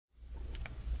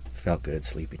Felt good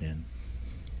sleeping in.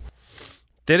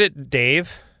 Did it,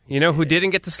 Dave? You know who didn't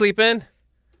get to sleep in?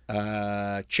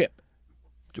 Chip.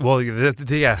 Well,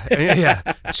 yeah,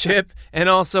 Chip, and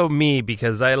also me,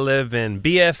 because I live in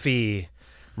BFE,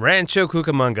 Rancho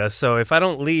Cucamonga. So if I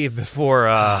don't leave before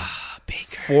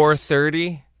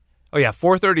 4:30,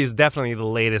 4:30 is definitely the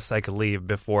latest I could leave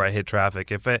before I hit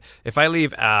traffic. If I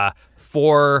leave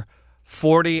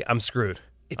 4:40, I'm screwed.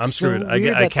 I'm screwed. So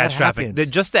I catch traffic.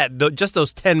 Just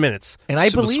those 10 minutes. And I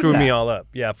believe screw that. me all up.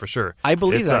 Yeah, for sure. I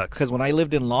believe it that sucks. because when I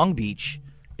lived in Long Beach,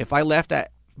 if I left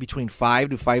at between 5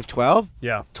 to 5:12,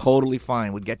 totally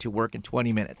fine. Would get to work in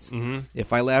 20 minutes. Mm-hmm.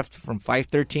 If I left from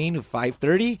 5:13 to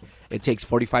 5:30, it takes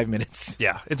 45 minutes.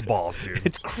 Yeah, it's balls, dude.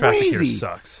 It's Traffic here crazy.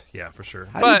 sucks. Yeah, for sure.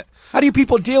 How do you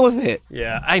people deal with it?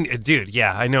 Yeah, I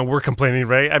know we're complaining,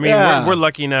 right? I mean, we're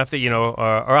lucky enough that,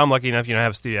 or I'm lucky enough, I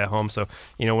have a studio at home. So,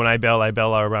 when I bail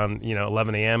around,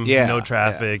 11 a.m., no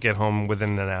traffic, get home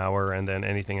within an hour, and then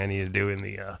anything I need to do in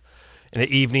the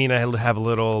evening, I have a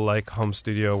little home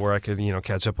studio where I could,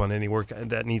 catch up on any work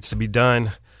that needs to be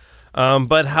done.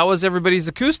 But how is everybody's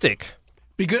acoustic?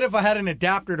 Be good if I had an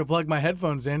adapter to plug my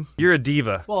headphones in. You're a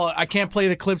diva. Well, I can't play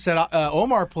the clips that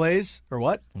Omar plays, or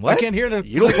what? I can't hear the...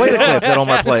 You don't play the clips that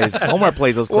Omar plays. Omar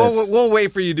plays those clips. We'll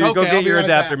wait for you, dude. Okay, Go I'll get be your right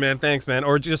adapter, back. man. Thanks, man.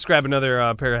 Or just grab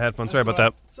another pair of headphones. Sorry about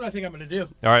that. That's what I think I'm going to do.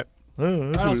 All right. All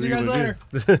right, I'll see you guys later.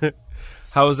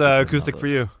 How's acoustic for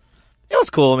you? It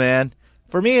was cool, man.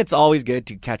 For me, it's always good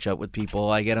to catch up with people.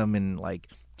 I get them in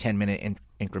 10-minute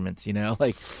increments,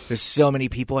 there's so many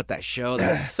people at that show.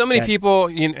 So many people,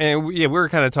 and we were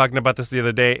kind of talking about this the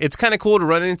other day. It's kind of cool to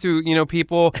run into,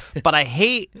 people, but I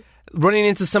hate running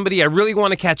into somebody I really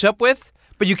want to catch up with,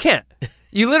 but you can't.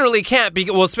 You literally can't,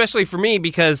 especially for me,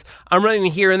 because I'm running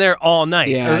here and there all night.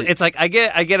 Yeah. It's like I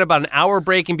get about an hour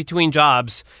break in between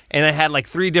jobs, and I had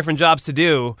 3 different jobs to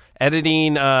do,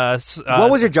 editing.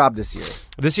 What was your job this year?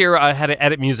 This year I had to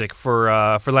edit music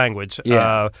for language.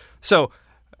 Yeah. So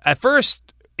at first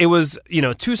it was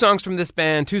 2 songs from this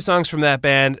band, 2 songs from that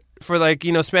band. For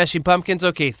Smashing Pumpkins,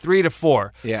 3 to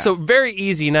 4. Yeah. So very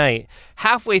easy night.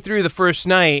 Halfway through the first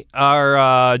night,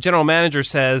 our general manager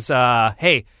says,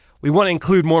 "Hey, we want to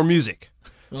include more music."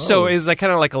 Oh. So it's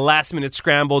kind of like a last-minute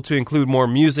scramble to include more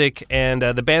music. And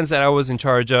the bands that I was in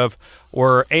charge of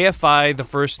were AFI the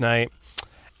first night,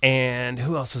 and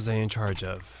who else was I in charge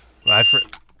of? Glad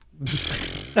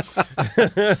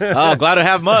to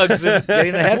have mugs and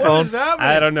getting a headphone.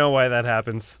 I don't know why that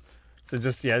happens. So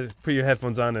just put your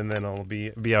headphones on and then it'll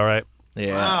be all right.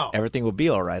 Yeah, wow. Everything will be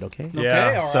all right. Okay.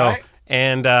 Yeah. All right.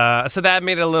 And so that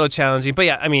made it a little challenging. But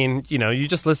yeah, I mean, you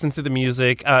just listen to the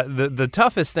music. The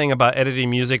toughest thing about editing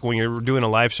music when you're doing a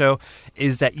live show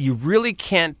is that you really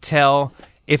can't tell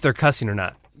if they're cussing or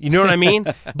not. You know what I mean?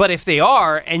 But if they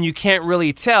are and you can't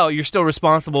really tell, you're still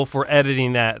responsible for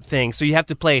editing that thing. So you have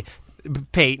to pay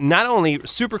not only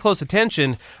super close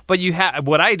attention, but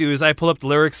what I do is I pull up the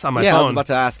lyrics on my phone. I was about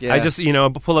to ask, I just,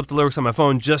 pull up the lyrics on my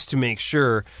phone just to make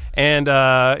sure. And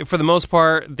for the most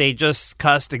part, they just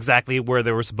cussed exactly where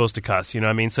they were supposed to cuss, you know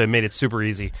what I mean? So it made it super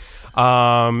easy.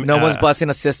 No one's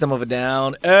busting a System of a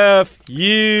Down. F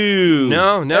you.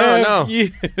 No. F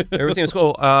you. Everything was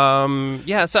cool. So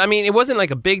I mean, it wasn't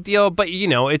a big deal, but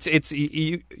it's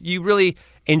you really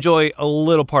enjoy a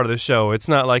little part of the show. It's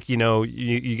not like,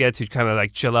 you get to kind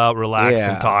of chill out, relax,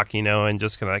 and talk, and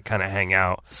just kind of hang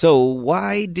out. So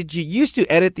why did you used to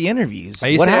edit the interviews? I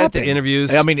used to edit the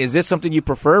interviews. I mean, is this something you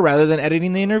prefer rather than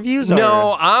editing the interviews?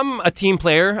 No, I'm a team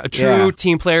player, a true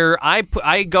team player.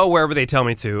 I go wherever they tell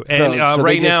me to. And so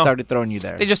right they just now, started throwing you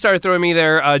there. They just started throwing me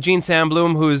there. Gene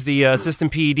Sandblum, who's the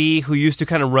assistant PED, who used to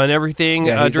kind of run everything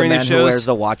he's during the the man shows. Who wears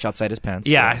the watch outside his pants.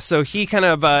 Yeah, so he kind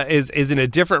of is in a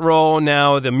different role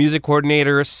now. The music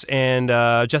coordinators and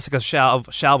Jessica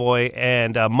Shalvoy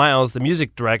and Miles, the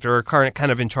music director, are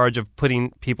kind of in charge of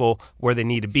putting people where they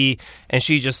need to be. And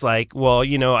she just I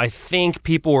think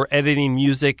people were editing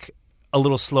music a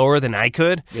little slower than I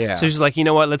could. Yeah. So she's like, you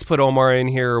know what, let's put Omar in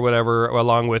here or whatever,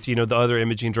 along with, the other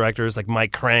imaging directors like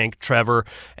Mike Crank, Trevor,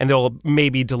 and they'll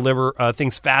maybe deliver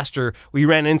things faster. We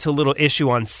ran into a little issue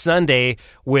on Sunday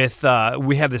with,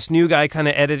 we have this new guy kind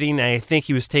of editing, and I think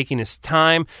he was taking his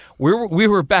time. We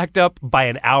were backed up by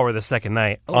an hour the second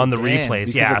night on the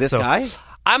replays. Because of this guy?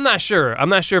 I'm not sure. I'm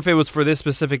not sure if it was for this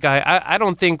specific guy. I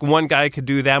don't think one guy could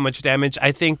do that much damage.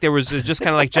 I think there was just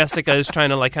kind of Jessica is trying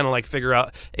to figure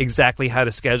out exactly how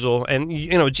to schedule. And,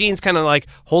 Jean's kind of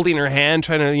holding her hand,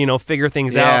 trying to, figure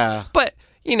things out. But,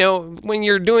 when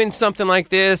you're doing something like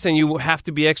this and you have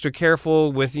to be extra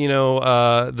careful with,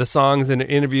 the songs and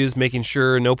interviews, making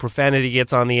sure no profanity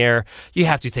gets on the air, you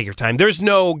have to take your time. There's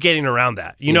no getting around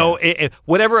that.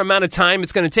 Whatever amount of time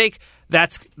it's going to take,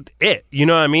 that's it. You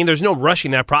know what I mean? There's no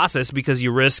rushing that process because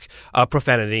you risk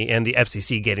profanity and the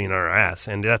FCC getting on our ass,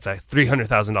 and that's a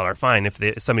 $300,000 fine if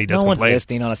somebody does complain. No one's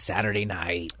listening on a Saturday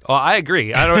night. Oh, I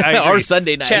agree. I agree. Or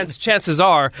Sunday night. Chances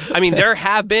are, I mean, there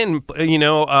have been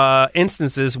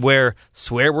instances where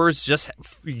swear words just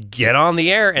get on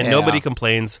the air and nobody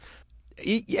complains.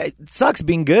 Yeah, it sucks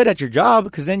being good at your job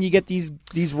because then you get these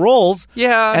roles.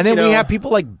 Yeah, and then we have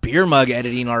people like Beer Mug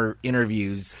editing our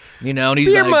interviews. And he's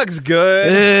Beer like, Mug's good.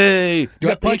 Hey, do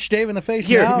I punch Dave in the face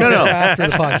here? now? No. After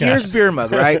the podcast. Here's Beer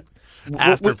Mug, right?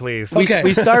 Please.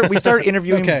 We start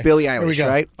interviewing Billie Eilish,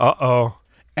 right? Uh-oh.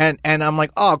 And I'm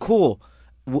like, oh, cool.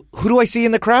 Who do I see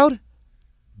in the crowd?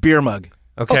 Beer Mug.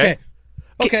 Okay.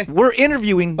 We're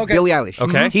interviewing Billie Eilish.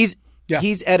 Okay.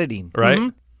 He's editing. Right. Mm-hmm.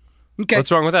 Okay.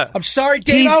 What's wrong with that? I'm sorry,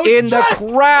 Dave. He's in the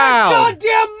crowd.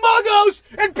 Goddamn muggos,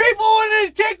 and people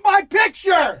wanted to take my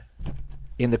picture.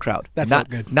 In the crowd. That felt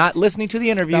good. Not listening to the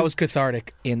interview. That was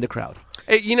cathartic. In the crowd.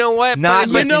 You know what? Not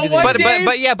listening to the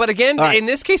interview. But again, Right. in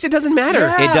this case, it doesn't matter.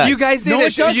 Yeah. It does. You guys did No,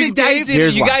 it doesn't, you guys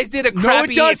Dave. did a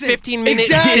crappy 15-minute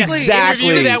Exactly.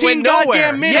 interview that went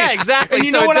nowhere. Minutes. Yeah, exactly. And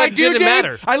you so know what it I do, didn't Dave?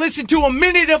 matter. I listen to a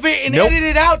minute of it and edit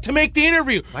it out to make the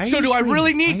interview. Why are So you do I screaming?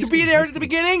 really Why need are you to be there at the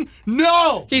beginning?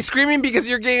 No. He's screaming because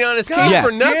you're getting on his case God for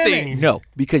damn nothing. it. No,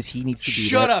 because he needs to be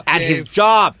Shut there up, at Dave. his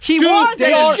job. He Dude, was at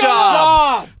that's his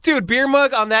job. job. Dude, Beer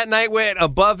Mug on that night went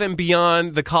above and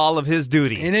beyond the call of his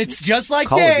duty. And it's just like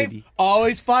Call of Dave, Duty.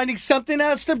 always finding something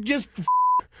else to just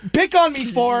pick on me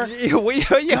for. You're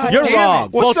damn wrong.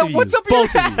 it. What's Both up? of What's you. up your Both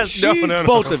of you. ass? No, Jeez,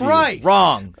 Both of Christ. you.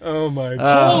 Wrong. Oh my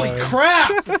god. Holy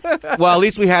crap. Well, at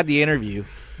least we had the interview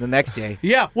the next day.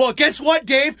 Yeah, well, guess what,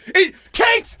 Dave? It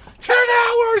takes 10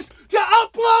 hours to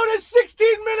upload a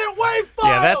 16-minute wave file.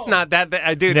 Yeah, that's not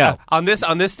that dude. No. On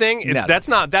this thing, No. that's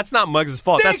not Muggs'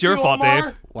 fault. Thank that's your you, fault, Omar.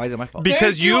 Dave. Why is it my fault?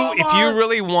 Because Thank you, if you Omar.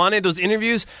 really wanted those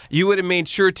interviews, you would have made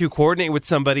sure to coordinate with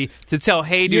somebody to tell,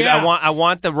 hey, dude, Yeah. I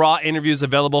want the raw interviews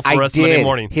available for I us did. Monday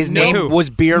morning. His With name who? was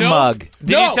Beer Nope. Mug. Did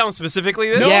No. you tell him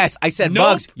specifically this? Yes, I said, Nope.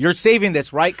 Bugs, you're saving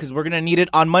this, right? Because we're going to need it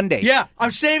on Monday. Yeah,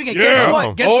 I'm saving it. Yeah. Guess Oh.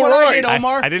 what? Guess All what I right. did,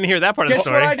 Omar? I didn't hear that part of Guess the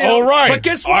story. what I did? All right. But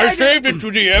guess what I I did? saved it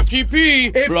to the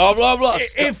FTP. If- blah, blah, blah.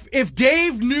 If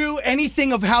Dave knew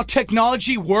anything of how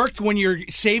technology worked when you're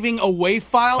saving a WAV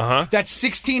file that's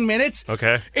 16 minutes,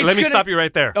 Okay. it's Let me gonna- stop you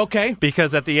right there. Okay.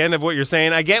 Because at the end of what you're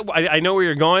saying, I know where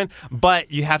you're going, but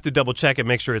you have to double check and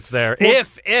make sure it's there. Well-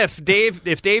 if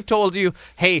Dave told you,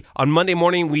 hey, on Monday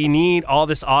morning we need all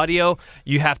this audio,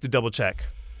 you have to double check.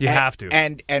 You have to.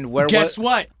 And where Guess was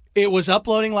what? It was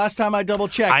uploading last time I double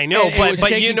checked. I know, and it was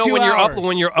but you taking know 2 when hours.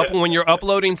 when you're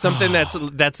uploading something that's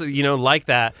like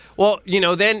that. Well,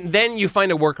 then you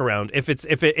find a workaround.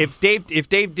 If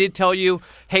Dave did tell you,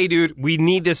 hey, dude, we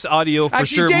need this audio for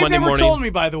Actually, sure Dave Monday never morning. told me,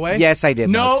 by the way. Yes, I did,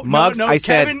 No, Muggs. no, I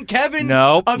said- Kevin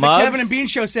No, of the Muggs. Kevin and Bean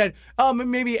show said, oh,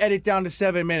 maybe edit down to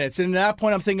 7 minutes. And at that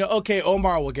point, I'm thinking, okay,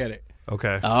 Omar will get it.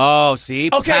 Okay. Oh, see,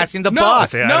 Okay, passing the no,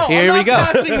 buck. no, Here I'm we not go.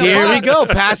 passing the Here we buck. go,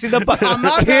 passing the buck. I'm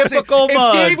not passing. Typical If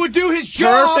Muggs. Dave would do his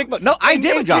job, Perfect Muggs. No, I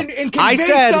did my job. and I convey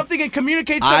said something and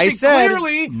communicate something I said,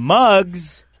 clearly.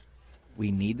 Muggs,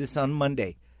 we need this on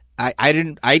Monday. I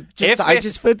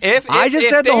just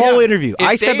said the whole interview.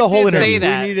 I said the whole interview.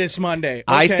 We need this Monday.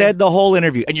 I Okay. said the whole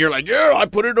interview, and you're like, yeah, I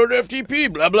put it on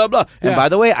FTP, blah blah blah. Yeah. And by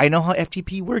the way, I know how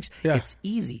FTP works. Yeah. It's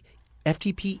easy.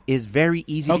 FTP is very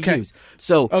easy Okay. to use.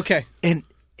 So Okay. and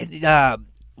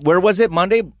where was it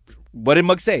Monday? What did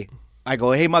Muggs say? I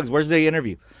go, hey Muggs, where's the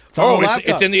interview? on Oh, the it's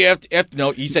laptop. in the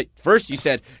No, you said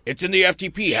it's in the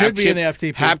FTP. Should be in the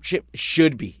FTP. Hap chip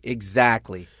should be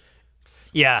exactly.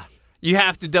 Yeah. You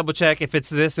have to double check if it's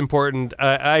this important.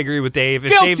 I agree with Dave.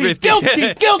 If Guilty, Dave, guilty.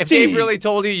 If Dave really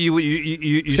told you,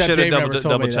 you Except should have Dave never told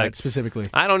double me that checked. specifically.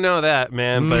 I don't know that,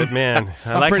 man, but man,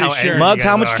 I I'm like pretty how sure. angry Muggs, you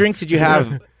how guys much are. drinks did you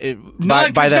have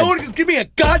None, by 'cause then? no one could give me a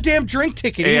goddamn drink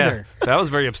ticket Yeah, either. that was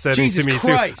very upsetting Jesus to me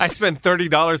Christ. too. I spent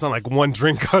 $30 on like one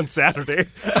drink on Saturday.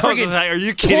 I was just like, "Are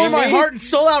you kidding Pour me?" my heart and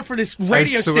soul out for this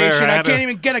radio swear, station. I I had can't to-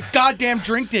 even get a goddamn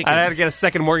drink ticket. I had to get a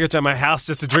second mortgage on my house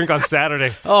just to drink on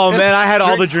Saturday. Oh man, I had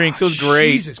all the Drinks- drinks. It was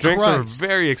great. Jesus Drinks Christ. were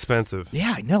very expensive.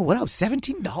 Yeah, I know. What else?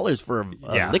 $17 for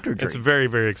a liquor drink. It's very,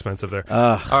 very expensive there.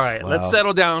 All right, let's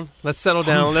settle down. Let's All right,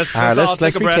 all let's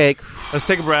take a breath. retake. Let's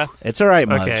take a breath. It's all right,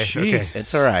 Muggs. Okay, Jeez, okay.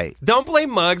 it's all right. Don't blame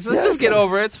Muggs. Let's Yes. just get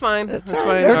over it. It's fine. It's all fine.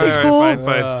 right. Everything's All right, cool.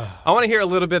 Fine. I want to hear a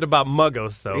little bit about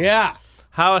Muggos, though. Yeah.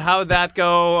 How'd that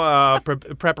go?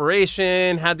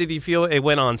 Preparation? How did you feel it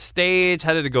went on stage?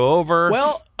 How did it go over?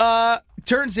 Well,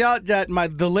 turns out that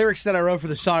the lyrics that I wrote for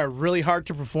the song are really hard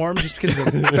to perform just because of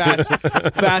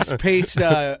the fast-paced.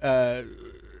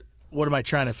 What am I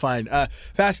trying to find?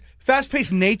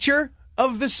 Fast-paced nature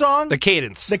of the song. the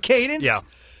cadence. The cadence. Yeah.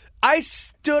 I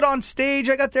stood on stage.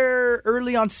 I got there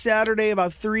early on Saturday,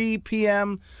 about 3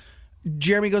 p.m.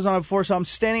 Jeremy goes on at 4, so I'm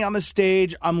standing on the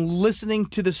stage. I'm listening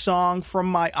to the song from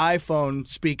my iPhone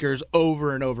speakers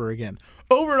over and over again.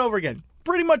 Over and over again.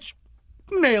 Pretty much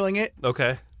nailing it.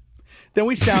 Okay. Then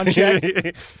we sound check.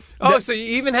 So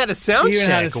you even had a sound check?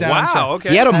 Had a sound wow, check. okay.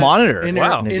 He had a monitor.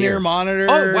 In-ear monitor.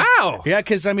 Oh, wow. Yeah,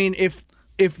 because, I mean, if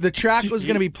the track was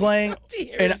going to be playing,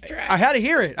 and I had to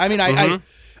hear it. I mean, I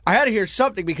had to hear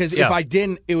something because if I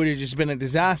didn't, it would have just been a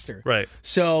disaster. Right.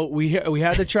 So we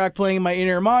had the track playing in my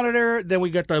in-ear monitor. Then we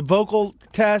got the vocal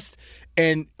test.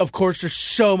 And, of course, there's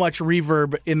so much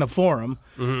reverb in the Forum.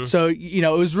 Mm-hmm. So,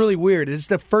 it was really weird. It's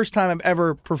the first time I've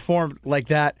ever performed like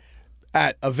that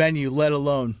at a venue, let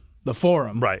alone the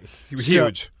Forum. Right.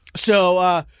 Huge.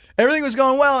 So everything was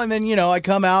going well. And then, I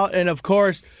come out and, of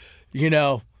course,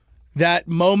 that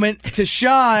moment to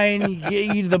shine,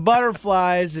 the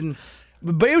butterflies.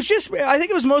 But it was I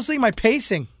think it was mostly my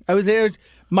pacing. I was there.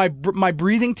 My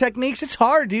breathing techniques, it's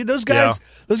hard, dude. Those guys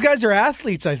are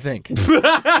athletes, I think.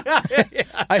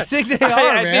 I think they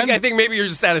are, man. I think maybe you're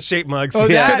just out of shape, Muggs. Oh,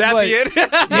 Could that be it?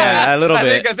 Yeah, a little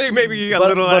bit. I think maybe you got a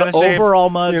little out of shape. But overall,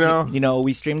 Muggs,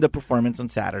 we streamed the performance on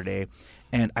Saturday.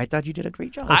 And I thought you did a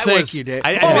great job. Thank you, Dave.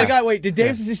 My God, wait. Did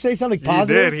Dave just say something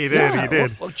positive? He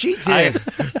did. Oh, Jesus.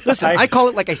 Listen, I call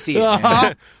it like I see it.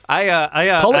 Uh-huh.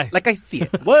 Call it like I see it.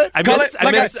 What?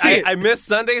 I missed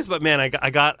Sundays, but man,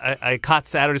 I caught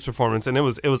Saturday's performance, and it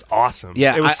was awesome.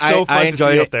 Yeah, it was so fun I enjoyed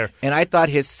to see it up there. And I thought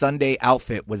his Sunday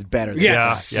outfit was better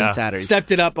than Saturday.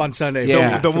 Stepped it up on Sunday.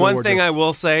 Yeah. The one thing I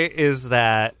will say is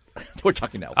that we're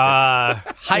talking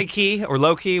outfits. High key or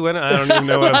low key. I don't even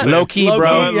know what I'm saying. Low key,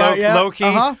 bro. Low key.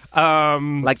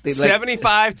 Uh-huh.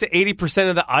 75 to 80%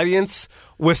 of the audience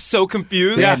was so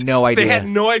confused. They had no idea. They had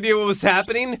no idea what was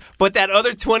happening. But that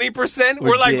other 20%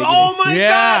 were like, digging "Oh my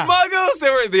God, Muggos!" They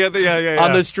were the other.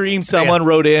 On the stream, someone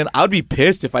wrote in, "I would be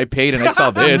pissed if I paid and I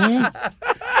saw this."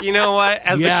 You know what?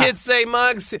 As the kids say,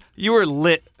 Muggs, you were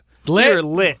lit. You were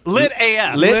lit. Lit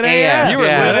AF. Lit AF. You were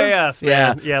lit AF.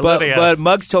 Man. Yeah, lit AF. But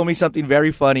Muggs told me something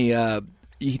very funny.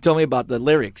 He told me about the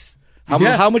lyrics.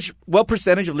 What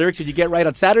percentage of lyrics did you get right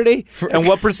on Saturday? And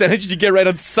what percentage did you get right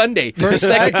on Sunday?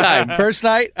 Second time. First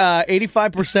night,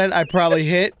 85% I probably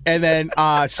hit. And then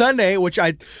Sunday, which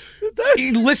I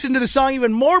listened to the song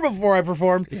even more before I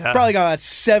performed, probably got about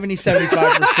 75%.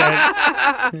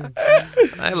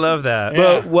 I love that.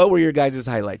 But what were your guys'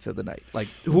 highlights of the night? Like,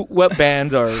 what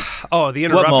bands are... Oh, the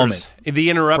Interrupters. What moment? The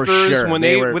Interrupters. For sure. When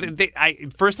I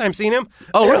first time seeing him.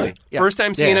 Oh, really? Yeah. First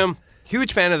time seeing him.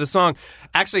 Huge fan of the song.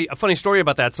 Actually, a funny story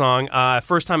about that song.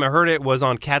 First time I heard it was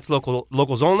on Cats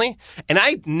Locals Only, and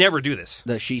I never do this.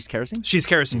 The She's Kerosene? She's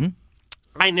Kerosene. Mm-hmm.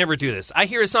 I never do this. I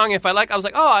hear a song, if I was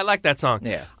like, oh, I like that song.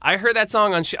 Yeah. I heard that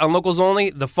song on Locals Only.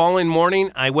 The following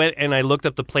morning, I went and I looked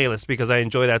up the playlist because I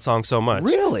enjoy that song so much.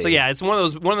 Really? So yeah, it's one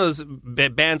of those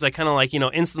bands I kind of like,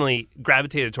 instantly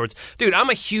gravitated towards. Dude, I'm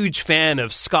a huge fan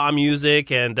of ska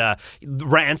music and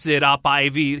Rancid, Op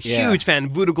Ivy. Huge fan.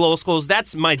 Voodoo Glow Skulls.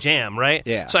 That's my jam, right?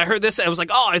 Yeah. So I heard this. I was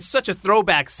like, oh, it's such a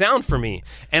throwback sound for me.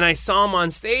 And I saw them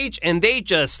on stage, and they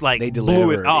just they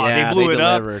blew it. Oh, they blew it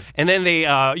delivered. up. And then they,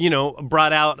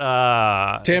 brought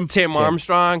out Tim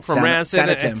Armstrong from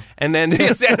Rancid, and then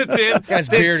Santa Tim,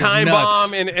 beard Time is nuts.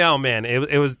 Bomb, and oh man,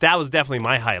 that was definitely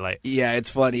my highlight. Yeah,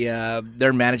 it's funny.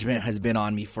 Their management has been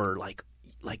on me for like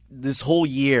this whole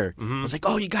year. Mm-hmm. I was like,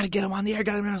 oh, you got to get him on the air.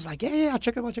 I was like, yeah, I'll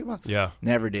check him out. Yeah,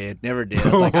 never did. I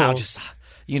was like, I'll just,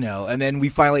 and then we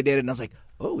finally did it, and I was like,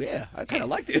 oh yeah, I kind of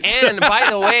like this. And by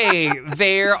the way,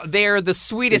 they're the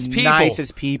sweetest people,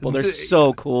 nicest people. They're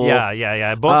so cool.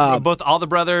 Yeah. Both all the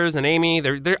brothers and Amy,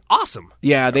 they're awesome.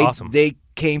 Yeah, awesome. They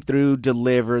came through,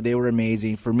 delivered. They were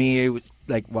amazing. For me, it was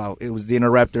like it was the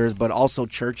Interrupters, but also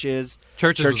Churches.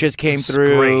 Churches came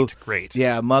through. Great.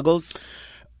 Yeah, Muggles.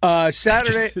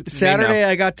 Saturday,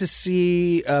 I got to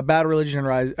see Bad Religion and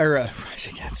Rise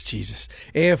Against Jesus,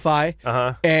 AFI,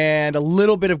 and a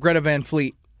little bit of Greta Van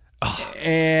Fleet. Oh,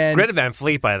 and Greta Van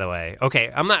Fleet, by the way.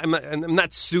 Okay, I'm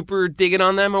not super digging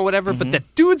on them or whatever, but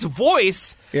that dude's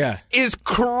voice is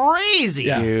crazy,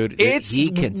 dude.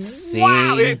 He can sing.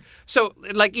 Wow. So,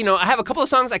 I have a couple of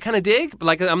songs I kind of dig,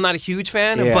 but I'm not a huge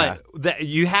fan. But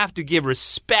you have to give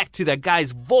respect to that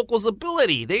guy's vocals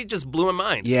ability. They just blew my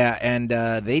mind. Yeah, and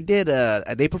they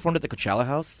performed at the Coachella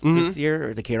House this year,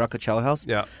 or the K-Rock Coachella House.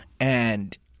 Yeah,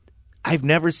 and I've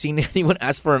never seen anyone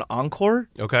ask for an encore.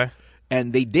 Okay.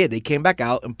 And they did. They came back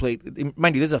out and played.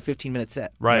 Mind you, this is a 15-minute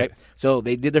set. Right. So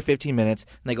they did their 15 minutes,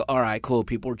 and they go, all right, cool.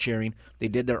 People were cheering. They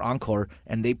did their encore,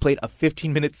 and they played a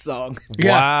 15-minute song.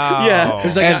 Wow. Yeah. It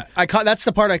was like I caught. That's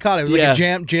the part I caught. It was like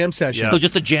Yeah. a jam session. So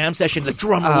just a jam session. The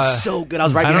drummer was so good. I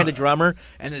was right behind the drummer,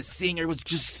 and the singer was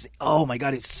just, oh my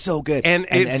God, it's so good. And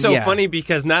it's so funny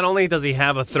because not only does he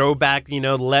have a throwback,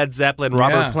 Led Zeppelin,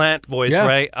 Robert Plant voice,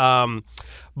 right?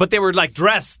 But they were like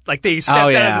dressed like they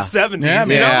stepped out of the 70s.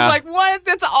 Yeah, I was like, what?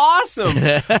 That's awesome.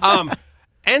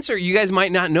 Answer, you guys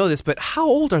might not know this, but how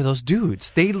old are those dudes?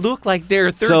 They look like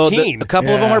they're 13. So a couple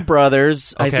of them are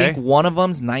brothers. Okay. I think one of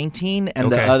them's 19,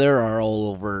 and the other are all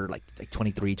over like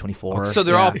 23, 24. So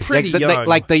they're all pretty young.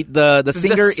 The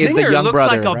singer is the young looks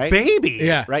brother, like a right? baby.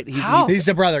 Yeah. Right? He's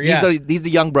the brother. Yeah. He's the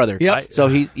young brother. Yep. So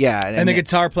he's and the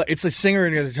guitar player. It's the singer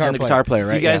and the guitar and the player. guitar player,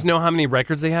 right? You guys know how many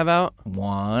records they have out?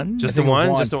 One. Just the one?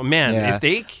 Just the one. Man, Yeah. if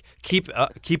they keep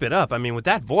it up, I mean, with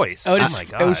that voice, Oh, my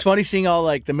God. It was funny seeing all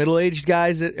like the middle-aged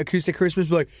guys at Acoustic Christmas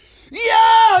be like,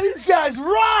 "Yeah, these guys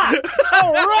rock!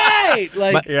 All right!"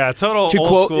 Like, Yeah, total to old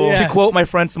quote school. to quote my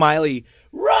friend Smiley,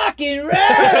 rock and roll. All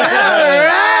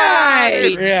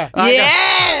right. yeah.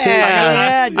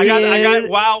 I got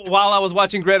while I was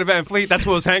watching Greta Van Fleet, that's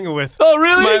what I was hanging with. Oh,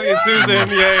 really? Smiley and Susan.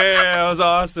 Yeah. It was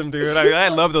awesome, dude. I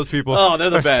love those people. Oh, they're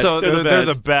the best. They're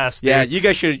the best. Yeah, dude. you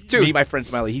guys should Dude. meet my friend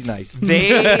Smiley. He's nice.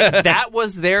 That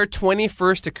was their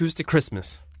 21st acoustic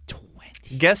Christmas.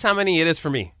 20. Guess how many it is for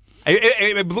me?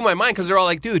 It blew my mind because they're all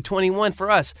like, dude, 21 for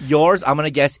us. Yours, I'm gonna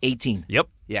guess 18. Yep.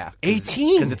 Yeah,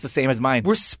 18. because it's the same as mine.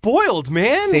 We're spoiled,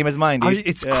 man. Same as mine, dude.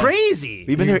 It's Yeah. crazy.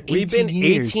 We've been there We've 18 been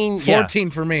years. 18, 14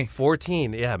 for me.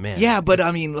 14, yeah, man. Yeah, but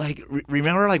I mean, like,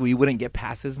 remember, like, we wouldn't get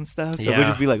passes and stuff, so Yeah. we'd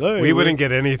just be like, oh, we wouldn't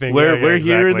get anything. We're Yeah,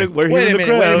 here in the exactly. we're Wait here a in the minute.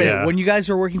 Wait a crowd. minute. Yeah. When you guys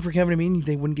were working for Kevin and Mean,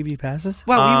 they wouldn't give you passes?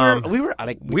 Well, we were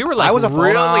like I was a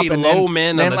phone op, really and low then,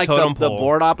 man then on the like totem the pole.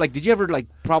 board op. Like, did you ever like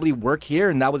probably work here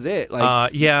and that was it?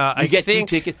 Like, Yeah, you I get think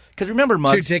 2 tickets because remember,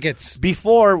 Muggs, 2 tickets.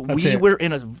 before That's we it. were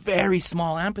in a very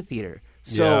small amphitheater,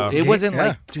 so Yeah. it wasn't Yeah.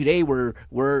 like today we're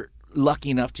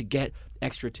lucky enough to get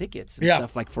extra tickets and Yeah.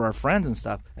 stuff like for our friends and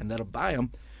stuff, and that'll buy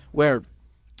them. Where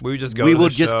we would just go. we to the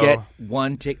would just show. get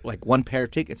one pair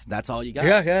of tickets. That's all you got.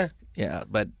 Yeah.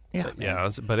 But yeah. Yeah,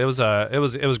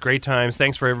 it was great times.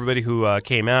 Thanks for everybody who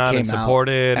came out and Came out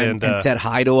supported and said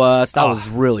hi to us. That was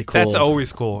really cool. That's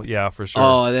always cool. Yeah, for sure.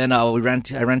 Oh, and then I ran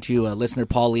to listener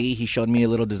Paul Lee. He showed me a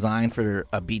little design for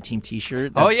a B Team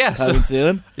T-shirt. That's yeah, coming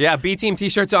soon. Yeah, B Team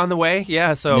T-shirts on the way.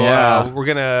 Yeah, so Yeah. we're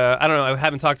gonna. I don't know. I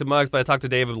haven't talked to Muggs, but I talked to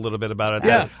David a little bit about it.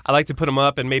 Yeah. I like to put them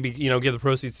up and maybe give the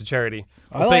proceeds to charity.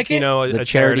 I like pick, it. a The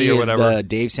charity or is whatever. the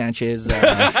Dave Sanchez.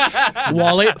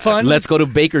 Wallet fund. Let's go to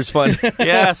Baker's Fund.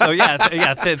 Yeah. So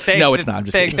No, it's not. I'm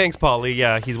just kidding. Thanks, Paul Lee.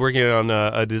 Yeah, he's working on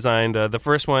a design. The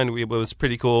first one it was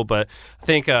pretty cool, but I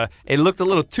think it looked a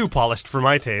little too polished for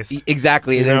my taste.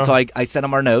 Exactly. And You then know? so I sent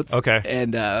him our notes. Okay.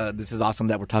 And this is awesome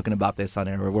that we're talking about this on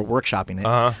air. We're workshopping it.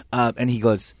 Uh-huh. And he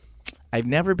goes, I've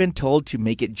never been told to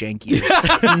make it janky.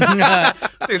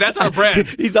 Dude, that's our brand.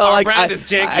 He's all our like, brand is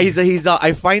janky. He's all,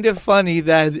 I find it funny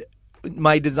that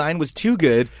my design was too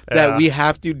good that Yeah. we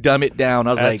have to dumb it down.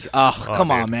 I was That's- like, oh,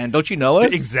 come on, dude. man. Don't you know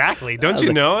us? Exactly. I Don't was you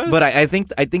like- know us? But I think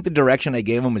the direction I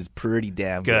gave him is pretty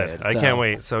damn good. Good. I So- can't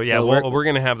wait. So yeah, so we're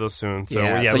gonna have those soon. So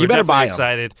Yeah, yeah, so we're you better definitely buy 'em.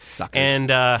 excited. Suckers. And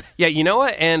yeah, you know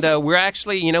what? And we're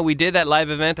actually, we did that live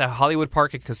event at Hollywood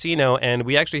Park at Casino, and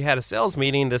we actually had a sales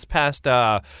meeting this past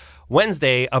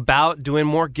Wednesday about doing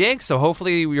more gigs. So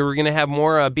hopefully we're going to have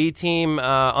more B Team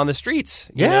on the streets.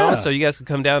 You Yeah. know? So you guys can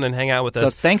come down and hang out with So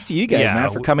us. it's thanks to you guys, Yeah, man,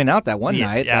 for coming out that one yeah,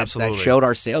 night. yeah, That absolutely. showed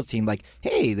our sales team, like,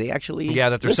 hey, they actually Yeah,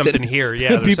 that there's listen. something here.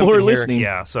 Yeah, there's people something are here. listening.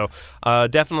 Yeah, so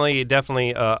definitely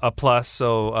a plus.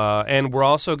 So and we're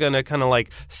also going to kind of like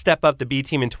step up the B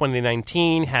Team in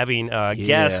 2019, having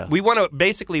guests. We want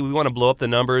to blow up the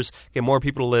numbers, get more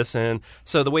people to listen.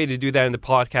 So the way to do that in the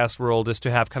podcast world is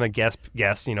to have kind of guests.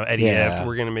 Eddie Yeah. F.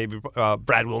 We're going to maybe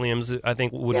Brad Williams, I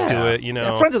think, would Yeah. do it.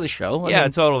 Yeah, friends of the show. I Yeah,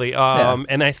 mean, totally. yeah.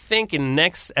 And I think in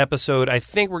next episode,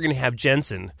 we're going to have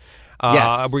Jensen.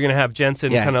 Yes. We're going to have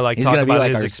Jensen Yeah. kind of like He's talk gonna be about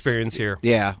like his our experience here.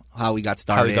 Yeah, how we got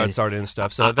started. How he got started and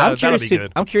stuff. So I'm that'll curious be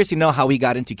good. I'm curious to know how we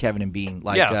got into Kevin and Bean.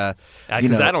 Like, Yeah. you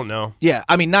Because know, I don't know. Yeah,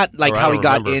 I mean, not like Or I how he don't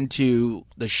got remember. into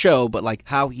the show, but like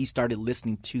how he started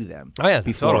listening to them. Oh, yeah,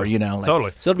 before totally. like,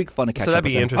 Totally. So it'll be fun to catch So up that'd with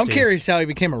be them. interesting. I'm curious how he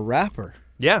became a rapper.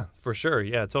 Yeah, for sure.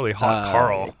 Yeah, totally. Hot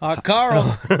Carl.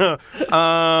 Carl.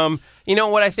 You know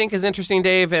what I think is interesting,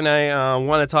 Dave, and I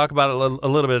want to talk about a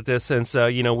little bit of this since,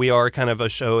 we are kind of a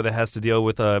show that has to deal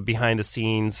with behind the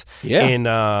scenes in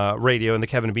radio and the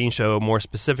Kevin and Bean Show more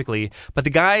specifically. But the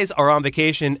guys are on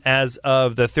vacation as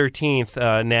of the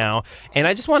 13th now, and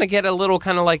I just want to get a little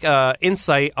kind of like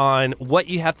insight on what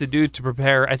you have to do to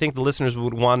prepare. I think the listeners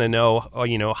would want to know,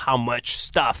 how much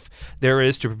stuff there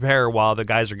is to prepare while the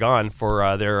guys are gone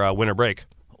for their winter break.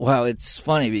 Well, it's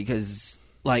funny because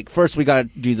first we got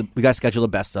to schedule the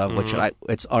best of, which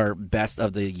it's our best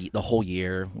of the whole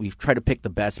year. We've tried to pick the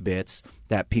best bits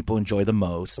that people enjoy the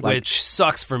most. Which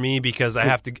sucks for me because I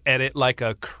have to edit like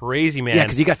a crazy man. Yeah,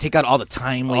 because you got to take out all the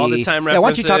time references. Yeah,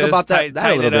 why don't you talk about that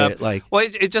a little bit? Well,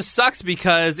 it just sucks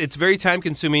because it's very time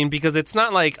consuming because it's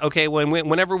not like, okay,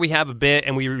 whenever we have a bit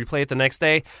and we replay it the next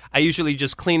day, I usually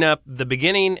just clean up the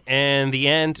beginning and the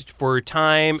end for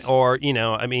time or,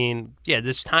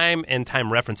 just time and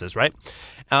time references, right?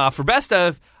 For best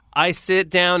of, I sit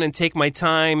down and take my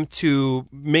time to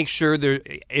make sure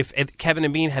if Kevin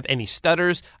and Bean have any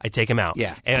stutters, I take them out.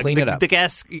 Yeah, and clean it up. The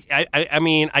guests,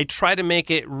 I try to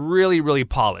make it really, really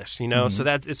polished.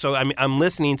 So I'm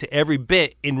listening to every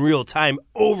bit in real time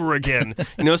over again.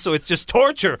 So it's just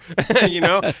torture. But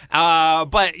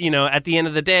at the end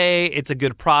of the day, it's a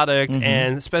good product,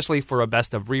 and especially for a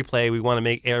best of replay, we want to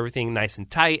make everything nice and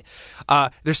tight.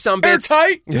 There's some bits.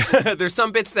 Airtight. There's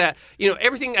some bits that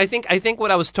everything. I think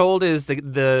what I was told is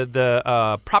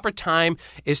the proper time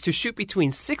is to shoot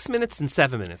between 6 minutes and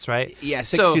 7 minutes, right? Yeah,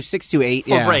 6 to 8.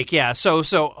 For break, yeah. So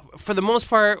for the most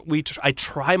part, I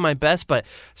try my best, but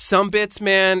some bits,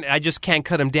 man, I just can't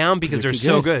cut them down because they're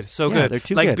so good, They're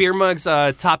too like good. Beer Mug's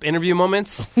top interview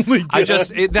moments. Oh my God.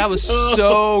 That was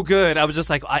so good. I was just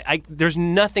like, there's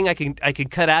nothing I can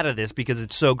cut out of this because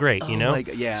it's so great, my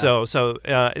God, yeah. So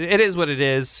it is what it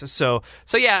is. So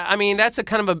yeah, that's a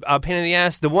kind of a pain in the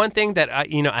ass. The one thing that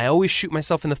I always shoot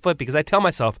myself in the foot because I tell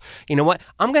myself, you know what,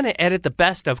 I'm going to edit the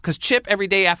best of, because Chip every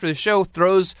day after the show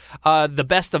throws the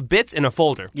best of bits in a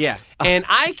folder. Yeah. And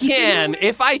I can,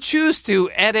 if I choose to,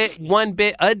 edit one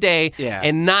bit a day Yeah.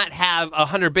 and not have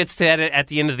 100 bits to edit at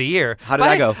the end of the year. How did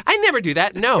that go? I never do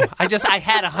that. No, I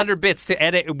had 100 bits to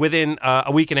edit within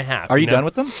a week and a half. Are you done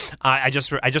with them? I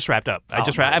just wrapped up.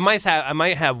 Nice. I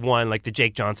might have one like the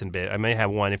Jake Johnson bit. I may have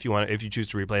one if you choose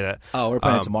to replay that. Oh, we're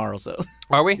playing it tomorrow, so.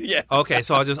 Are we? Yeah. Okay,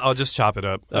 so I'll just chop it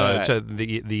up Right. to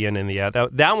the in and the out.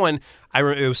 That one,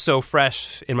 it was so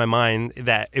fresh in my mind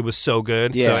that it was so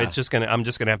good. Yeah. So I'm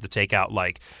just gonna have to take out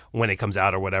like when it comes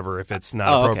out or whatever if it's not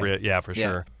appropriate. Okay. Yeah, for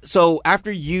sure. So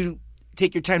after you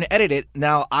take your time to edit it,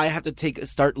 now I have to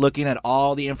start looking at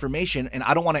all the information, and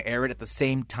I don't want to air it at the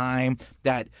same time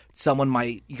that someone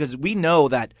might, because we know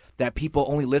that people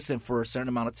only listen for a certain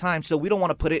amount of time, so we don't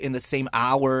want to put it in the same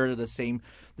hour, the same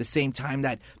time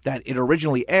that it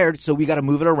originally aired. So we got to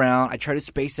move it around. I try to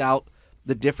space out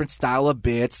the different style of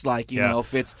bits, like,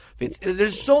 if it's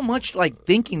there's so much like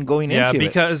thinking going into it. Yeah,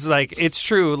 because like it's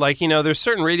true. Like, there's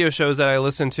certain radio shows that I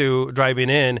listen to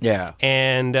driving in. Yeah.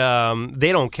 And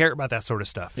they don't care about that sort of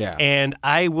stuff. Yeah. And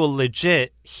I will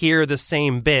legit hear the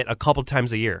same bit a couple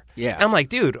times a year. Yeah. And I'm like,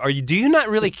 dude, do you not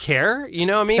really care? You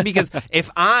know what I mean? Because if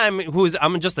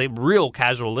I'm just a real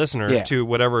casual listener to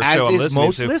whatever As show I'm is listening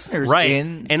most to. listeners right.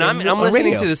 in I'm on listening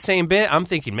radio. to the same bit. I'm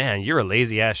thinking, man, you're a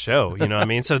lazy ass show. You know what I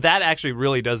mean? So that actually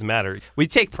really does matter. We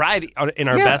take pride in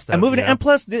our best. And moving it. And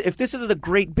plus, if this is a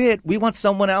great bit, we want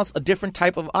someone else, a different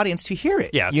type of audience, to hear it.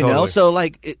 Yeah, you totally. know. So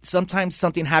like, sometimes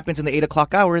something happens in the 8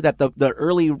 o'clock hour that the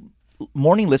early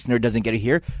morning listener doesn't get to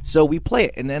hear, so we play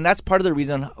it, and then that's part of the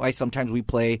reason why sometimes we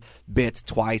play bits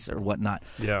twice or whatnot.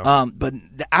 Yeah. But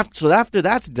after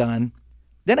that's done,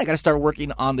 then I got to start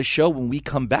working on the show when we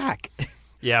come back.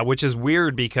 Yeah, which is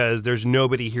weird because there's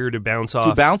nobody here to bounce off.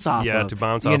 Yeah, to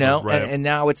bounce you off. know, Of, right. and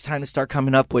now it's time to start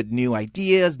coming up with new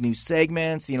ideas, new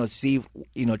segments.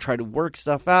 Try to work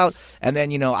stuff out, and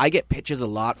then I get pitches a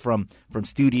lot from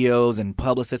studios and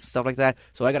publicists and stuff like that.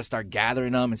 So I got to start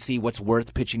gathering them and see what's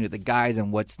worth pitching to the guys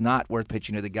and what's not worth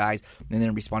pitching to the guys, and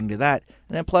then responding to that.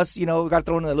 And then plus, we got to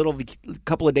throw in a little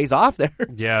couple of days off there.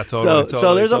 Yeah, totally.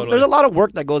 So there's a lot of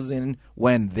work that goes in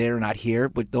when they're not here.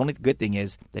 But the only good thing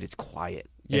is that it's quiet.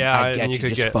 Yeah, I get and you to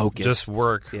could just focus. Just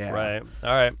work. Yeah. Right. All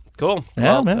right. Cool. Yeah,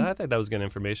 Well, man. I think that was good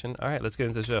information. All right, let's get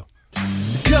into the show.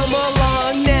 Come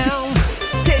along now,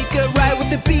 take a ride with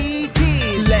the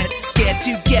BT. Let's get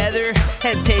together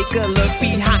and take a look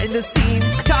behind the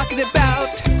scenes. Talking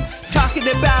about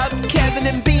Kevin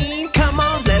and Bean. Come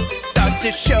on, let's start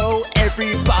the show.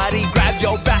 Everybody grab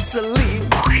your Vaseline.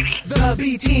 The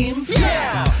B-Team,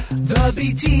 yeah, the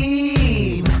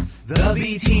B-Team. The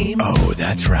B-Team. Oh,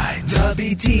 that's right. The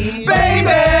B-Team. Baby!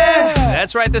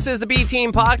 That's right. This is the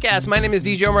B-Team Podcast. My name is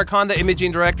DJ Omar Khan, the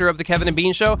imaging director of The Kevin and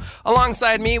Bean Show.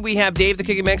 Alongside me, we have Dave the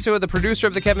Kicking Mexico, the producer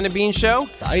of The Kevin and Bean Show.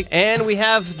 Hi. And we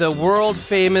have the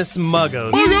world-famous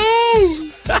Muggos.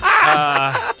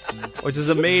 Which is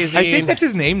amazing. I think that's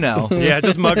his name now. Yeah,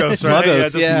 just Muggos, right? Muggos, yeah,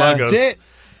 just yeah. Muggos. That's it.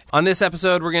 On this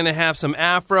episode, we're going to have some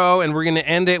Afro, and we're going to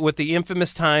end it with the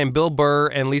infamous time Bill Burr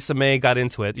and Lisa May got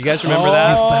into it. You guys remember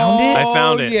that? You found it? I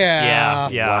found it. Yeah.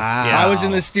 Yeah. Wow. Yeah. I was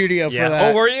in the studio for Yeah.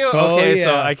 that. Oh, were you? Oh, Okay, yeah.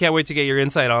 so I can't wait to get your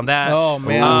insight on that. Oh,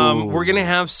 man. We're going to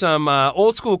have some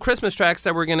old school Christmas tracks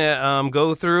that we're going to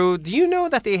go through. Do you know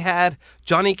that they had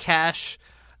Johnny Cash,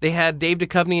 they had Dave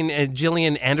Duchovny and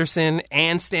Gillian Anderson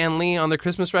and Stan Lee on their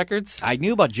Christmas records? I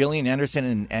knew about Gillian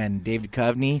Anderson and Dave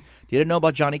Duchovny. Didn't know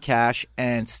about Johnny Cash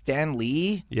and Stan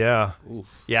Lee. Yeah,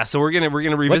 yeah. So we're gonna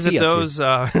revisit he up to? those,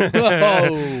 Oh.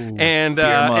 and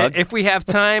Beer mug. if we have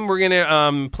time, we're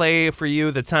gonna play for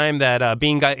you the time that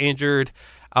Bean got injured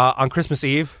on Christmas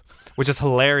Eve, which is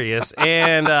hilarious.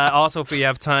 And also, if we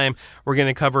have time, we're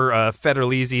gonna cover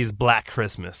Federlisi's "Black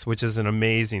Christmas," which is an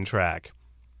amazing track.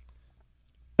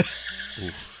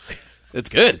 It's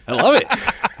good. I love it.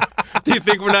 Do you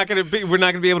think we're not gonna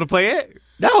be able to play it?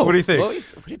 No. What do you think? What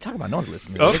are you talking about? No one's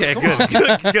listening. Okay, Come on.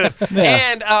 good.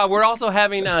 And we're also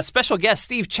having a special guest,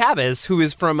 Steve Chavez, who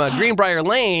is from Greenbrier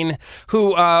Lane, who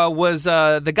was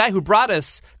the guy who brought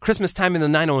us Christmas Time in the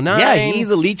 909. Yeah, he's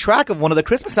the lead track of one of the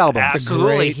Christmas albums.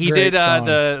 Absolutely. He did song.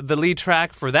 the lead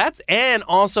track for that, and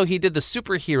also he did the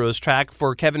Superheroes track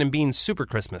for Kevin and Bean's Super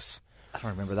Christmas. I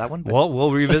don't remember that one. But Well,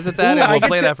 we'll revisit that, Ooh, and I we'll get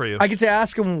play to- that for you. I get to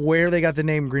ask him where they got the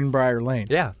name Greenbrier Lane.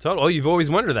 Yeah, totally. Oh, you've always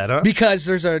wondered that, huh? Because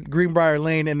there's a Greenbrier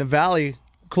Lane in the valley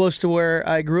close to where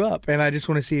I grew up, and I just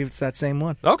want to see if it's that same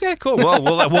one. Okay, cool.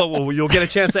 Well, you'll get a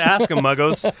chance to ask him,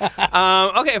 Muggos.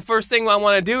 Okay, first thing I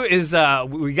want to do is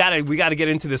we gotta get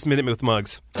into this Minute with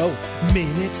Mugs. Oh,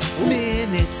 Minute.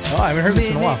 Oh, I haven't heard this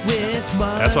in a while. Minute with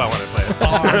Mugs. That's why I wanted to play it.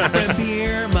 Our friend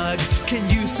Beer Mug can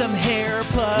use some hair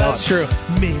plugs. That's true.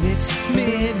 Minute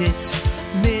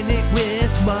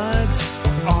with Mugs.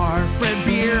 Our friend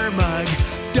Beer Mug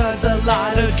does a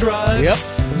lot of drugs. Yep.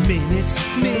 Minute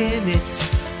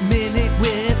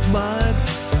with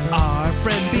Mugs. Our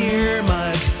friend Beer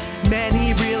Mug, man,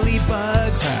 he really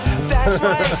bugs. That's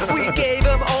why we gave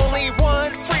him only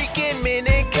one freaking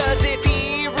minute. 'Cause if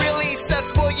he really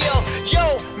sucks, we'll yell,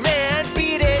 "Yo, man,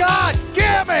 beat it!" God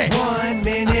damn it! 1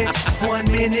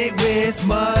 minute with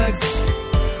Mugs.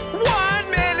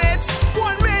 1 minute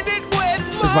with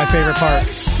Mugs. This is my favorite part.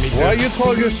 Why you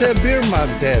call yourself beer mug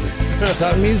then?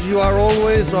 That means you are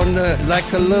always on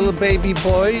like a little baby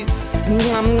boy.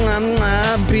 Mwah, mwah,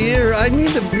 mwah, beer, I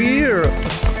need a beer.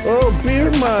 Oh,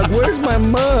 beer mug, where's my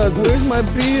mug? Where's my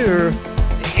beer?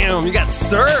 Damn, you got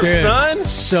served, Dude, son.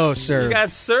 so You served. got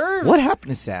served. what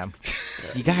happened to Sam?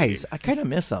 You guys, I kind of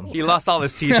miss him. He lost all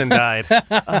his teeth and died.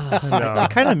 I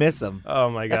kind of miss him. Oh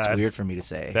my god, That's weird for me to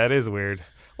say. That is weird.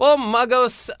 Well,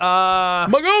 Muggos,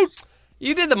 Muggos!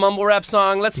 you did the mumble rap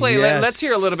song. Let's play. Yes. Let's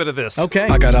hear a little bit of this. Okay.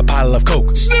 I got a pile of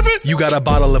coke. Sniff it. You got a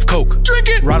bottle of coke. Drink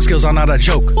it. Rhyme skills are not a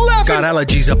joke. Got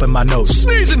allergies up in my nose.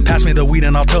 Sneezing. Pass me the weed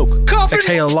and I'll toke. Coughing.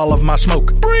 Exhale all of my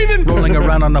smoke. Breathing. Rolling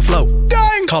around on the floor.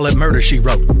 Dying. Call it murder, she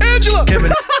wrote. Angela.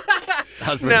 Kevin.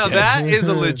 Now that is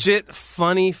a legit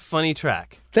funny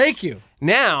track. Thank you.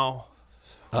 Now,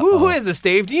 who is this,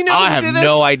 Dave? Do you know I who have did this?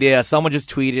 no idea. Someone just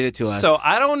tweeted it to us. So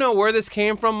I don't know where this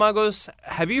came from, Muggos.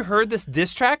 Have you heard this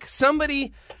diss track?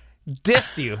 Somebody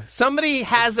dissed you. Somebody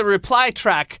has a reply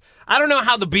track. I don't know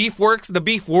how the beef works, the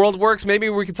beef world works. Maybe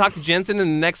we could talk to Jensen in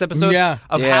the next episode. Yeah.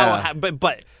 Of Yeah. how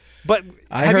but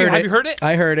Have you heard it?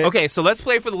 I heard it. Okay, so let's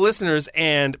play for the listeners.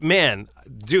 And man,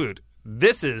 dude,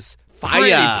 this is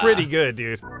Fire. pretty good,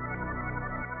 dude.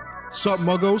 Sup,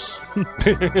 Muggos?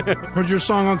 Heard your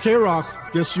song on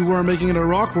K-Rock. Guess you weren't making it a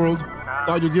rock world.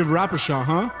 Thought you'd give rap a shot,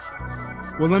 huh?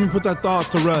 Well, let me put that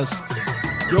thought to rest.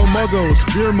 Yo,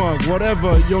 Muggos, Beer Mug,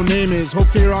 whatever your name is. Hope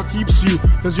K-Rock keeps you,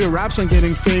 cause your raps ain't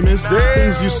getting famous.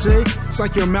 Things you say, it's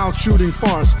like your mouth shooting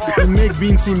farce. You make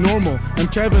Bean seem normal, and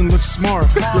Kevin looks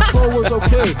smart. Your flow was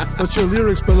okay, but your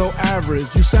lyrics below average.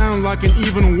 You sound like an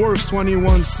even worse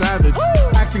 21 Savage.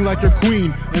 Acting like your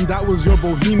queen, and that was your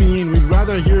bohemian. We'd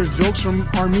rather hear jokes from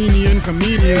Armenian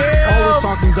comedians. Always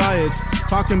talking diets,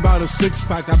 talking about a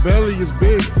six-pack. That belly is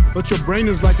big, but your brain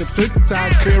is like a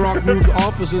tic-tac. K-Rock moved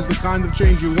offices, the kind of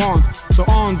change you want. So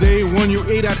on day one, you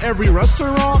ate at every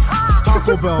restaurant?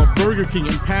 Taco Bell, Burger King,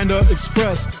 and Panda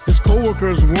Express. His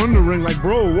coworkers wondering like,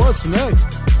 bro, what's next?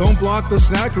 Don't block the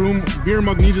snack room. Beer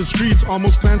mug needs the streets.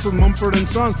 Almost canceled Mumford and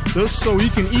Sons just so he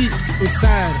can eat. It's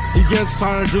sad. He gets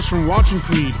tired just from watching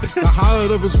Creed. The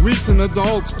highlight of his week's in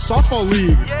adults softball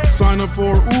league. Sign up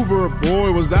for Uber.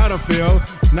 Boy, was that a fail.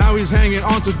 Now he's hanging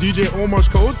on to DJ Omar's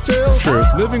coattails. True.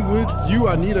 Living with you,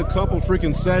 I need a couple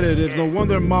freaking sedatives. No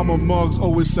wonder Mama Muggs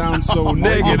always sounds so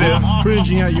negative.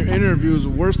 Cringing at your interviews,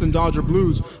 worse than Dodger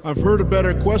Blues. I've heard a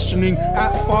better questioning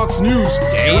at Fox News.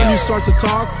 When you start to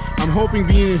talk, I'm hoping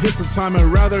being hits the time. I'd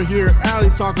rather hear Allie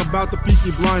talk about the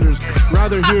Peaky Blinders.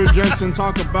 Rather hear Jensen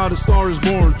talk about A Star Is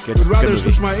Born. Would rather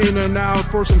switch my in and out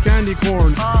for some candy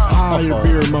corn. Fire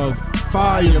beer mug.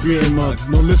 Fire beer mug.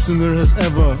 No listener has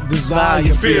ever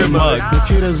desired beer mug. The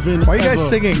kid has been Why are you guys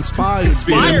singing? Inspired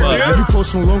beer mug. You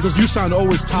Post Malone cause you sound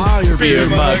always tired beer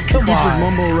mug. Come on.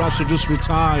 Mumble raps are just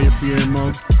retired beer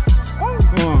mug.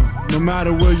 No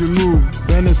matter where you move,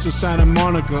 Venice to Santa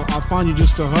Monica, I'll find you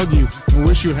just to hug you and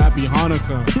wish you happy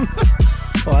Hanukkah.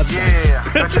 Oh, that's nice. Yeah,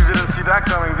 bet you didn't see that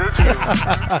coming, did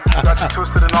you? Got you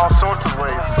twisted in all sorts of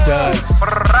ways. It does.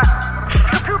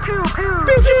 Pew, pew, pew,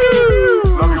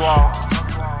 pew. Love you all.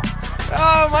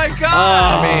 Oh my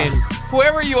God! I mean,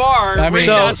 Whoever you are, reach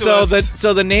so out to us.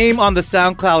 so the name on the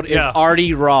SoundCloud is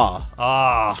Artie Raw.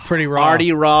 Ah, It's pretty raw.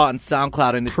 Artie Raw on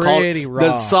SoundCloud, and it's Pretty called. raw.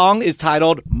 The song is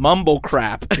titled "Mumble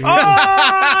Crap."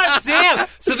 Oh, damn!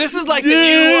 So this is like the new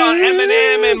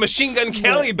Eminem and Machine Gun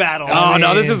Kelly battle. Oh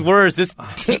no, this is worse.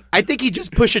 I think he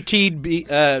just Pusha T.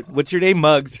 What's your name,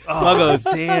 Muggs? Muggos.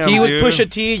 damn, he was dude. Pusha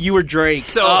T. You were Drake.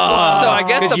 So I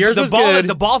guess yours was good.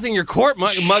 the ball's in your court,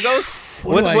 Muggos.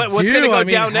 What do I What's do? going to go I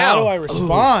mean, down now? How do I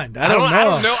respond? I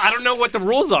don't know. I don't know what the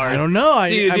rules are. I don't know.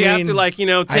 Do you have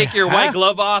to take your white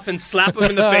glove off and slap him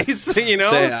in the face? You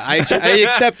know, Say, I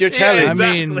accept your challenge. I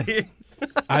mean, exactly.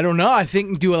 I don't know. I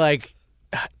think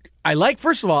I like,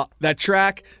 first of all, that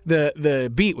track,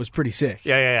 the beat was pretty sick.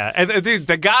 Yeah. And dude,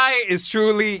 the guy is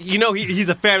truly, he's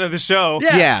a fan of the show.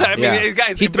 Yeah. So, I mean,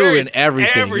 guys, he threw in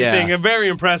everything. Everything, and very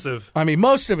impressive. I mean,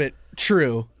 most of it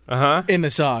true in the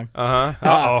song.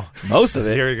 Most of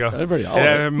it. Here we go. Everybody.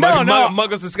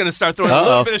 Muggles is going to start throwing a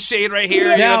little bit of shade right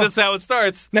here. Now- This is how it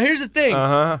starts. Now, here's the thing.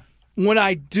 When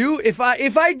I do, if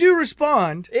I do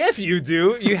respond, If you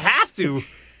do, you have to.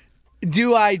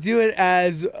 do I do it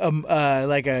as in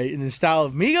the style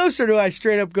of Migos, or do I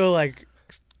straight up go like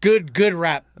good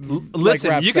rap? Listen,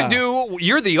 rap you style? could do.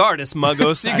 You're the artist,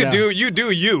 Muggos. You I could know. do. You do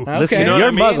you. Okay. Listen, You know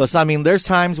you're what I mean? Muggles. I mean, there's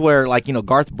times where,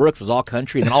 Garth Brooks was all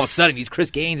country, and then all of a sudden he's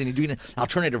Chris Gaines and he's doing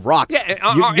alternative rock. Yeah,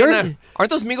 aren't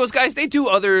those Migos guys? They do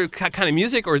other kind of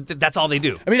music, or that's all they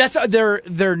do? I mean, that's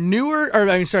their newer, or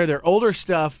their older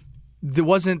stuff. There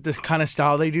wasn't the kind of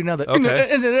style they do now.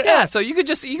 Okay. Yeah, so you could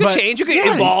change. You could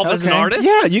evolve as an okay. artist.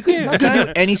 Yeah, you could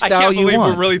do any I style can't you believe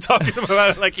want. we're really talking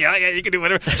about it. Like, yeah, you can do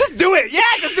whatever. Just do it. Yeah,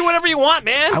 just do whatever you want,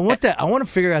 man. I want that. I want to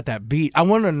figure out that beat. I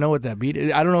want to know what that beat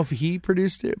is. I don't know if he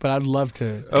produced it, but I'd love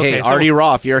to. Hey, so- Artie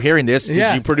Raw, if you're hearing this, did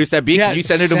Yeah. you produce that beat? Yeah, Can you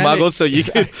send it to send Muggles it. so you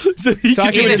can So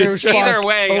I can get a response Either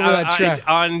way, over that track.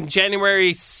 on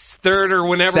January 3rd or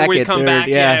whenever we Second, come third, back,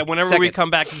 yeah. whenever we Second. come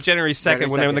back, January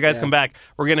 2nd, whenever the guys come back,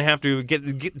 we're gonna have to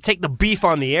take the beef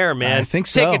on the air, man. I think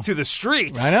so. Take it to the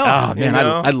streets. I know. Oh man, You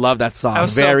know? I love that song. That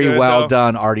was so Very good, well though.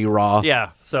 done, Artie Raw.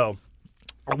 Yeah. So,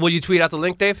 will you tweet out the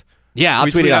link, Dave? Yeah, I'll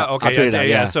We tweet it out. Okay, I'll tweet it out.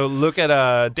 Yeah. So look at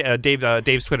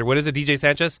Dave's Twitter. What is it? DJ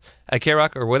Sanchez at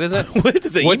K-Rock, or what is it? What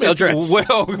is the email address?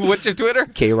 What's your Twitter?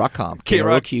 K-Rock.com.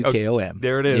 K-R-O-Q-K-O-M.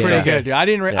 There it is. Yeah. Pretty good, dude. I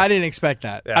didn't expect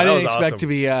that. Yeah, I that didn't was expect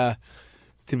awesome.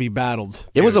 to be battled.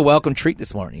 It was a welcome treat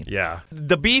this morning. Yeah.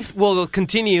 The beef will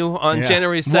continue on Yeah.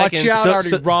 January 2nd. Watch out,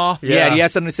 Artie Raw. Yeah, do you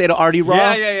have something to say to Artie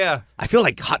Raw? Yeah. I feel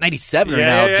like Hot 97 right Yeah,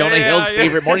 now. yeah, Jonah yeah, Hill's yeah.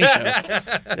 favorite morning show.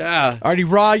 Yeah. Artie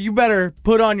Raw, you better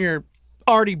put on your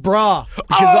Artie bra.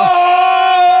 Because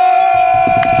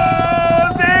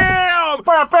Damn!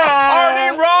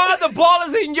 Artie Raw, the ball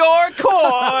is in your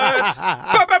court.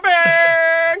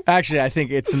 Ba-ba-bang! actually, I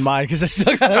think it's in mine because I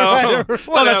still got it right.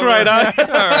 Oh, that's right. All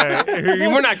right.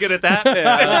 We're not good at that.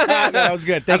 That was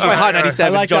good. That's Thank why you. Hot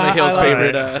 97 I is like Jonah that. Hill's I like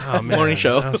favorite Oh, man. morning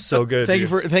show. That was so good. Thank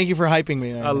dude. you for hyping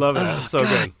me. I love it. That's so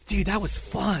good. Dude, that was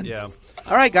fun. Yeah.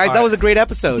 All right, guys, that was a great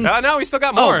episode. No, we still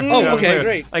got more. okay,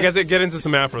 great. I got to get into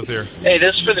some afros here. Hey,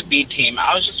 this is for the B team.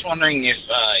 I was just wondering if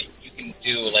you can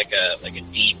do like a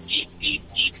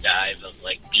deep dive of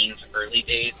like Bean's early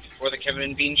days before the Kevin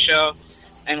and Bean show,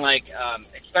 and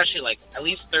especially like at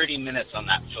least 30 minutes on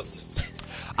that Footloose.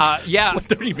 Yeah.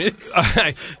 30 minutes?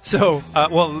 So,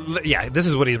 yeah, this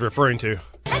is what he's referring to.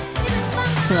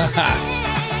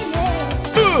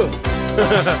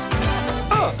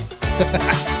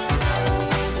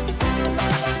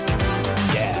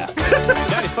 Yeah.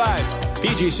 95.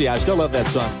 PGC. I still love that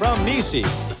song. From Nisi.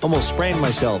 Almost sprained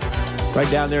myself. Right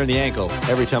down there in the ankle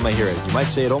every time I hear it. You might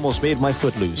say it almost made my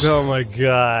foot loose. Oh, my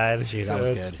God. Gee, that was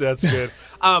good. That's good.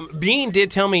 Bean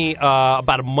did tell me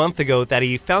about a month ago that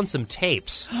he found some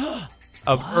tapes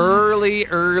of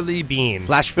early Bean.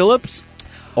 Flash Phillips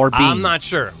or Bean? I'm not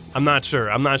sure. But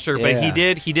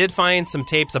he did find some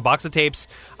tapes, a box of tapes,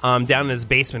 down in his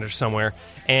basement or somewhere,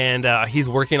 and he's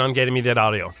working on getting me that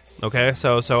audio. Okay,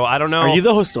 so I don't know. Are you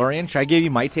the historian? Should I give you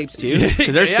my tapes too?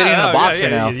 Because they're sitting in a box right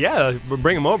now. Yeah,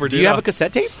 bring them over. Do you have a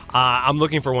cassette tape? I'm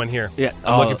looking for one here. Yeah,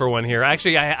 I'm looking for one here.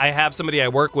 Actually, I have somebody I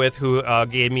work with who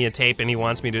gave me a tape, and he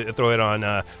wants me to throw it on,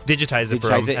 digitize it for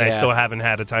him. And I still haven't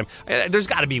had a time. There's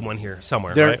got to be one here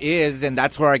somewhere. There is, and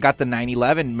that's where I got the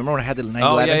 911. Remember when I had the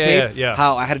 911 tape? Yeah.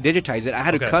 How I had to digitize it. I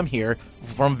had to come here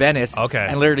from Venice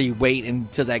and literally wait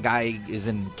until that guy is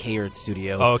in K-Earth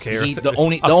studio. Oh, K-Earth. The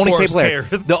only tape player.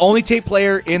 The only tape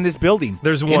player in this building.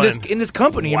 There's one in this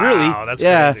company. Wow, really. That's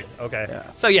crazy. Okay.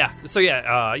 Yeah. So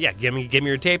give me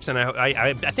your tapes, and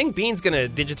I think Bean's gonna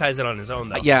digitize it on his own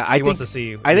though. Yeah, he wants to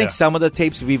see. I think some of the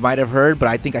tapes we might have heard, but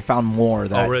I think I found more.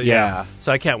 That, really? Yeah.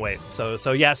 So I can't wait. So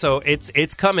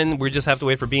it's coming. We just have to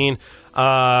wait for Bean.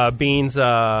 Bean's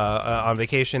on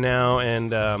vacation now,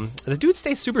 and the dude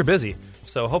stays super busy.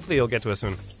 So hopefully he'll get to us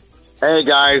soon. Hey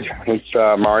guys, it's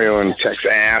Mario in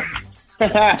Texas.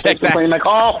 Thanks for playing my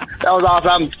call. That was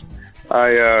awesome.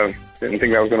 I didn't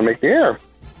think that was going to make the air.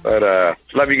 But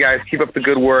love you guys. Keep up the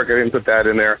good work. I didn't put that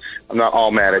in there. I'm not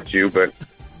all mad at you, but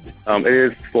it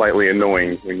is slightly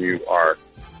annoying when you are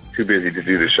too busy to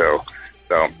do the show.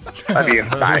 So, love you.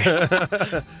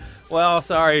 Bye. Well,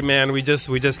 sorry, man. We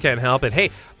just can't help it. Hey,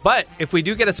 but if we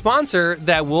do get a sponsor,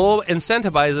 that will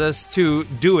incentivize us to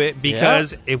do it,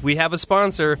 because if we have a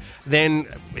sponsor, then,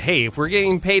 hey, if we're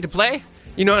getting paid to play,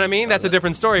 you know what I mean? That's a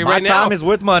different story. My right now, time is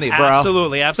worth money, bro.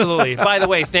 Absolutely. By the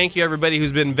way, thank you, everybody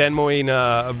who's been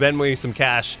Venmoing some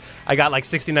cash. I got like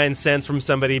 69 cents from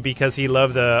somebody because he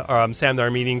loved the Sam the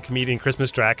Armenian comedian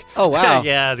Christmas track. Oh, wow.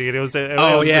 Yeah, dude. It was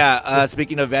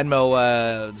Speaking of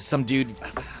Venmo, some dude,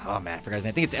 oh, man, I forgot his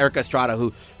name. I think it's Eric Estrada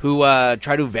who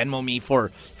tried to Venmo me for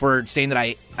saying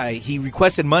that he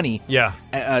requested money. Yeah.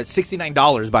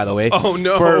 $69, by the way. Oh,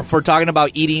 no. For talking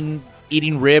about eating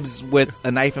ribs with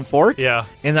a knife and fork. Yeah.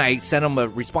 And I sent him a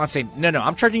response saying, no,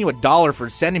 I'm charging you $1 for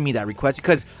sending me that request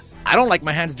because I don't like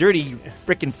my hands dirty, you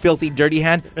freaking filthy, dirty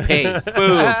hand. Hey,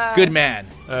 boom, good man.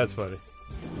 That's funny.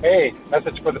 Hey,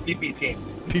 message for the PP team.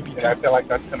 And I feel like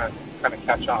that's going to kind of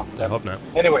catch on. I hope not.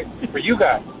 Anyway, for you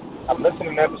guys, I'm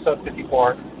listening to episode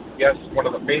 54. Yes, one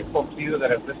of the faithful few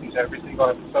that have listened to every single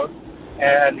episode.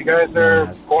 And you guys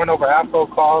are going over Afro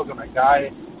calls and a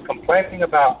guy complaining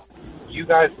about you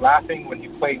guys laughing when you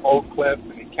play old clips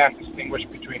and you can't distinguish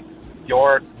between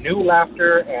your new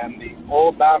laughter and the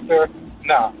old laughter.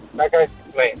 Nah, that guy's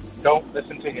lame. Don't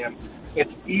listen to him.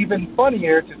 It's even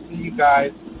funnier to see you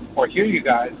guys or hear you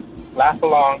guys laugh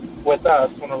along with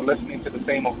us when we're listening to the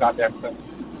same old goddamn clips.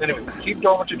 Anyway, keep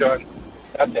doing what you're doing.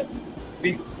 That's it.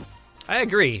 Peace. I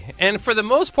agree. And for the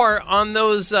most part, on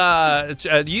those,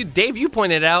 Dave, you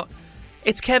pointed out,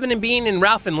 it's Kevin and Bean and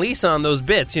Ralph and Lisa on those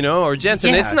bits, or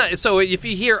Jensen. Yeah. It's not. So if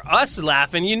you hear us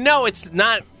laughing, it's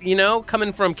not,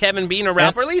 coming from Kevin, Bean, or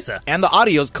Ralph or Lisa. And the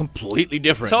audio's completely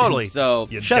different. Totally. So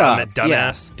you shut up,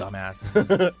 dumbass. Yeah,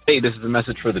 dumbass. Hey, this is a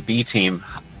message for the B team.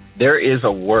 There is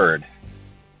a word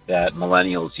that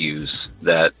millennials use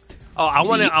that. Oh, I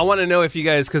want to know if you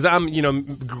guys, because I'm,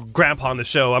 grandpa on the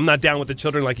show. I'm not down with the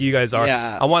children like you guys are.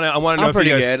 Yeah. I want to know I'm if pretty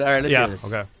you guys. good. All right, let's hear this.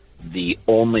 Okay. The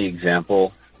only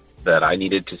example that I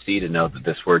needed to see to know that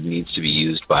this word needs to be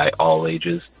used by all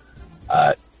ages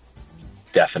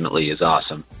definitely is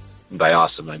awesome. And by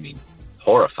awesome, I mean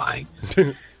horrifying.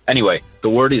 Anyway, the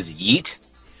word is yeet,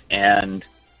 and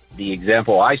the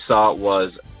example I saw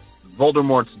was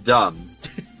Voldemort's dumb.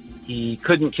 He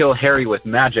couldn't kill Harry with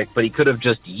magic, but he could have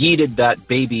just yeeted that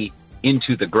baby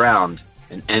into the ground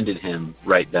and ended him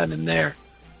right then and there.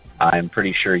 I'm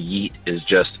pretty sure yeet is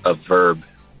just a verb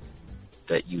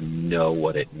that you know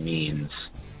what it means,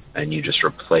 and you just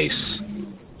replace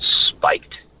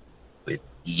spiked with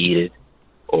yeeted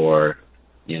or,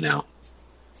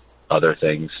 other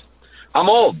things. I'm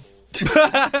old.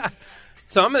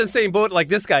 So I'm in the same boat like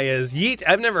this guy is. Yeet,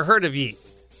 I've never heard of yeet.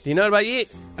 Do you know about yeet?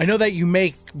 I know that you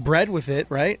make bread with it,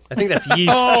 right? I think that's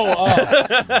yeast.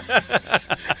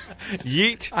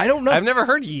 Yeet. I don't know. I've never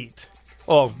heard yeet.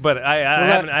 Oh, but I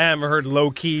haven't heard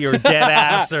low key or dead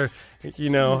ass or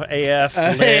AF.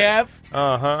 AF.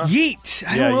 Uh-huh. Yeet.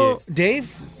 I don't know. Yeet.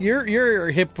 Dave, you're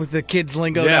hip with the kids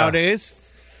lingo nowadays.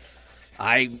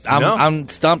 I'm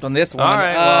stumped on this one. All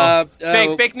right.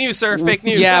 Fake news, sir. Fake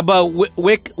news. Yeah, but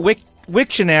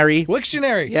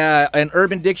Wiktionary. Yeah, an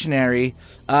Urban Dictionary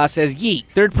says yeet.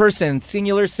 Third person,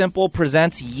 singular, simple,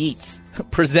 presents yeets.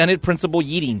 Presented principle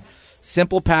yeeting.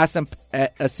 Simple past and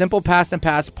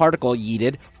past particle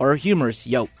yeeted or humorous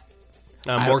yoke.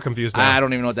 I'm more confused now. I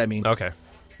don't even know what that means. Okay.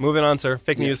 Moving on, sir.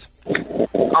 Fake news.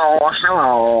 Oh,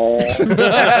 hello.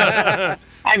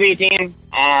 Hi, B-Team.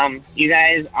 You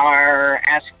guys are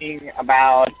asking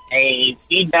about a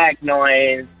feedback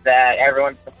noise that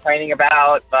everyone's complaining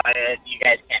about, but you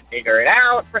guys can't figure it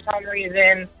out for some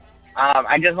reason.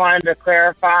 I just wanted to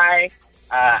clarify.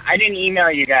 I didn't email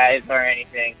you guys or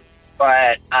anything,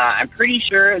 but I'm pretty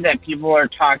sure that people are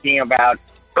talking about...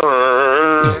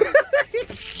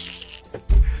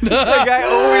 That guy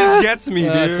always gets me,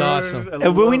 dude. That's awesome.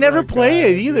 But we never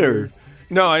play it either.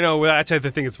 No, I know. Actually, I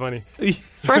think it's funny.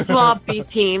 First of all,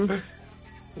 B-Team,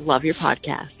 love your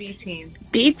podcast. B-Team.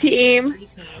 B-Team.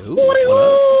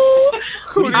 Hooty-hoo.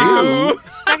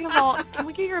 Second of all, can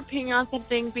we get your opinion on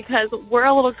something? Because we're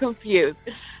a little confused.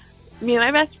 Me and my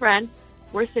best friend,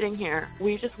 we're sitting here.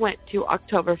 We just went to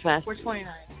Oktoberfest. We're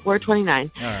 29. We're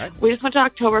 29. All right. We just went to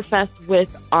Oktoberfest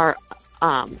with our,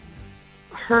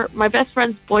 my best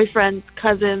friend's boyfriend's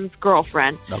cousin's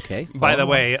girlfriend. Okay. By the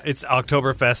way, it's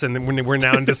Oktoberfest, and we're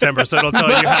now in December, so it'll tell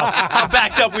you how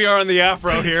backed up we are on the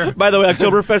afro here. By the way,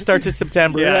 Oktoberfest starts in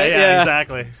September. Yeah, right? yeah,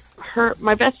 exactly.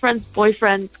 My best friend's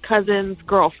boyfriend's cousin's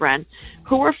girlfriend,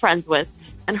 who we're friends with,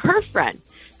 and her friend.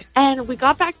 And we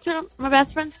got back to my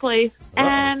best friend's place,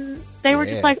 and they were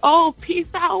just like, oh, peace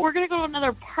out. We're going to go to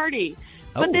another party.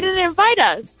 But they didn't invite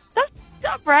us. That's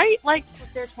stuff, right? Like,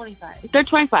 they're 25. They're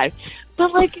 25.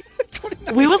 But, like,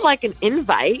 we would like an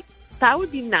invite. That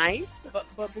would be nice.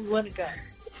 But we wouldn't go.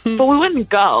 But we wouldn't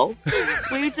go.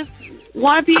 We would just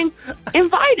want to be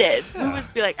invited. We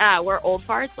would be like, we're old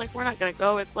farts. Like, we're not going to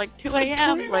go. It's like 2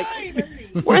 a.m. Like,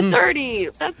 we're 30.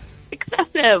 That's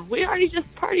excessive. We already just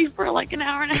partied for like an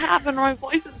hour and a half and my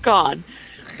voice is gone.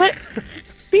 But,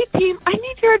 B-Team, I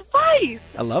need your advice.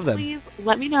 I love them. Please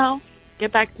let me know.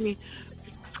 Get back to me.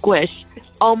 Squish.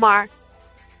 Omar,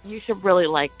 you should really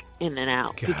like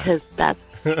In-N-Out because that's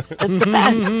the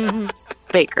best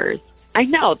bakers. I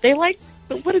know. They like,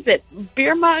 what is it?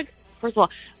 Beer mug? First of all,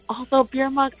 also beer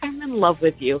mug, I'm in love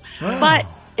with you. But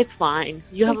it's fine.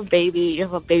 You have a baby. You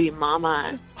have a baby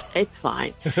mama. It's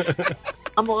fine.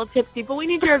 I'm a little tipsy, but we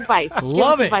need your advice.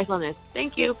 Love it. Advice on this.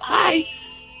 Thank you. Bye.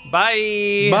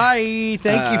 Bye. Bye.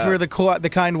 Thank you for the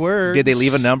kind words. Did they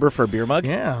leave a number for a beer mug?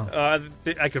 Yeah.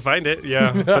 I could find it.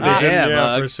 Yeah. But they didn't,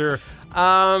 yeah, for sure.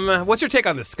 What's your take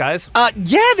on this, guys?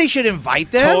 Yeah, they should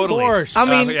invite them. Totally. Of course. I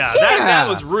mean, that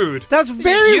was rude. That's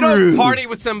very rude. You don't rude. party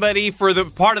with somebody for the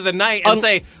part of the night and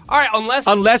say, all right,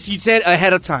 unless you said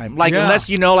ahead of time. Like, unless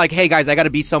you know, like, hey, guys, I got to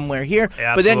be somewhere here.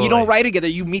 Yeah, but then you absolutely. don't ride together.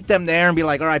 You meet them there and be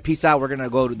like, all right, peace out. We're going to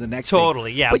go to the next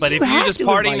Totally, thing. yeah. But if you're have just to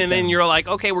partying invite and then them. you're like,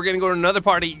 okay, we're going to go to another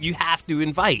party, you have to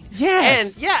invite. Yes.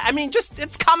 And, yeah, I mean, just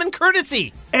it's common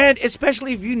courtesy. And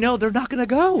especially if you know they're not going to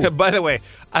go. By the way,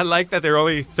 I like that they're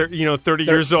only 30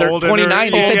 years old.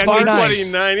 29. They said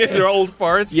 29. They're old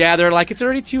farts. Yeah, they're like, it's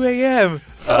already 2 a.m.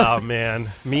 Oh, man.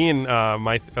 Me and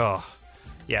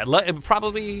yeah,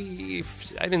 probably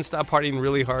I didn't stop partying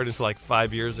really hard until like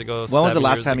 5 years ago. When was the 7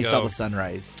 last years time you ago. saw the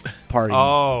sunrise party?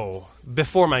 Oh,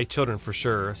 before my children for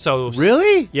sure. So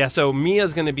really? Yeah. So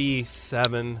Mia's going to be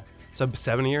 7. So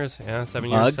 7 years. Yeah, 7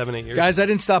 years. Mugs? 7, 8 years. Guys, I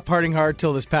didn't stop partying hard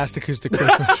till this past acoustic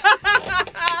Christmas.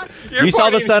 You saw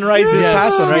the sunrise this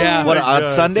past one, right? Yeah. What, on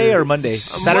Sunday or Monday?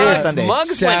 Saturday or Sunday?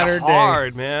 Mugs went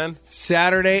hard, man.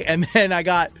 Saturday, and then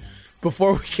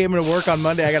before we came into work on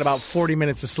Monday, I got about 40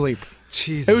 minutes of sleep.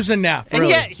 Jesus. It was a nap, And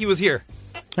really. yet he was here.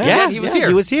 Yeah, he was yeah, here.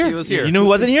 He was here. He was here. You know who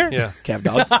wasn't here? Yeah. Kev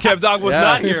Dog. Kev Dog was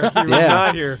not here. He was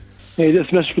not here. Hey, this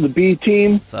message for the B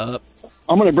team. What's up?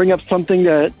 I'm going to bring up something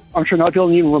that I'm sure not people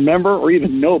don't even remember or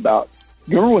even know about.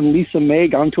 You remember when Lisa May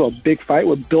got into a big fight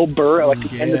with Bill Burr at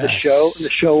the end of the show? And the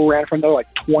show ran for another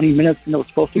 20 minutes and it was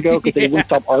supposed to go because they wouldn't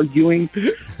stop arguing. I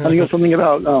think it was something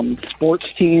about sports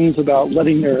teams, about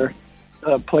letting their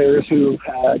players who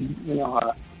had,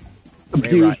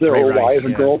 abused their old wives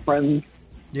and girlfriends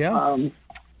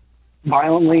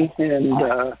violently.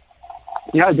 And,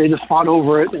 they just fought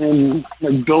over it. And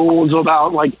Bill was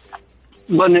about,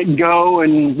 letting it go.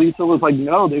 And Lisa was like,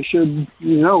 no, they should,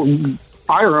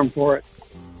 fire him for it.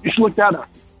 You should look that up.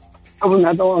 That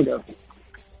wasn't that long ago.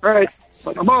 All right.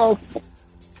 Like a ball.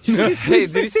 Hey,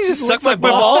 did you say just suck my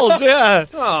balls? Yeah.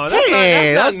 Oh,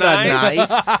 that's not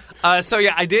nice. So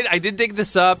yeah, I did dig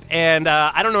this up, and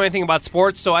I don't know anything about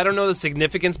sports, so I don't know the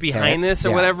significance behind this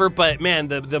or whatever. But man,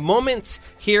 the moments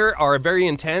here are very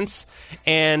intense,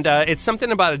 and it's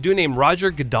something about a dude named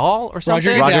Roger Goodell or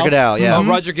something. Roger Goodell, yeah. Oh,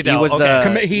 Roger Goodell. He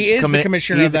was he is the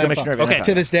commissioner of the NFL. Okay,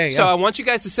 to this day. Yeah. So I want you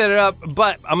guys to set it up,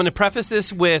 but I'm going to preface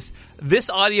this with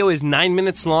this audio is 9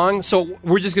 minutes long, so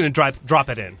we're just going to drop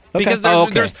it in because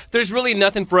there's really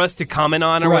nothing for us to comment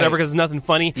on or whatever because it's nothing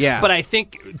funny. Yeah. But I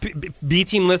think B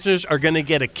Team listeners are going to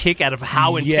get a kick out of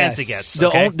how intense it gets.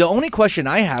 The only question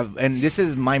I have, and this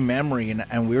is my memory,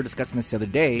 and we were discussing this the other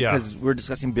day because we were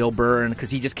discussing Bill Burr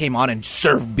because he just came on and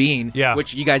served Bean,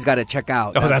 which you guys got to check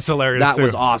out. Oh, that's hilarious. That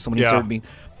was awesome when he served Bean.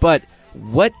 But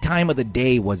what time of the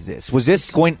day was this? Was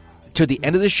this going to the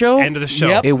end of the show? End of the show.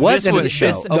 Yep. It was end of the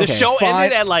show. The show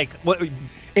ended at like what?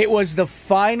 It was the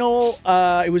final.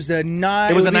 It was the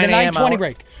 9. It was the 9 a.m. 9:20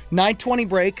 break. 9:20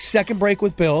 break. Second break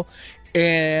with Bill,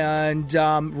 and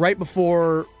right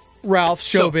before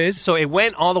Ralph's Showbiz. So it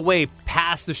went all the way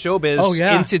past the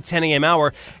Showbiz into 10 a.m.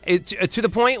 hour, to the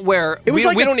point where we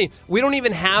don't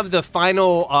even have the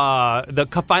final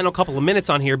final couple of minutes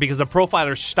on here because the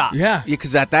profiler stopped. Yeah,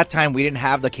 because at that time we didn't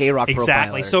have the K-Rock profiler.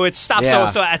 Exactly. So it stopped.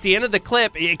 Yeah. So at the end of the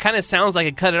clip, it kind of sounds like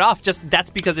it cut it off. Just that's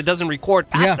because it doesn't record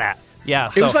past that.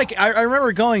 Yeah. It was like I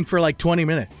remember going for like 20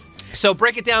 minutes. So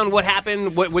break it down. What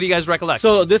happened? What do you guys recollect?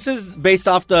 So this is based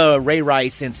off the Ray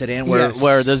Rice incident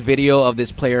where there's video of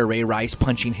this player Ray Rice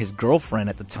punching his girlfriend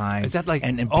at the time. Is that like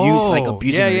and abusing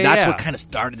her? That's what kind of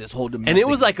started this whole domestic. And it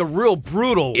was like a real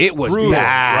brutal. It was brutal.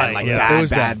 bad,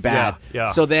 right. bad.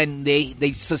 Yeah. So then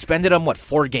they suspended him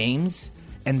 4 games.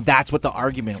 And that's what the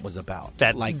argument was about.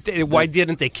 Why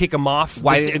didn't they kick him off?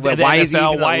 Why is he even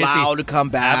allowed to come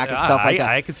back and stuff like that?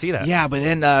 I could see that. Yeah, but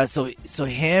then so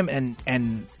him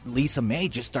and Lisa May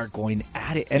just start going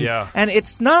at it, and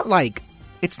it's not like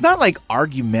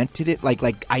argumentative, like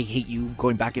I hate you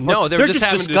going back and forth. No, they're just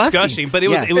having a discussion, but it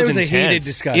was intense. A heated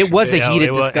discussion. It was a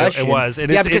heated discussion. It was. And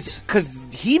because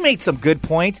he made some good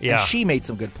points, and she made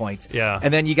some good points. Yeah.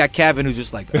 And then you got Kevin, who's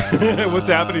just like, what's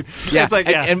happening? Yeah. It's like,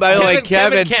 and by the way,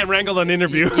 Kevin can't wrangle an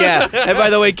interview. Yeah. And by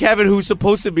the way, Kevin, who's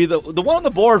supposed to be the one on the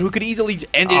board who could easily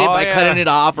ended it by cutting it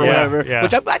off or whatever,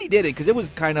 which I'm glad he did it because it was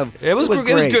kind of it was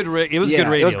good radio.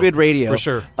 It was good radio for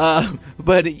sure.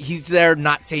 But he's there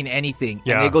not saying anything,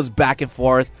 and it goes back and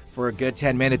forth for a good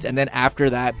 10 minutes, and then after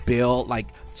that, Bill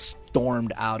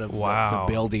stormed out of the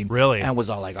building, and was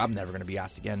all like, "I'm never going to be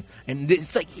asked again." And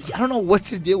it's like, I don't know what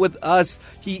to deal with us.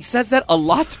 He says that a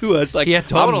lot to us, like,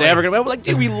 totally. "I'm never going to." I'm like,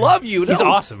 "Dude, we love you. He's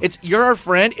awesome. You're our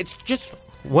friend. It's just."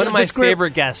 One of my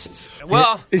favorite guests.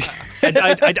 Well,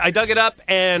 I dug it up,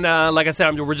 and like I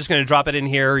said, we're just going to drop it in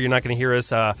here. You're not going to hear us.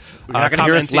 You're not going to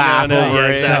hear us laugh over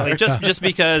it. Exactly. just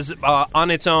because on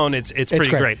its own, it's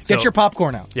pretty great. Get your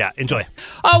popcorn out. Yeah, enjoy.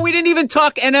 Oh, we didn't even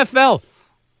talk NFL.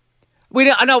 We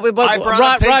didn't. No, but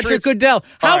Roger Goodell.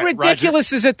 How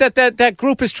ridiculous is it that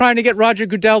group is trying to get Roger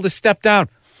Goodell to step down?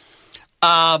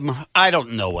 I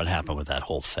don't know what happened with that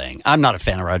whole thing. I'm not a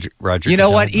fan of Roger. You know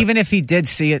what? Even if he did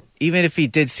see it, he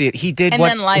did and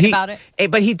then lied about it.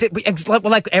 But he did,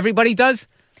 like everybody does.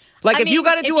 Like if you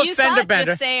got to do a fender bender,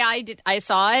 just say I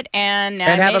saw it and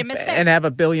made a mistake and have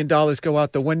 $1 billion go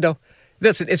out the window.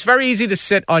 Listen, it's very easy to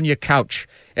sit on your couch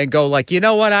and go like, you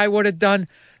know what I would have done.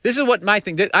 This is what my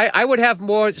thing. I would have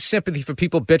more sympathy for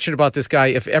people bitching about this guy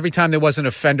if every time there was an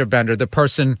fender bender, the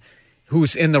person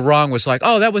who's in the wrong was like,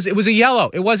 oh, it was a yellow.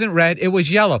 It wasn't red. It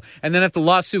was yellow. And then if the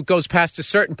lawsuit goes past a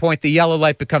certain point, the yellow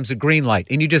light becomes a green light,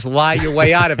 and you just lie your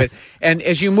way out of it. And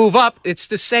as you move up, it's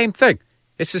the same thing.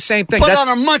 It's the same thing. But on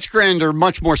a much grander,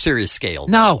 much more serious scale.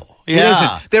 No, it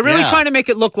isn't. They're really trying to make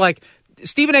it look like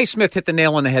Stephen A. Smith hit the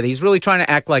nail on the head. He's really trying to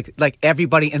act like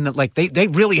everybody in the they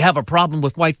really have a problem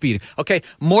with wife beating. Okay,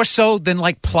 more so than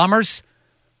like plumbers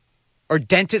or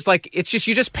dentists. Like it's just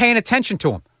you're just paying attention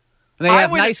to them. And they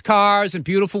have nice cars and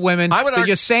beautiful women. There's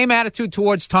your same attitude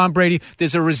towards Tom Brady.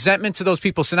 There's a resentment to those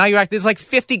people. So now you're there's like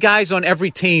 50 guys on every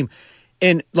team.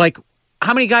 And like,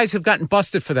 how many guys have gotten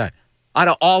busted for that? Out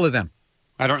of all of them.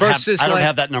 I don't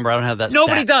have that number. I don't have that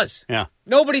Nobody stat. does. Yeah.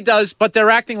 Nobody does, but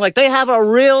they're acting like they have a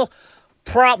real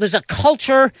problem. There's a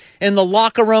culture in the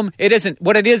locker room. It isn't.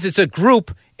 What it is, it's a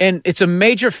group, and it's a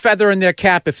major feather in their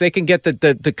cap if they can get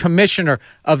the commissioner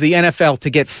of the NFL to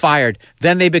get fired.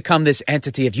 Then they become this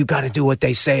entity of you got to do what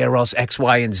they say or else X,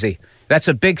 Y, and Z. That's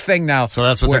a big thing now. So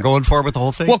that's what they're going for with the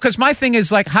whole thing? Well, because my thing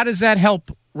is, like, how does that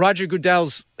help Roger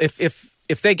Goodell's,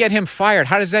 if they get him fired,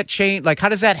 how does that change, like, how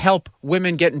does that help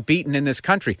women getting beaten in this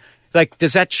country? Like,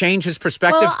 does that change his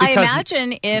perspective? Well, I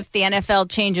imagine if the NFL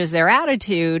changes their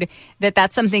attitude,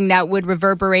 that's something that would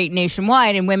reverberate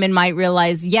nationwide, and women might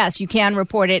realize, yes, you can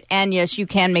report it, and yes, you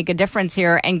can make a difference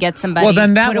here and get somebody Well,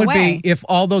 then that put would away. be if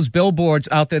all those billboards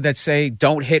out there that say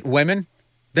don't hit women,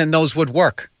 then those would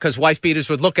work because wife beaters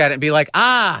would look at it and be like,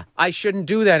 I shouldn't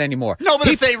do that anymore. No, but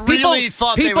if they really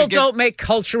thought they people would don't make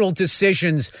cultural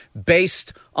decisions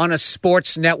based on a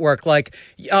sports network like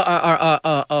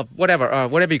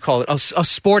whatever you call it, a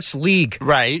sports league.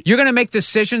 Right. You're going to make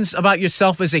decisions about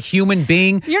yourself as a human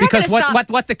being You're not because gonna stop-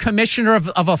 what the commissioner of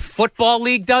a football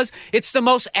league does, it's the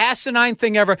most asinine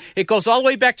thing ever. It goes all the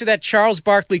way back to that Charles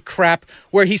Barkley crap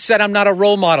where he said, I'm not a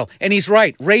role model. And he's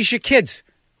right. Raise your kids.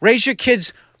 Raise your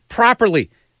kids properly.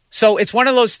 So it's one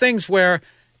of those things where,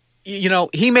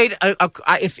 he made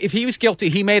if he was guilty,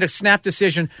 he made a snap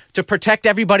decision to protect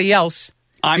everybody else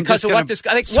because of what this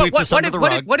guy.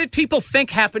 What did people think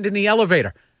happened in the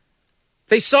elevator?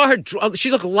 They saw her. She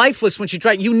looked lifeless when she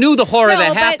tried. You knew the horror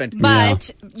that happened.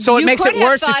 But so it you makes could it have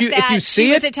worse thought if you that see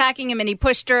she it. was attacking him and he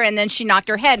pushed her and then she knocked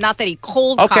her head. Not that he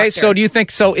cold cocked Okay, her. so do you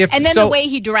think so? And then the way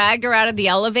he dragged her out of the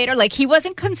elevator, like he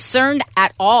wasn't concerned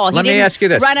at all. He Let me didn't ask you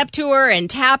this. run up to her and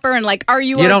tap her and like, are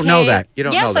you okay? You don't know that. You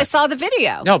don't know Yes, that. I saw the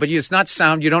video. No, but it's not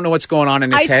sound. You don't know what's going on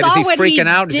in his I head. Is saw he what freaking he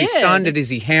out? Is he did. stunned? Is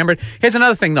he hammered? Here's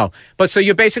another thing, though. But so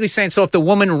you're basically saying, so if the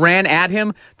woman ran at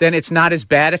him, then it's not as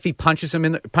bad if he punches her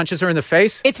in the face.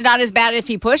 It's not as bad if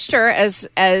he pushed her as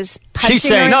punching She's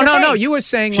saying her in the no. face. You were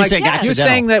saying She's saying you're accidental.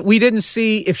 saying that we didn't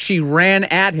see if she ran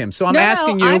at him. So I'm No,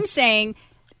 asking you. I'm saying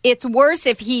it's worse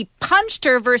if he punched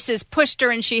her versus pushed her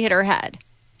and she hit her head.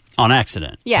 On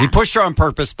accident. Yeah. He pushed her on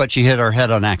purpose, but she hit her head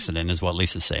on accident, is what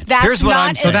Lisa's saying. That's Here's what not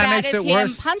I'm as saying. bad as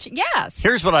him punching. Yes.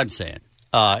 Here's what I'm saying.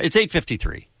 It's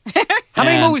 8:53. How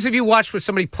many movies have you watched where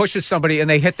somebody pushes somebody and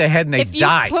they hit their head and they If you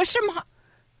die? push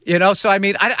him, So I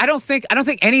mean, I don't think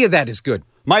any of that is good.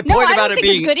 My no, I don't think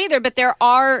it's good either. But there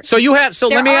are. So you have. So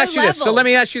there let me are ask you this. So let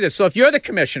me ask you this. So if you're the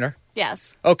commissioner,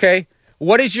 Yes. okay,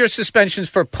 what is your suspensions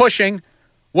for pushing?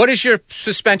 What is your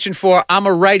suspension for I'm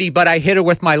a righty but I hit her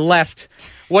with my left?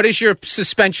 What is your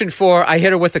suspension for I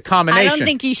hit her with a combination? I don't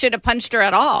think he should have punched her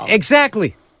at all.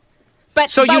 Exactly. But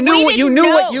So but you knew we what you didn't knew know.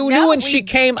 what you knew when we she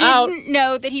came out. Didn't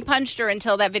know that he punched her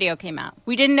until that video came out.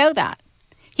 We didn't know that.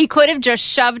 He could have just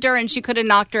shoved her and she could have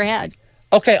knocked her head.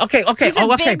 Okay. He's a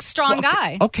okay. big, strong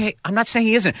guy. Okay, I'm not saying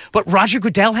he isn't, but Roger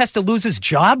Goodell has to lose his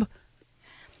job.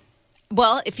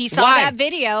 Well, if he saw Why? that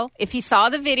video, if he saw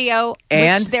the video,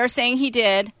 And? which they're saying he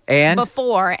did And?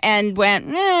 before, and went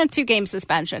 2-game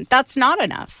suspension, that's not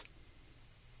enough.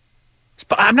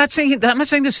 But I'm not saying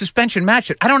the suspension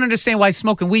matched it. I don't understand why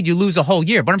smoking weed you lose a whole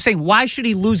year. But I'm saying why should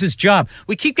he lose his job?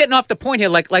 We keep getting off the point here,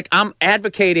 like I'm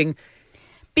advocating.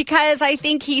 Because I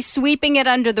think he's sweeping it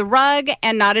under the rug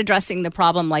and not addressing the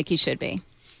problem like he should be.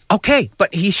 Okay,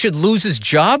 but he should lose his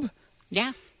job.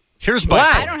 Yeah. Here's why.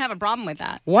 I don't have a problem with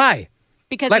that. Why?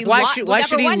 Because Like, he why li- should- well, why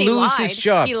should number he one, lose lied. his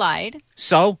job? He lied.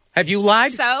 So have you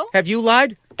lied? So? Have you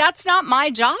lied? That's not my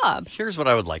job. Here's what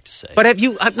I would like to say. But have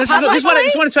you? This is what I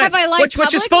just want to try. Have I lied What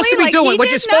you're supposed to be publicly? doing? Like, he What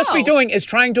you're did supposed to be know. doing is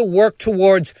trying to work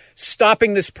towards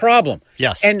stopping this problem.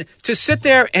 Yes. And to sit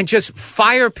there and just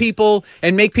fire people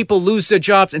and make people lose their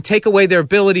jobs and take away their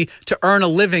ability to earn a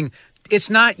living. It's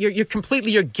not. You're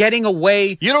completely. You're getting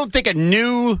away. You don't think a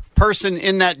new person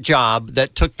in that job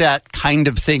that took that kind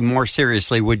of thing more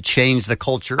seriously would change the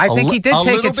culture? I think he did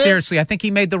take it bit? seriously. I think he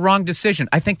made the wrong decision.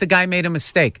 I think the guy made a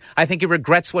mistake. I think he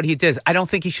regrets what he did. I don't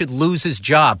think he should lose his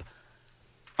job.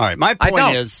 All right. My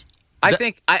point is, I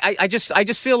think I just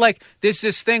feel like there's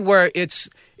this thing where it's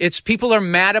people are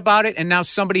mad about it, and now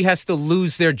somebody has to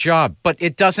lose their job. But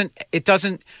it doesn't.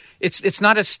 It's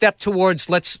not a step towards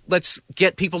let's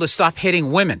get people to stop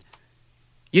hitting women.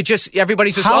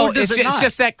 Everybody's just it's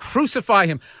just that crucify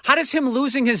him. How does him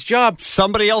losing his job?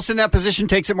 Somebody else in that position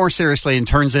takes it more seriously and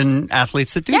turns in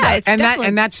athletes that do that.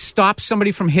 And that stops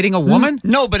somebody from hitting a woman.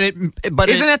 No, but isn't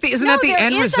that the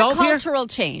end result here? here? Cultural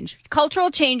change.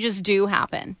 Cultural changes do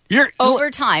happen You're over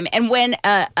time, and when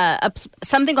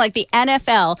something like the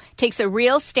NFL takes a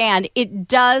real stand, it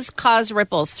does cause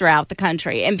ripples throughout the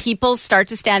country, and people start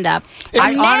to stand up.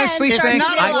 I honestly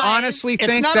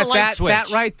think that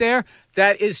right there.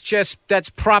 That's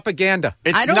propaganda.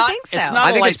 I don't think so. It's not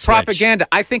I think it's propaganda.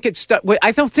 I think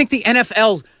I don't think the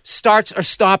NFL starts or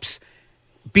stops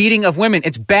beating of women.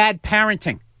 It's bad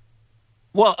parenting.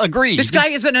 Well, agreed. This guy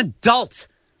is an adult.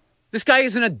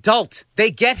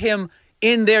 They get him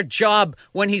in their job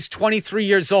when he's 23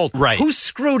 years old. Right. Who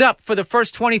screwed up for the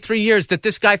first 23 years that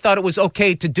this guy thought it was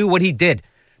okay to do what he did?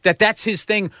 That's his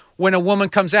thing when a woman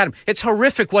comes at him. It's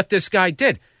horrific what this guy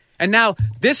did. And now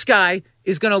this guy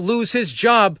is going to lose his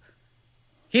job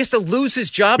He has to lose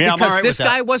his job Yeah, I'm because all right this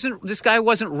with guy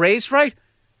wasn't raised right?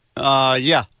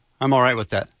 Yeah, I'm all right with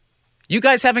that. You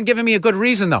guys haven't given me a good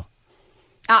reason, though.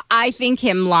 I think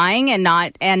him lying and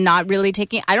not really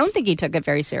taking. I don't think he took it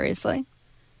very seriously.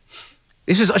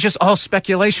 This is just all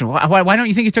speculation. Why don't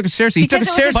you think he took it seriously? He Because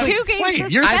took it seriously. It was 2 games.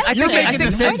 Wait, you're making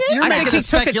the same. You're making the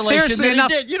speculation that he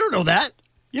did. You don't know that.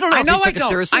 You don't know if he took it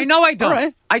seriously. I know I don't. All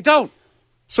right. I don't.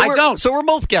 So we're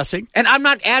both guessing. And I'm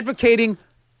not advocating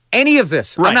any of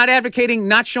this. Right. I'm not advocating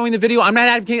not showing the video. I'm not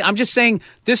advocating. I'm just saying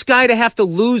this guy to have to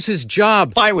lose his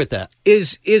job. Fine with that.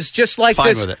 Is just like Fine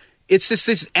this. with it. It's just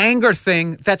this anger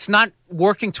thing that's not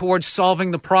working towards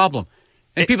solving the problem.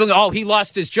 And people go, he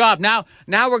lost his job. Now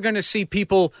we're going to see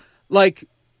people like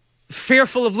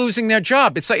fearful of losing their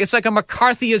job. It's like a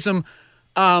McCarthyism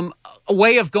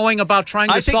way of going about trying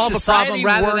to solve a problem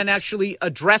rather than actually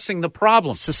addressing the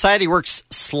problem. Society works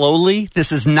slowly.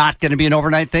 This is not going to be an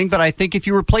overnight thing, but I think if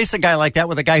you replace a guy like that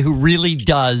with a guy who really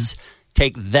does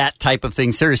take that type of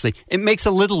thing seriously, it makes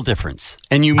a little difference,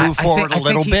 and you move forward a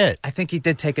little bit. I think he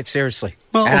did take it seriously.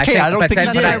 Well, okay, I don't think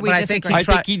he did. I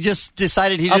think he just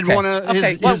decided he didn't want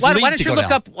to. Why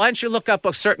don't you look up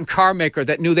a certain car maker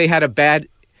that knew they had a bad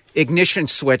ignition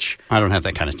switch? I don't have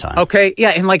that kind of time. Okay, yeah,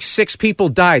 and like 6 people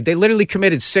died. They literally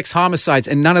committed 6 homicides,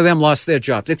 and none of them lost their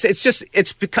jobs.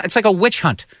 It's like a witch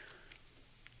hunt.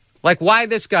 Like, why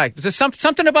this guy? There's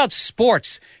something about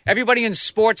sports. Everybody in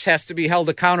sports has to be held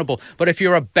accountable. But if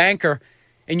you're a banker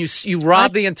and you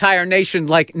rob the entire nation,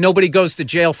 like, nobody goes to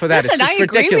jail for that. Listen, it's I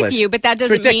agree ridiculous. with you, but that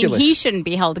doesn't mean he shouldn't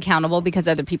be held accountable because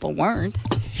other people weren't.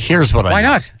 Here's what Why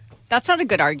not? That's not a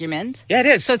good argument. Yeah, it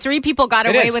is. So 3 people got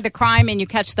It away is. with a crime, and you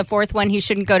catch the 4th one, he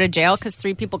shouldn't go to jail because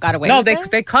 3 people got away with it?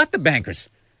 They caught the bankers.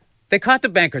 They caught the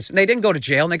bankers, and they didn't go to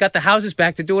jail, and they got the houses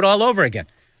back to do it all over again.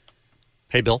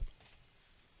 Hey, Bill,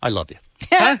 I love you.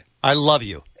 Huh? I love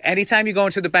you. Anytime you go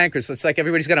into the bankers, it's like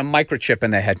everybody's got a microchip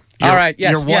in their head. All right, yes.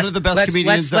 You're one of the best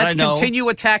comedians that I know. Let's continue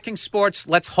attacking sports.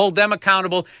 Let's hold them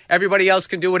accountable. Everybody else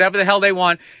can do whatever the hell they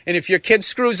want. And if your kid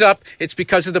screws up, it's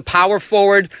because of the power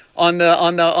forward on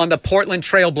the Portland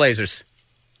Trailblazers.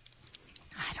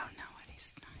 I don't know what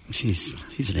he's doing.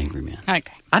 He's an angry man.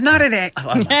 Okay. I'm not an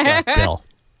angry Yeah, Bill,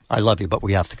 I love you, but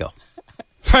we have to go.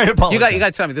 You got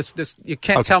to tell me this. You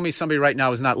can't tell me somebody right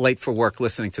now is not late for work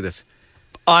listening to this.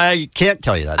 I can't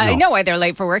tell you that. I know why they're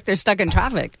late for work. They're stuck in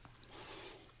traffic.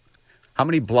 How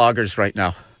many bloggers right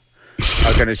now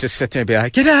are going to just sit there and be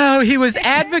like, he was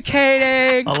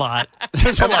advocating? A lot.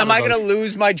 Am I going to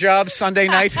lose my job Sunday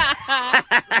night?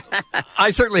 I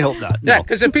certainly hope not. Yeah,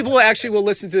 because people actually will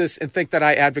listen to this and think that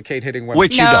I advocate hitting women.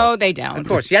 Which you don't. No, they don't. Of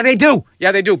course. Yeah, they do.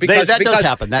 Yeah, they do. Because that does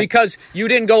happen. Because you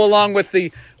didn't go along with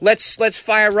the let's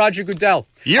fire Roger Goodell.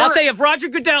 I'll tell you, if Roger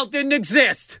Goodell didn't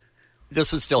exist,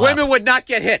 this would still women would not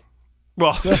get hit.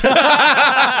 Well,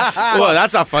 well,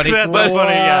 that's not funny. That's not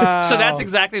funny. Yeah. So that's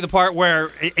exactly the part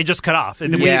where it just cut off,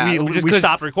 and we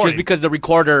stopped recording just because the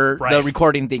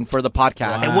recording thing for the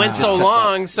podcast. It went so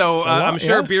long, so I'm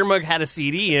sure Beer Mug had a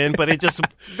CD in, but it just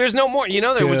there's no more.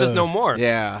 There was just no more.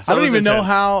 Yeah, so I don't even know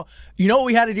how. You know what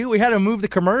we had to do? We had to move the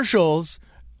commercials.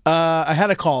 I had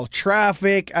to call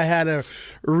traffic. I had to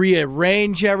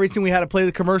rearrange everything. We had to play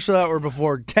the commercial that were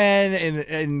before 10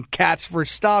 and Cats for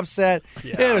Stop Set.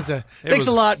 Yeah. Thanks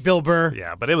a lot, Bill Burr.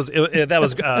 Yeah, but that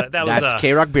was That's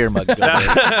K-Rock Beer Mug. That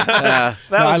was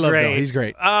I love great. Bill. He's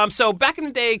great. So back in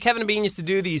the day, Kevin and Bean used to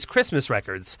do these Christmas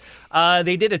records.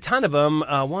 They did a ton of them.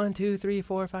 1, 2, 3,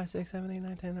 4, 5, 6, 7, 8,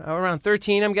 9, 10. Around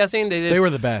 13, I'm guessing. They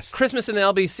were the best. Christmas in the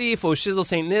LBC, Faux Shizzle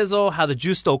St. Nizzle, How the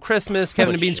Juice Stole Christmas,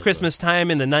 Kevin and Bean's Christmas Time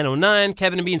in the 909,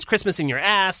 Kevin and Bean's Christmas in Your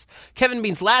Ass, Kevin and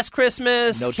Bean's Last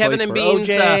Christmas, No Kevin Choice and for Bean's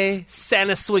OJ.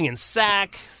 Santa Swinging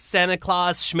Sack, Santa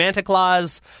Claus, Schmanta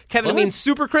Claus, Kevin and Bean's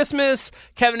Super Christmas,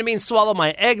 Kevin and Bean's Swallow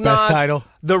My Eggnog. Best title.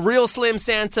 The Real Slim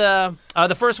Santa.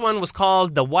 The first one was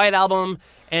called The White Album,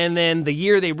 and then the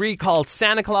year they recalled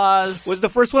Santa Claus. Was the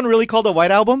first one really called the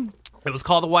White Album? It was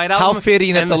called The White Album. How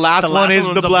fitting that the last one is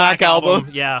was the Black Album.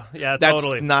 Yeah, That's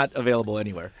totally. not available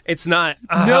anywhere. It's not.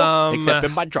 Nope. Except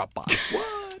in my Dropbox.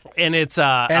 And it's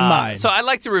and mine. So I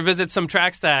like to revisit some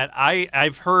tracks that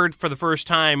I've heard for the first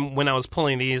time when I was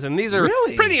pulling these, and these are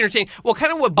pretty entertaining. Well,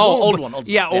 kind of what blew, old ones.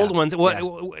 old ones. What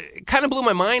kind of blew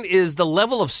my mind is the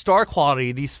level of star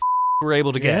quality these were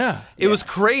able to get. Yeah. It was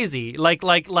crazy. Like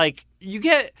you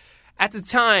get at the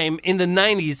time in the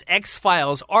 90s,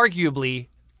 X-Files arguably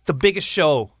the biggest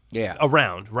show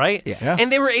around, right? Yeah.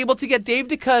 And they were able to get Dave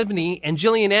Duchovny and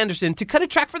Gillian Anderson to cut a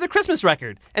track for their Christmas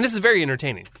record, and this is very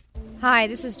entertaining. Hi,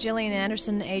 this is Gillian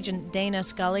Anderson, Agent Dana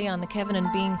Scully on the Kevin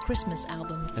and Bean Christmas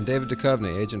album. And David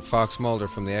Duchovny, Agent Fox Mulder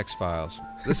from the X-Files.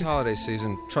 This holiday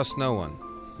season, trust no one,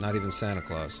 not even Santa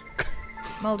Claus.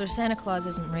 Mulder, Santa Claus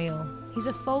isn't real. He's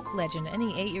a folk legend.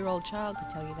 Any 8-year-old child could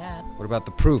tell you that. What about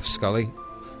the proof, Scully?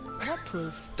 What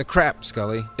proof? The crap,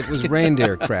 Scully. It was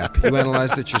reindeer crap. You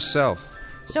analyzed it yourself.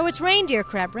 So it's reindeer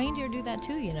crap. Reindeer do that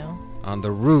too, you know. On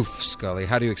the roof, Scully.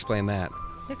 How do you explain that?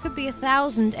 There could be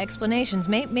 1,000 explanations.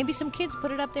 Maybe some kids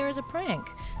put it up there as a prank.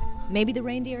 Maybe the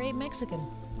reindeer ate Mexican.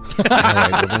 All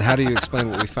right, well, then how do you explain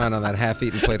what we found on that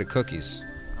half-eaten plate of cookies?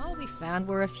 All we found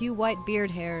were a few white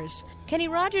beard hairs. Kenny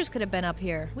Rogers could have been up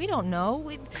here. We don't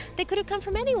know. They could have come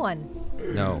from anyone.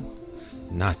 No,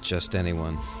 not just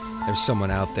anyone. There's someone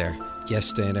out there.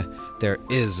 Yes, Dana, there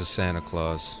is a Santa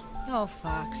Claus. Oh,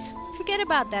 Fox. Forget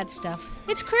about that stuff.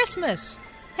 It's Christmas.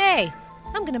 Hey,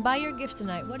 I'm going to buy your gift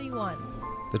tonight. What do you want?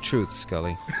 The truth,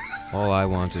 Scully. All I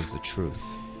want is the truth.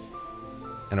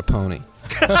 And a pony.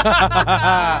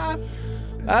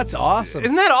 That's awesome.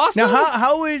 Isn't that awesome? Now,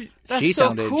 how would... That's She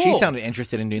so cool. sounded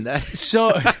interested in doing that.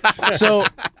 So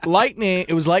Lightning,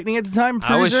 it was Lightning at the time,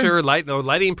 producer? I was sure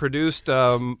Lighting produced,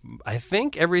 I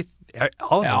think,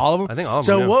 all of them. I think all of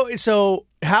them, So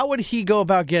how would he go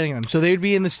about getting them? So they would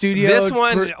be in the studio? This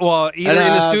one, either in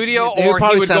the studio or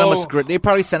he would send go... him a script. They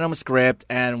probably sent him a script,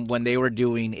 and when they were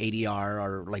doing ADR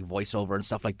or like voiceover and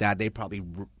stuff like that, they probably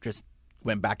just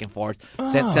went back and forth,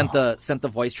 sent the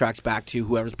voice tracks back to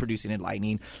whoever's producing it.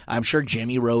 Lightning. I'm sure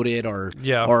Jimmy wrote it, or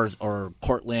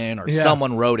Cortland, or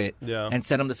someone wrote it, and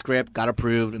sent them the script, got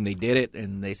approved, and they did it,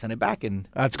 and they sent it back. And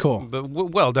that's cool. But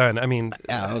well done. I mean,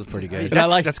 yeah, that was pretty good.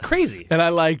 That's crazy. And I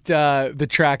liked the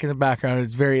track in the background. It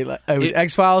was it was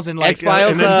X-Files and like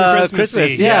X-Files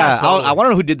Christmas. Yeah, totally. I want to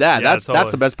know who did that. Yeah,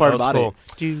 that's the best part about cool.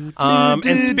 it. And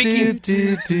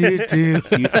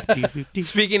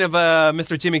speaking of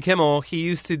Mr. Jimmy Kimmel, he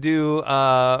used to do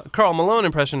Karl Malone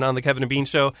impression on the Kevin and Bean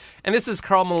Show, and this is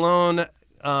Karl Malone.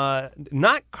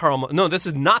 This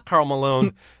is not Karl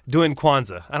Malone doing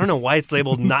Kwanzaa. I don't know why it's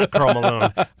labeled not Karl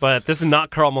Malone, but this is not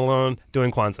Karl Malone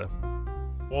doing Kwanzaa.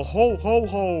 Well, ho, ho,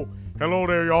 ho. Hello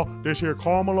there, y'all. This here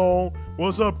Karl Malone.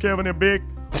 What's up, Kevin and Big?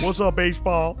 What's up,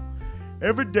 baseball?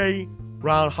 Every day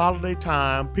around holiday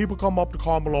time, people come up to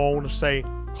Karl Malone and say,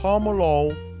 Karl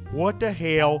Malone, what the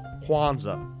hell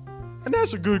Kwanzaa? And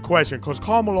that's a good question, because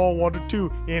Karl Malone wanted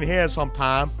to in here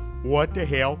sometime, what the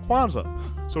hell Kwanzaa?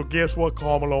 So guess what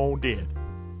Karl Malone did?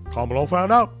 Karl Malone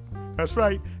found out. That's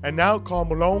right. And now Karl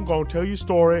Malone going to tell you a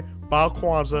story about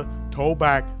Kwanzaa told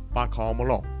back by Karl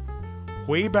Malone.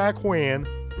 Way back when,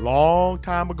 long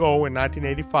time ago in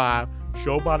 1985, a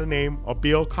show by the name of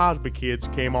Bill Cosby Kids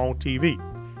came on TV.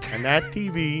 And that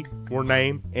TV were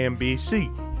named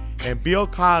NBC. And Bill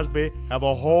Cosby have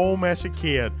a whole mess of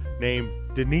kids named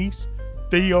Denise,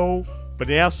 Theo,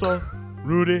 Vanessa,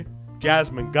 Rudy,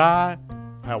 Jasmine Guy.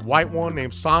 A white one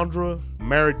named Sandra,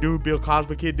 married dude Bill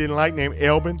Cosby kid didn't like, named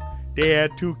Elvin. They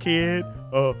had 2 kids,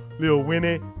 little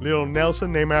Winnie, little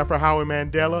Nelson, named after Howie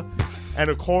Mandela. And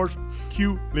of course,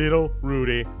 cute little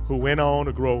Rudy, who went on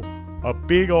to grow a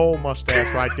big old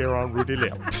mustache right there on Rudy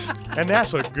lip. And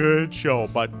that's a good show,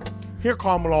 but here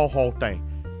come along whole thing.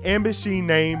 NBC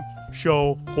named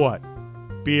show what?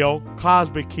 Bill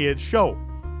Cosby Kids Show.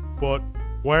 But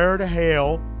where the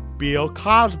hell Bill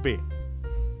Cosby?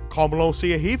 Karl Malone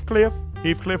see a Heathcliff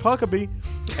Huckabee,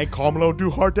 and Karl Malone do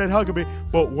Heart That Huckabee,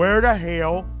 but where the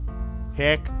hell,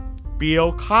 heck,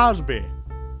 Bill Cosby?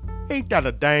 Ain't that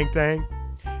a dang thing?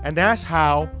 And that's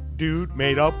how dude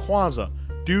made up Kwanzaa.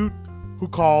 Dude who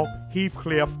called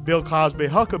Heathcliff Bill Cosby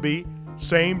Huckabee,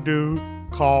 same dude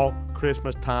called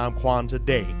Christmas time Kwanzaa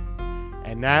Day.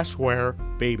 And that's where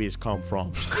babies come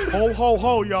from. Ho, ho,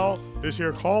 ho, y'all. This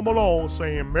here Karl Malone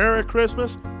saying Merry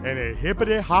Christmas and a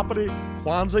hippity-hoppity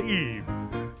Kwanzaa Eve.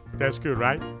 That's good,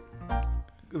 right?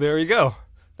 There you go.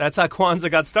 That's how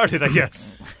Kwanzaa got started, I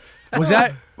guess. Was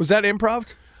that improv?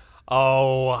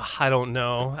 Oh, I don't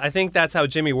know. I think that's how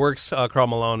Jimmy works Karl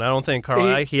Malone. I don't think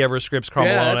he ever scripts Karl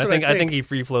Malone. I think he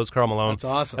free flows Karl Malone. That's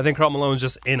awesome. I think Karl Malone's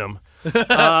just in him.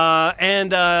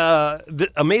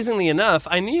 Amazingly enough,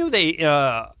 I knew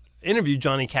they interviewed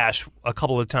Johnny Cash a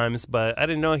couple of times, but I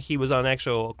didn't know he was on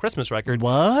actual Christmas record.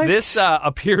 What? This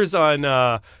appears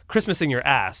on Christmas in Your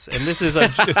Ass, and this is Johnny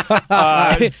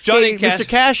Cash. Mr.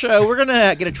 Cash, we're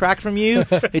gonna get a track from you.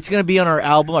 It's gonna be on our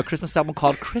album, our Christmas album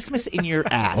called "Christmas in Your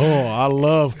Ass." Oh, I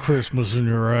love Christmas in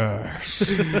Your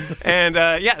Ass. And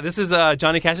this is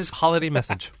Johnny Cash's holiday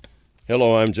message.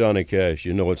 Hello, I'm Johnny Cash.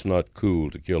 You know it's not cool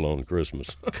to kill on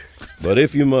Christmas, but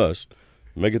if you must,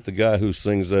 make it the guy who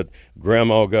sings that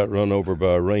 "Grandma Got Run Over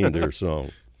by a Reindeer"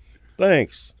 song.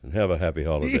 Thanks, and have a happy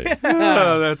holiday.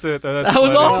 Oh, that's it. That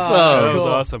was awesome. That was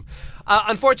awesome.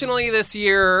 Unfortunately, this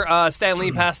year, Stan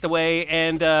Lee passed away,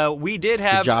 and we did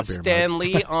have Stan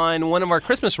Lee on one of our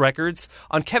Christmas records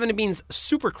on Kevin and Bean's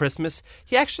Super Christmas.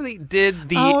 He actually did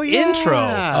the intro.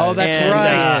 Oh, that's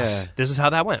right. This is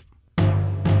how that went.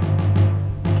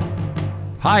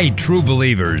 Hi, true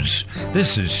believers.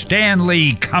 This is Stan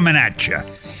Lee coming at you,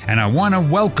 and I want to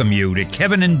welcome you to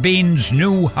Kevin and Bean's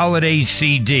new holiday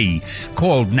CD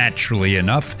called, naturally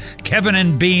enough, Kevin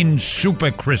and Bean's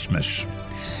Super Christmas.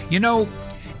 You know,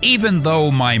 even though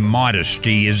my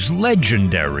modesty is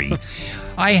legendary,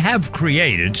 I have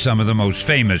created some of the most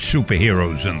famous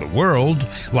superheroes in the world,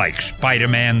 like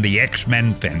Spider-Man, the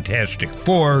X-Men, Fantastic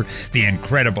Four, the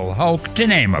Incredible Hulk, to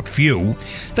name a few.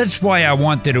 That's why I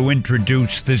wanted to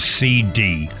introduce this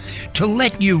CD, to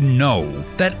let you know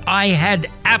that I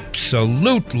had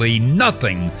absolutely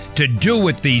nothing to do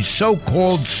with these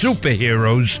so-called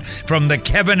superheroes from the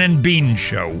Kevin and Bean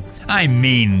Show. I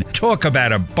mean, talk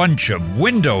about a bunch of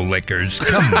window lickers.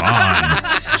 Come on.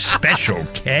 Special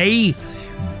K?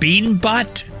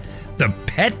 Beanbot? The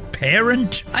pet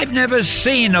parent? I've never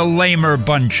seen a lamer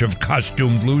bunch of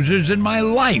costumed losers in my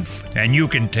life. And you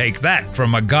can take that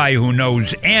from a guy who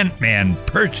knows Ant-Man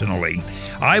personally.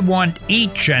 I want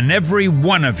each and every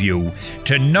one of you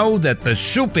to know that the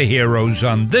superheroes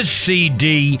on this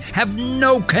CD have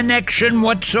no connection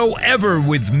whatsoever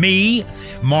with me,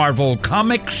 Marvel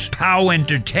Comics, POW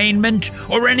Entertainment,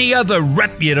 or any other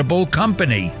reputable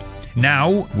company.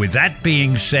 Now, with that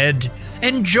being said,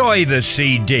 enjoy the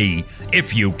CD,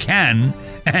 if you can.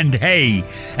 And hey,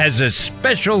 as a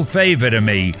special favor to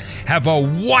me, have a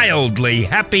wildly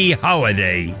happy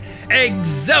holiday.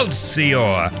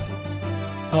 Excelsior!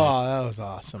 Oh, that was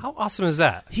awesome. How awesome is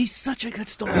that? He's such a good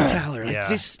storyteller.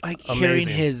 Just hearing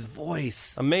his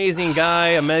voice. Amazing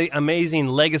guy, amazing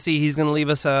legacy he's going to leave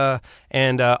us.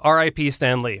 And R.I.P.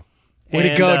 Stan Lee. Way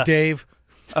to go, Dave.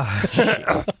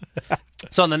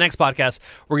 So on the next podcast,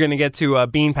 we're going to get to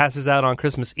Bean passes out on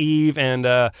Christmas Eve. And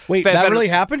wait, that really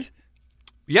happened?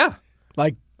 Yeah.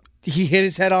 Like, he hit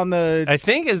his head on the... I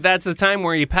think that's the time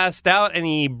where he passed out and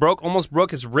he almost broke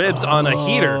his ribs on a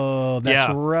heater. Oh,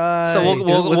 that's right. So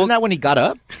wasn't that when he got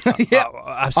up? Yeah.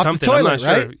 Off something. the toilet, I'm not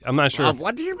right? sure. I'm not sure.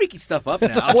 Why you're making stuff up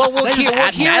now? Well, we'll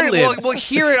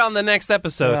hear it on the next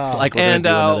episode. Like we're going to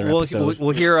do another episode.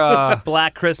 We'll hear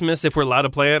Black Christmas if we're allowed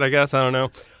to play it, I guess. I don't know.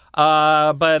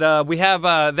 But we have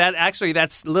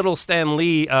that's little Stan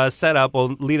Lee setup will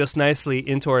lead us nicely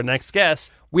into our next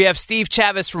guest. We have Steve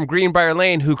Chavis from Greenbrier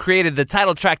Lane, who created the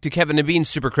title track to Kevin and Bean's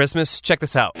Super Christmas. Check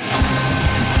this out.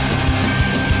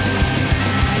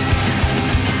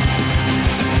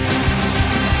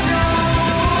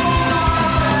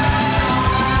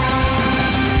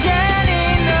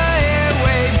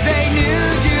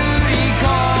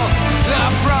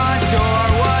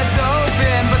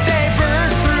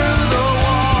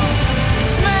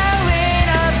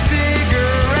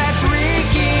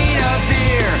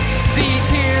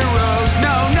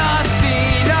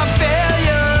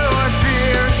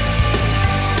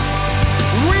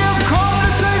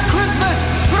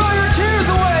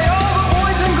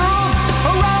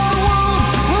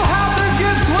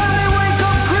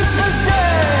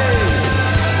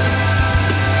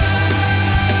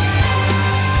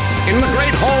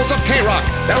 Halls of K-Rock,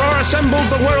 there are assembled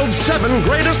the world's 7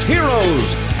 greatest heroes.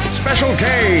 Special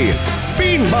K,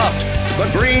 Beanbot, the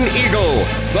Green Eagle,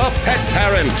 the Pet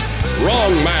Parent,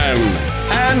 Wrong Man,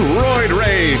 and Roid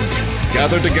Rage.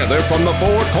 Gathered together from the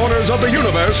 4 corners of the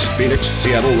universe, Phoenix,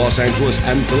 Seattle, Los Angeles,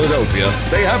 and Philadelphia,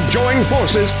 they have joined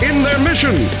forces in their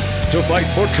mission to fight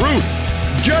for truth,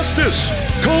 justice,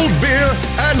 cold beer,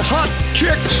 and hot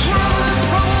chicks. Wherever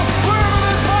there's trouble, wherever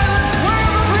there's violence,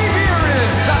 wherever free beer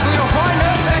is, that's where you'll find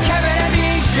us. The Kevin and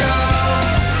Bean Show.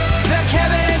 The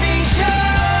Kevin and Bean Show.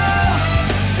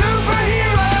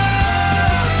 Superheroes.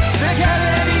 The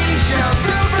Kevin and Bean Show.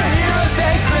 Superheroes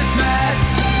say Christmas.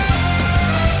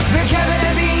 The Kevin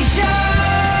and Bean Show.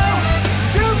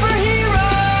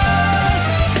 Superheroes.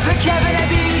 The Kevin and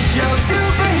Bean Show.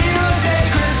 Superheroes say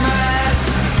Christmas.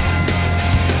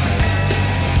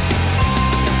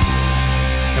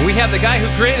 And we have the guy who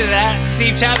created that,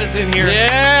 Steve Chavis, in here.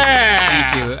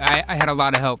 Yeah! Thank you. I had a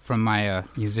lot of help from my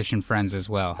musician friends as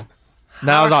well.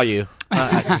 That was all you.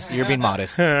 You're being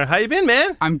modest. How you been,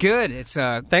 man? I'm good. It's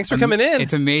Thanks for coming in.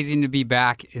 It's amazing to be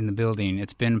back in the building.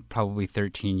 It's been probably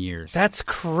 13 years. That's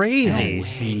crazy.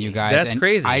 Seeing you guys. That's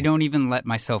crazy. I don't even let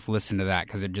myself listen to that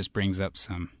because it just brings up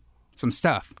some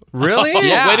stuff. Really?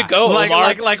 Yeah. Way to go,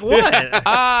 Omar. Like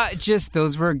what? Just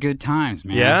those were good times,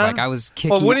 man. Yeah? Like I was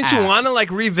kicking Well, wouldn't you ass. want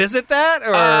to revisit that?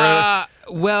 Or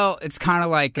Well, it's kind of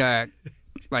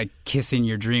like kissing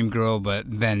your dream girl, but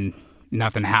then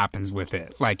nothing happens with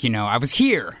it. Like, I was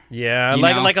here. Yeah,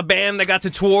 like a band that got to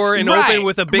tour and open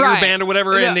with a bigger band or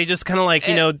whatever, and they just kind of like,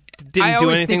 didn't do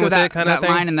anything with it kind of thing.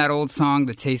 That line in that old song,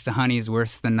 "The taste of honey is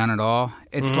worse than none at all."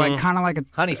 It's like kind of like a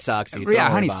honey sucks.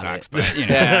 Honey sucks. But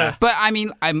but I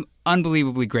mean, I'm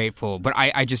unbelievably grateful. But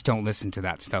I just don't listen to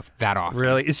that stuff that often.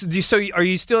 Really? So are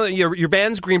you still your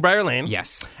band's Greenbrier Lane?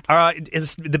 Yes.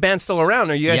 Is the band still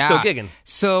around? Are you guys still gigging?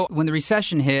 So when the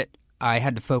recession hit, I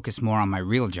had to focus more on my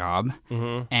real job,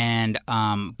 and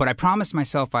but I promised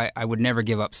myself I would never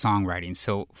give up songwriting.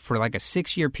 So for like a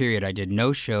 6-year period, I did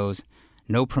no shows,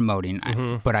 no promoting,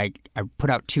 but I put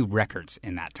out 2 records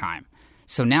in that time.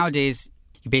 So nowadays,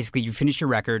 you finish your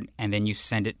record and then you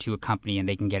send it to a company and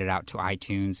they can get it out to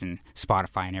iTunes and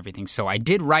Spotify and everything. So I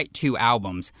did write 2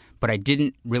 albums, but I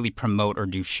didn't really promote or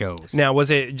do shows. Now,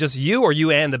 was it just you or you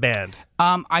and the band?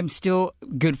 I'm still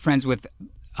good friends with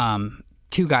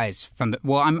 2 guys from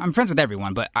I'm friends with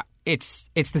everyone, but it's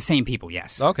the same people.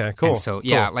 Yes. Okay. Cool. And so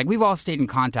like we've all stayed in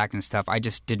contact and stuff. I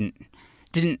just didn't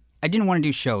want to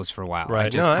do shows for a while. Right. I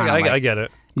just I get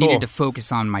it. Needed to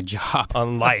focus on my job,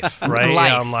 on life, right?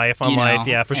 On life.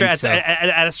 Yeah, for sure.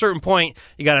 At a certain point,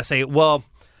 you got to say, well,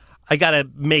 I got to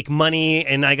make money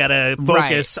and I got to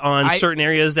focus on certain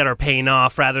areas that are paying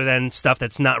off rather than stuff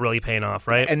that's not really paying off,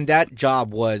 right? And that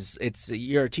job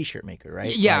you're a T-shirt maker,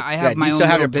 right? Yeah, I have my own. You still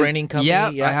have your printing company?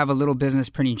 Yeah, I have a little business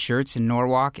printing shirts in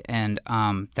Norwalk, and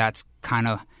that's kind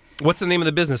of. What's the name of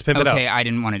the business? Pimp it up. Okay, I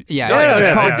didn't want to. Yeah, it's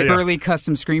called Burley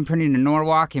Custom Screen Printing in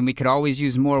Norwalk, and we could always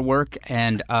use more work.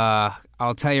 And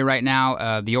I'll tell you right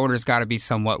now, the order's got to be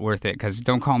somewhat worth it. Because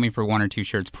don't call me for 1 or 2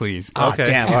 shirts, please. Oh,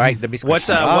 damn! All right, let me. What's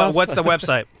the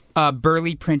website?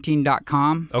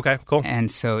 Burleyprinting.com. Okay, cool.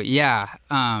 And so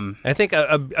I think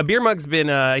a beer mug's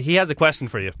been. He has a question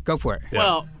for you. Go for it. Yeah.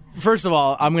 Well. First of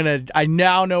all, I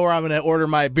now know where I'm gonna order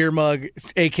my beer mug,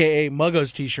 aka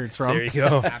Muggos t-shirts from. There you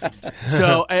go.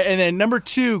 So, and then number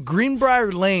 2,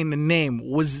 Greenbrier Lane. The name,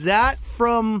 was that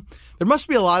from? There must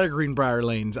be a lot of Greenbrier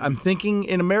Lanes. I'm thinking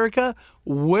in America.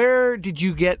 Where did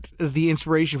you get the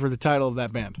inspiration for the title of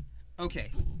that band? Okay,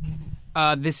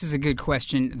 this is a good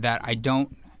question that I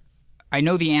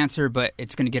know the answer, but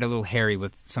it's going to get a little hairy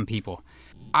with some people.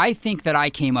 I think that I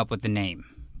came up with the name.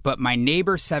 But my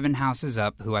neighbor 7 houses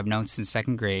up, who I've known since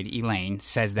 2nd grade, Elaine,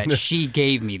 says that she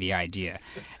gave me the idea.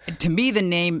 To me, the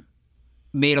name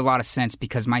made a lot of sense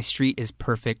because my street is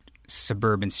perfect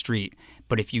suburban street.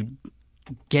 But if you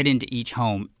get into each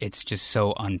home, it's just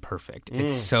so unperfect.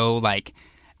 It's so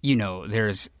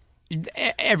there's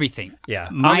everything. Yeah.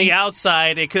 On the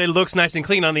outside, it looks nice and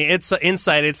clean. On the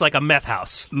inside, it's like a meth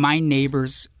house. My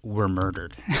neighbors were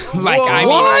murdered.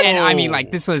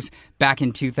 This was back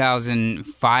in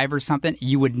 2005 or something.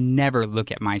 You would never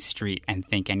look at my street and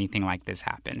think anything like this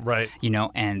happened. Right.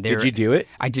 And did you do it?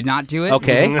 I did not do it.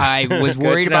 Okay. I was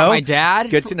worried about my dad.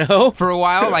 Good to know. For a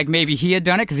while, like maybe he had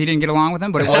done it because he didn't get along with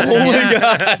him, but it wasn't. Oh my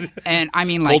God. And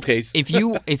cold case. if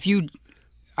you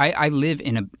I live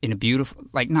in a beautiful,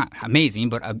 like not amazing,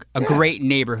 but a great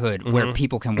neighborhood where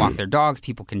people can walk their dogs,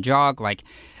 people can jog. Like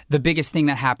the biggest thing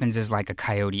that happens is like a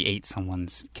coyote ate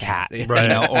someone's cat,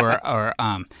 right. or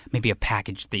maybe a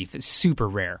package thief. It's super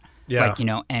rare. Yeah.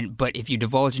 But if you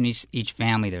divulge in each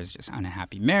family, there's just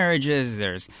unhappy marriages.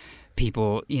 There's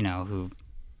people, who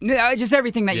just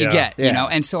everything that you get,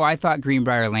 And so I thought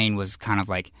Greenbrier Lane was kind of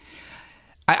like.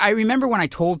 I remember when I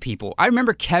told people. I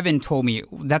remember Kevin told me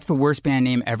that's the worst band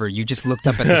name ever. You just looked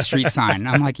up at the street sign.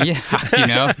 I'm like,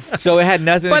 yeah, So it had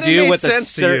nothing to do with a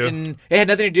certain. You. It had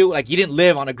nothing to do like you didn't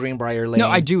live on a Greenbrier Lane. No,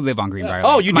 I do live on Greenbrier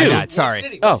Lane. Oh, you do. My bad.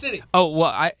 Sorry. What city? Oh,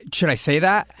 well, should I say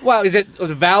that? Well, was it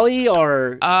Valley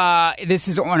or? This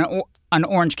is on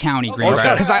Orange County,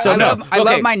 Greenbrier. Because I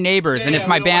love my neighbors, and if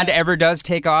my band ever does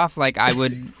take off, like I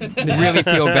would really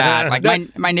feel bad.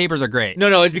 Like my neighbors are great.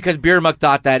 No, it's because Beer Mug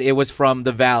thought that it was from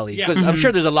the Valley. Because I'm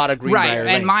sure there's a lot of Greenbrier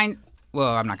Lanes. And mine. Well,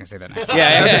 I'm not going to say that next time.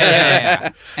 Yeah.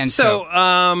 And so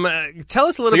tell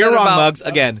us a little bit you're about... wrong, Mugs,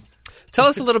 again. Tell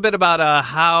us a little bit about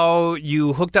how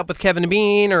you hooked up with Kevin and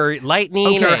Bean or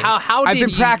Lightning, or how I've did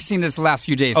been practicing this the last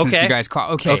few days since you guys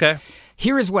called. Okay.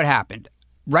 Here is what happened.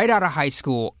 Right out of high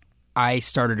school, I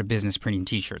started a business printing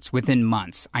T-shirts. Within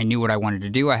months, I knew what I wanted to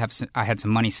do. I had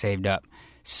some money saved up.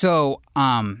 So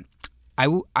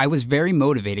I was very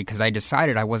motivated because I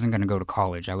decided I wasn't going to go to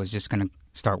college. I was just going to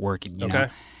start working, you know.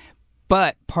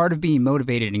 But part of being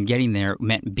motivated and getting there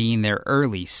meant being there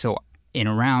early. So in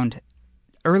around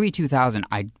early 2000,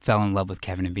 I fell in love with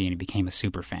Kevin and Bean and became a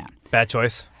super fan. Bad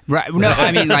choice. Right. No,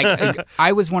 I mean, like,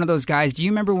 I was one of those guys. Do you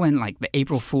remember when, like, the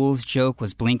April Fool's joke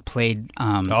was Blink played?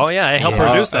 Oh, yeah. I helped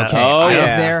produce that. Okay. Oh, I yeah.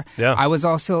 was there. Yeah. I was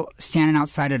also standing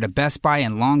outside at a Best Buy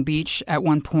in Long Beach at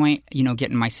one point, you know,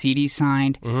 getting my CD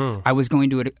signed. Mm-hmm. I was going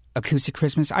to an acoustic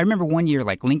Christmas. I remember one year,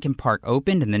 like, Linkin Park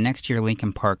opened, and the next year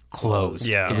Linkin Park closed.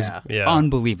 Yeah. It was Yeah.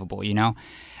 unbelievable, you know?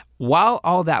 While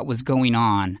all that was going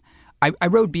on, I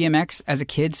rode BMX as a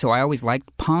kid, so I always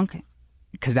liked punk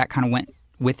because that kind of went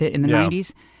with it in the Yeah.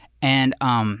 90s. And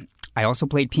I also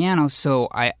played piano, so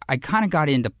I kind of got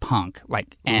into punk.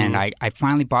 Like, and I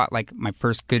finally bought like my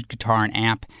first good guitar and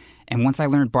amp. And once I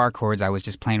learned bar chords, I was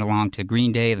just playing along to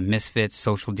Green Day, the Misfits,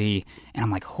 Social D, and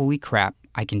I'm like, holy crap,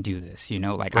 I can do this. You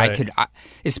know, like Right. I could,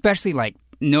 especially like,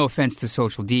 no offense to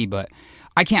Social D, but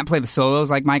I can't play the solos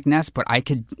like Mike Ness, but I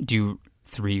could do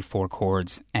 3-4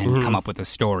 chords and Mhm. come up with a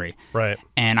story. Right.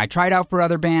 And I tried out for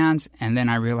other bands, and then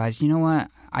I realized, you know what?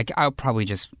 I'll probably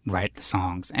just write the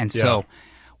songs. And so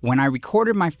when I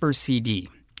recorded my first CD,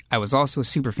 I was also a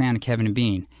super fan of Kevin and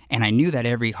Bean, and I knew that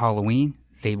every Halloween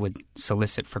they would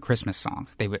solicit for Christmas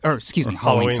songs. They would, or excuse me,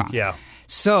 Halloween songs. Yeah.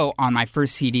 So on my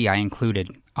first CD, I included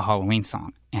a Halloween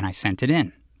song, and I sent it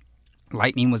in.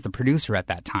 Lightning was the producer at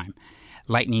that time.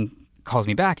 Lightning calls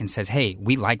me back and says, hey,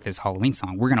 we like this Halloween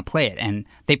song. We're going to play it. And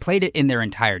they played it in their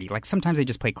entirety. Like sometimes they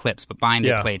just play clips, but mine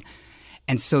they played.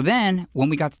 And so then when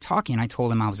we got to talking, I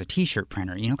told him I was a T-shirt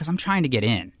printer, you know, because I'm trying to get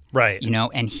in. Right. You know,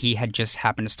 and he had just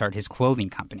happened to start his clothing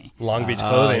company. Long Beach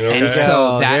Clothing. And okay.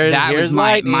 so that was here's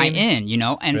my Lightning. in, you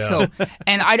know. And Yeah. so,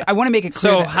 and I want to make it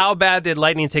clear So that how bad did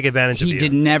Lightning take advantage of you? he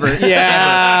did never.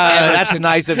 Yeah, ever that's took-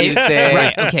 nice of you to say.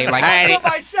 Right, okay. Like, I put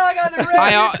my song on the radio, I-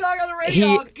 your song on the radio,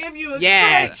 he- I'll give you a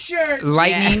great shirt.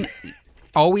 Lightning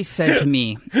always said to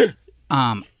me,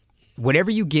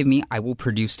 whatever you give me, I will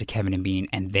produce to Kevin and Bean,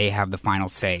 and they have the final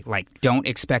say. Like, don't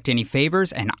expect any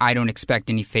favors, and I don't expect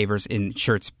any favors in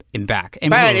shirts in back.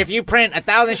 And But if you print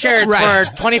 1,000 shirts Right.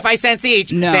 for 25 cents each,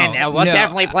 then we'll no,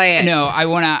 definitely play it. No, I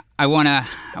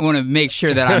wanna make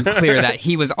sure that I'm clear that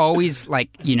he was always like,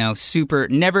 you know, super.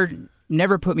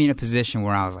 Never put me in a position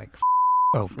where I was like,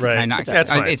 oh, can Right. I not?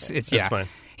 That's fine. It's That's yeah. fine.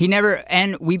 He never,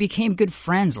 and we became good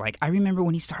friends. Like I remember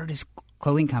when he started his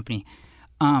clothing company.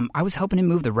 I was helping him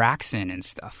move the racks in and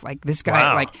stuff. Like this guy,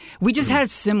 Wow. like we just had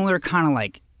similar kind of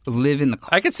like live in the.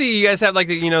 I could see you guys have like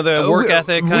the, you know, the work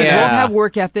ethic. We Kind both have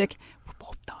work ethic. We're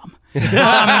both dumb.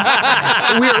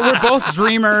 We're both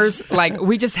dreamers. Like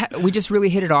we just really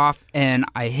hit it off, and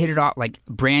I hit it off. Like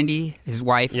Brandy, his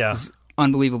wife, was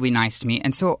unbelievably nice to me,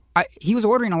 and so he was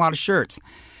ordering a lot of shirts.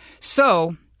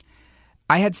 So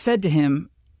I had said to him,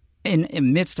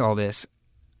 amidst all this,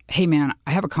 "Hey man,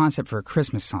 I have a concept for a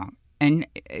Christmas song." And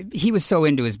he was so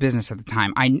into his business at the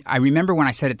time. I remember when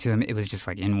I said it to him, it was just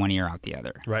like in one ear, out the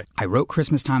other. Right. I wrote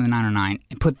Christmas Time in the 909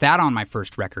 and put that on my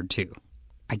first record too.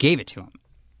 I gave it to him.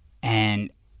 And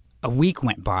a week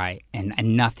went by and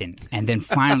nothing. And then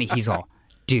finally he's all,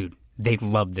 dude, they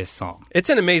love this song. It's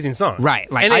an amazing song.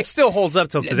 Right. Like and it still holds up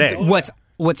till today. What's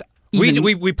even,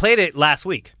 we played it last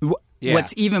week.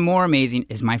 What's even more amazing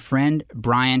is my friend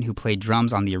Brian, who played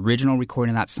drums on the original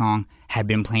recording of that song, had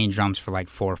been playing drums for like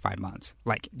 4 or 5 months.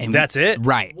 Like, and That's it?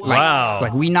 Right. Wow.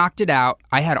 Like we knocked it out.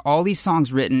 I had all these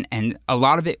songs written, and a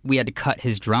lot of it we had to cut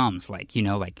his drums. Like, you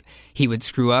know, like he would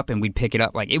screw up and we'd pick it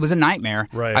up. Like it was a nightmare.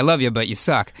 Right. I love you, but you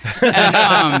suck.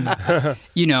 And,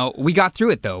 you know, we got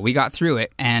through it though. We got through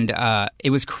it, and it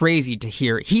was crazy to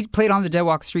hear. He played on the Dead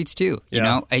Walk Streets too. You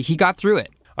know, he got through it.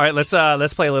 All right, let's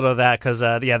play a little of that because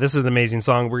this is an amazing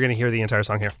song. We're gonna hear the entire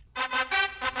song here.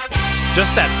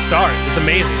 Just that start, it's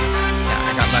amazing. Yeah,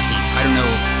 I got lucky. I don't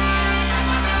know.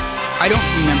 I don't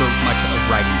remember much of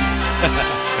writing this.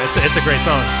 It's a great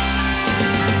song.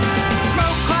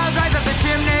 Smoke clouds rise up the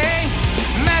chimney,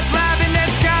 meth lab in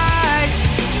disguise.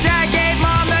 Dad gave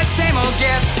Mom the same old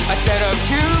gift, a set of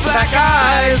 2 black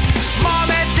eyes.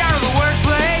 Mom heads down to the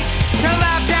workplace to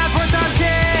lap dance for some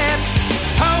tips.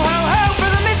 Ho ho ho for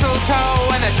the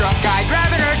mistletoe and the drunk guy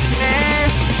grabbing her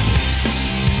tits.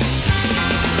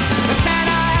 The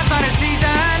Santa has not a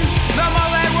season, the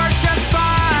mullet works just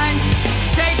fine.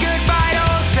 Say goodbye to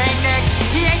old Saint Nick,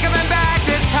 he ain't coming back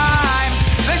this time.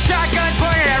 The shotgun's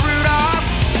pointed at Rudolph,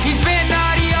 he's been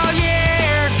naughty all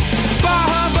year. Bah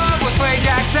humbug will sway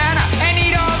Jack Santa and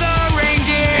eat all the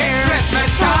reindeer. It's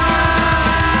Christmas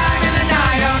time in the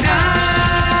 909.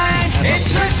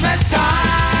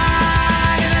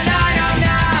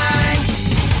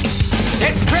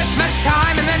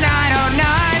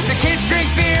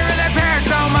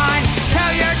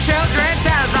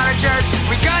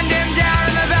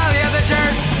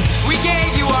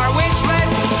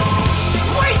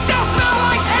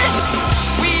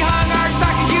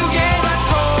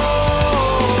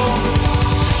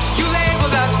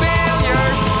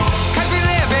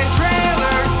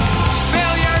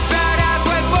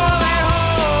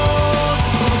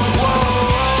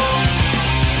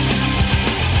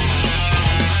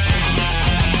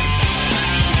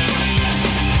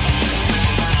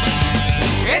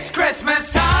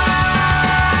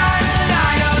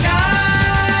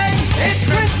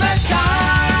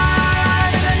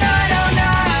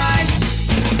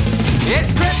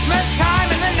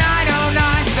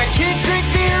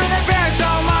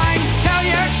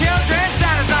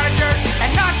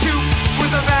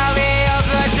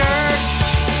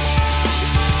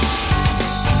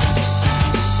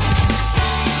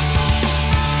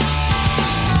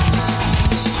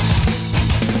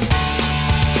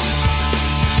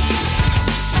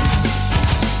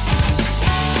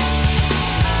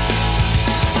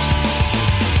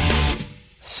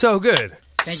 So good.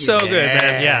 So good,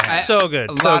 man. Yeah, so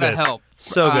good. A so lot good. of help.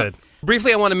 So good.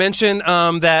 Briefly, I want to mention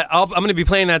that I'm going to be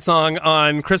playing that song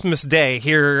on Christmas Day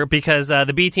here because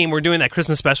the B Team, we're doing that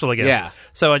Christmas special again. Yeah.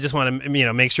 So I just want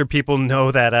to make sure people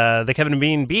know that the Kevin and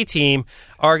Bean B Team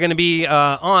are going to be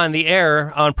on the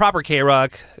air on proper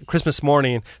K-Rock Christmas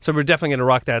morning. So we're definitely going to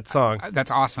rock that song. That's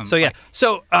awesome.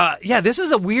 So this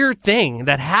is a weird thing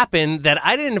that happened that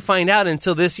I didn't find out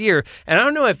until this year, and I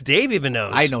don't know if Dave even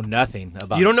knows. I know nothing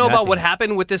about. You don't know about nothing. what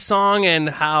happened with this song and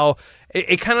how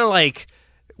it kind of like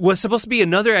was supposed to be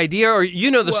another idea, or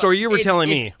the story you were telling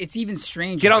me. It's even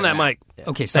stranger. Get on than that mic.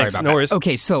 Okay, sorry Thanks, about no that. worries.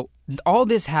 Okay, so all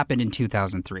this happened in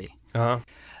 2003.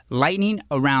 Lightning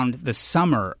around the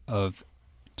summer of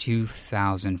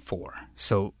 2004.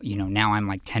 So, now I'm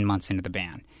like 10 months into the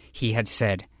band. He had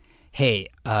said, hey,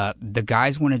 the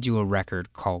guys want to do a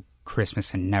record called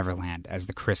Christmas in Neverland as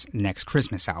the next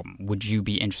Christmas album. Would you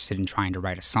be interested in trying to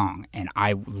write a song? And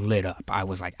I lit up. I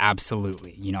was like,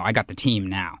 absolutely. I got the team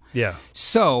now. Yeah.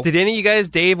 So, did any of you guys,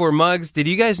 Dave or Muggs, did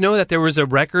you guys know that there was a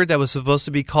record that was supposed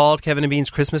to be called Kevin and Bean's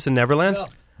Christmas in Neverland?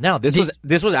 No, this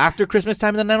was after Christmas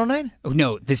time in the 909? Oh,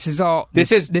 no, this is all. This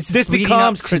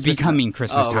becomes Christmas becoming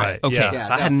Christmas time. Right. Okay,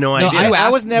 Yeah. I had no idea. I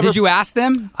was never. Did you ask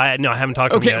them? I haven't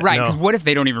talked to them yet. Okay, right. No. Because what if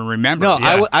they don't even remember? No,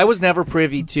 I was never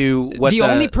privy to what the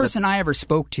only person I ever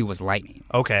spoke to was Lightning.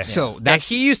 Okay. So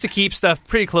he used to keep stuff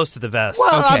pretty close to the vest.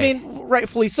 Well, Okay. I mean,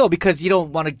 rightfully so, because you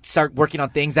don't want to start working on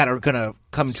things that are going to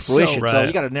come to fruition. So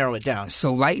you got to narrow it down.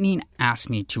 So Lightning asked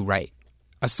me to write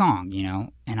a song,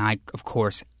 and I, of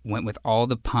course, went with all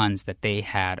the puns that they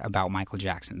had about Michael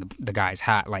Jackson. The guys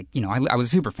had, I was a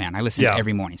super fan. I listened to it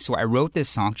every morning. So I wrote this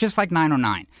song, just like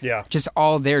 909. Yeah. Just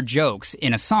all their jokes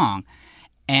in a song.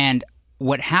 And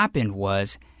what happened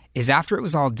is after it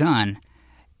was all done,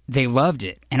 they loved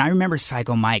it. And I remember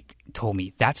Psycho Mike told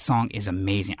me, that song is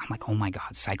amazing. I'm like, oh my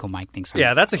God, Psycho Mike thinks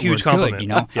that's a huge compliment.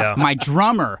 Good, Yeah. My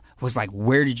drummer was like,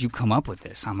 where did you come up with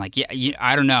this? I'm like,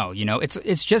 I don't know.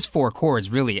 It's just 4 chords,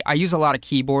 really. I use a lot of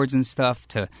keyboards and stuff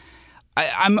to...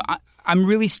 I'm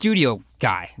really studio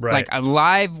guy. Right. Like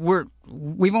live,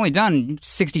 we've only done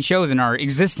 60 shows in our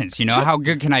existence. How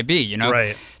good can I be?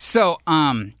 Right. So,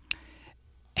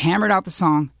 hammered out the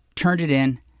song, turned it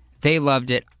in. They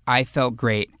loved it. I felt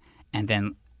great. And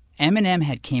then Eminem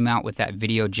had came out with that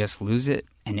video, Just Lose It,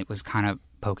 and it was kind of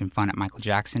poking fun at Michael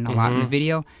Jackson a lot in the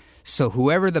video. So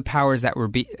whoever the powers that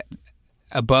were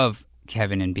above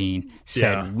Kevin and Bean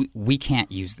said, we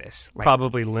can't use this.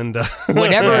 Probably Linda.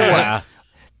 Whatever it was.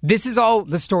 This is all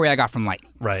the story I got from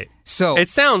Lightning. Right. So it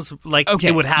sounds like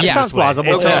it would happen. Yeah. Sounds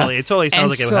plausible. It totally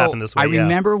sounds like it would happen this way. I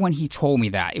remember when he told me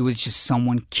that, it was just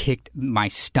someone kicked my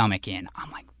stomach in.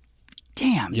 I'm like,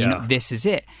 damn, this is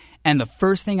it. And the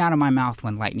first thing out of my mouth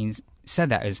when Lightning said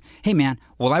that is, hey man,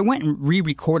 well, I went and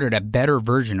re-recorded a better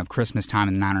version of Christmas Time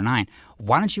in the 909.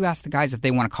 Why don't you ask the guys if they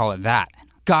want to call it that?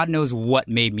 God knows what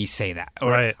made me say that.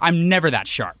 Right. I'm never that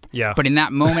sharp. Yeah. But in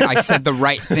that moment, I said the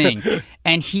right thing.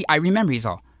 And I remember he's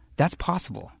all, that's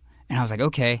possible. And I was like,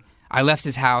 okay. I left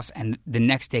his house, and the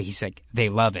next day he's like, they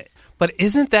love it. But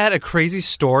isn't that a crazy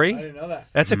story? I didn't know that.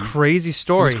 That's a crazy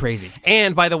story. It was crazy.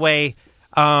 And by the way,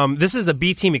 this is a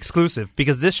B Team exclusive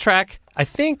because this track, I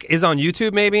think, is on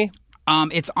YouTube maybe?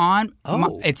 It's on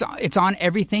it's on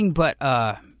everything but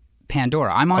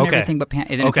Pandora. I'm on everything but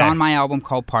Pandora. It's on my album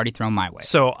called Party Thrown My Way.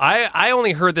 So I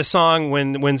only heard this song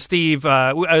when Steve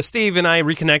and I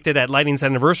reconnected at Lightning's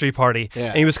anniversary party,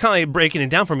 and he was kind of breaking it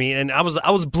down for me, and I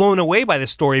was blown away by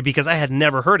this story because I had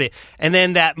never heard it. And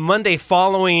then that Monday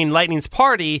following Lightning's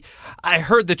party, I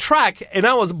heard the track, and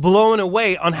I was blown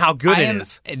away on how good it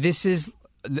is. This is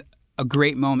a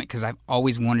great moment because I've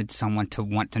always wanted someone to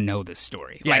want to know this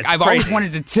story. Yeah, like I've always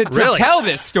wanted to tell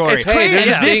this story. It's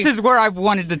crazy. And this is where I've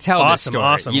wanted to tell this story.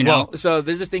 Awesome. You know? So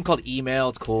there's this thing called email.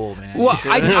 It's cool, man. Well,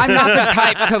 I'm not the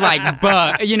type to like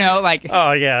bug.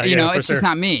 Oh yeah. It's just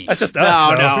not me. That's just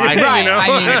us. No, right.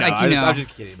 I mean, I'm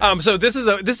just kidding. So this is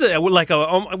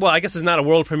I guess it's not a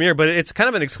world premiere, but it's kind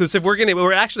of an exclusive.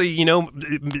 We're actually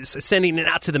sending it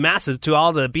out to the masses, to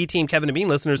all the B Team Kevin and Bean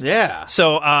listeners. Yeah.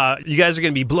 So you guys are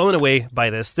going to be blown away by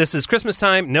this. This is Christmas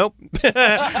time. Nope.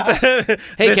 Hey,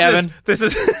 Kevin. This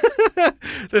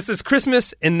is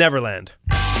Christmas in Neverland.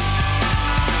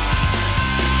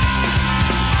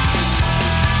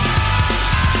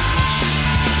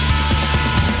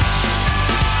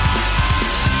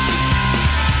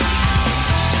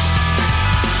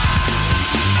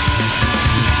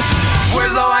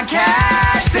 We're low on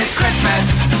cash this Christmas.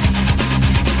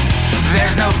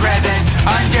 There's no presents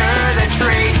under the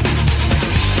tree.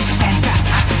 Santa,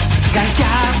 you got a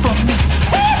job for me.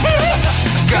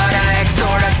 Gonna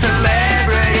extort a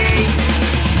celebrity.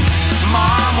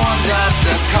 Mom warms up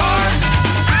the car.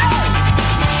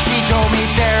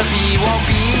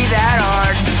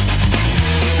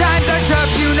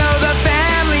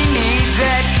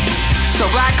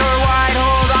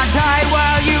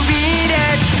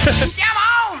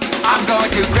 I'm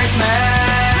going to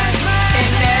Christmas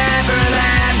in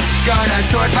Neverland. Gonna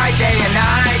sort by day and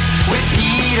night with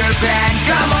Peter Pan.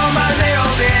 Come home a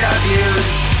little bit abused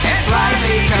and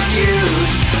slightly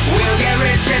confused. We'll get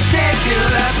rich, just stick to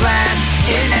the plan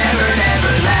in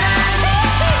Neverland.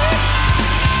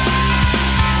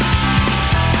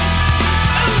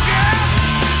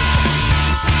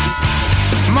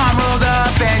 Mom rolled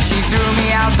up and she threw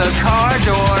me out the car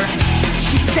door.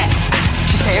 She said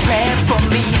a prayer for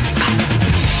me.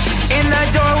 In the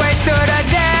doorway stood a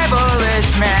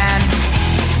devilish man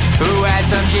who had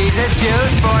some Jesus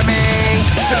juice for me.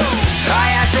 I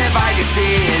asked if I could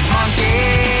see his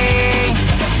monkey.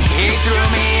 He threw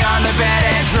me on the bed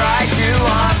and tried to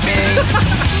haunt me.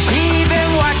 He even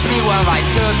watched me while I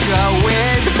took a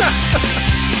whiz.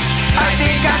 I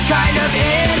think I'm kind of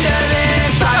into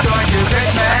this. I'm going to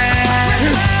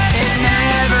Christmas in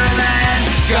Neverland.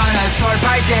 Gonna sort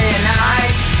by day and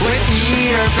night with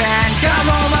Peter Pan. Come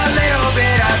home a little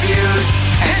bit abused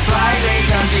and slightly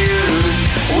confused.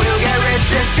 We'll get rich,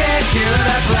 just stick to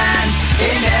the plan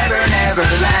in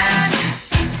Neverland.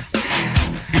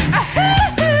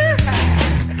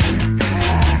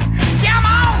 Come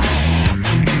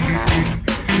on!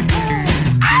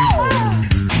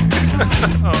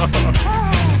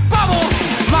 Bubble!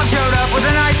 Mom showed up with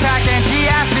an ice pack and she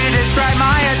asked me to describe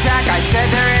my attack. I said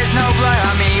there is no blood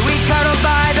on me. We cuddled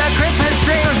by the Christmas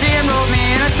tree. She enrolled me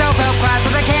in a self-help class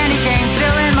with a candy cane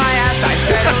still in my ass. I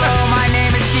said hello, my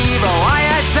name is Steve-O. I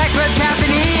had sex with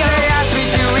Captain EO. They asked me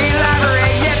to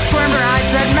elaborate, yet squirmed her eyes,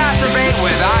 said masturbate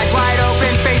with eyes wide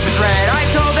open, faces red. I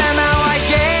told them how I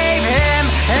gave him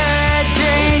a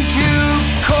Dane to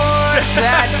court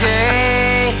that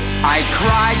day. I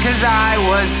cried cause I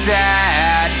was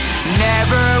sad.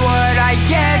 Never would I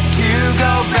get to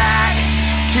go back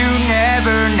to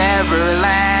Neverland.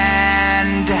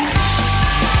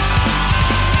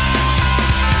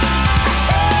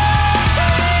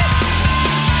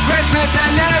 Christmas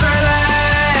in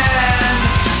Neverland.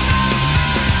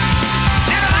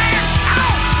 Neverland.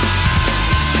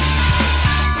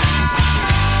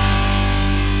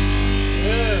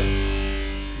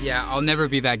 Yeah, I'll never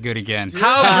be that good again.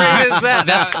 How great is that?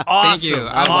 That's awesome. Thank you.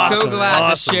 I'm so Awesome. glad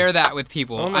Awesome. to share that with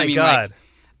people. Oh my I mean, God.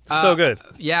 like, So good.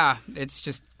 Yeah, it's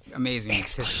just amazing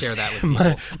to share that with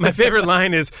people. My favorite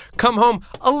line is, come home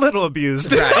a little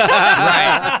abused.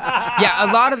 Right. Yeah,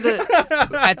 a lot of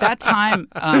at that time,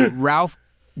 Ralph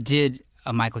did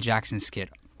a Michael Jackson skit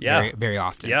very, very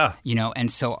often. Yeah. You know,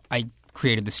 and so I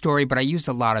created the story, but I used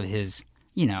a lot of his,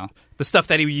 you know. The stuff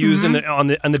that he would use on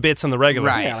the bits on the regular.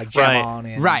 Right. Yeah, like Jam On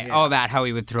in. Right, Yeah. all that, how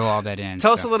he would throw all that in.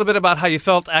 Tell us a little bit about how you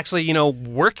felt actually,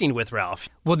 working with Ralph.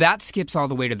 Well, that skips all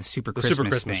the way to the Super Christmas Super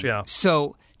Christmas, thing. yeah.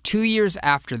 So 2 years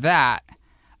after that,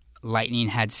 Lightning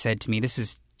had said to me, this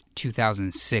is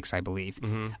 2006, I believe,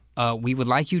 we would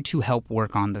like you to help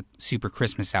work on the Super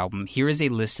Christmas album. Here is a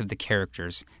list of the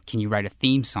characters. Can you write a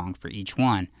theme song for each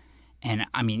one? And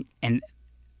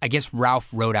I guess Ralph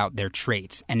wrote out their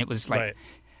traits. And it was like, Right.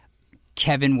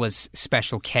 Kevin was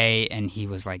Special K, and he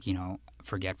was like,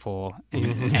 forgetful.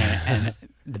 And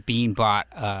the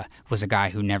Beanbot was a guy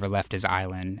who never left his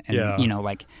island. And,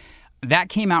 that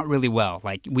came out really well.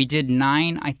 Like, we did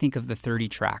 9, I think, of the 30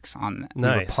 tracks on that. We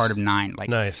were Nice. part of 9. Like,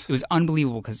 Nice. It was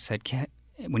unbelievable because it said,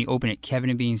 when you open it, Kevin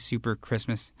and Bean Super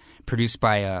Christmas, produced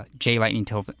by Jay Lightning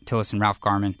Tillis and Ralph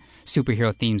Garman,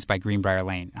 superhero themes by Greenbrier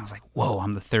Lane. And I was like, whoa,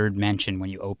 I'm the third mention when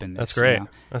you open this. That's great.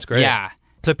 That's great. Yeah.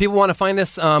 So if people want to find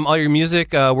this, all your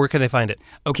music, where can they find it?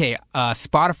 Okay,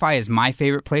 Spotify is my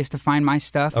favorite place to find my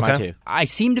stuff. Okay. Mine too. I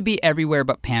seem to be everywhere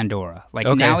but Pandora. Like,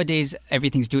 Okay. nowadays,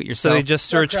 everything's do-it-yourself. So they just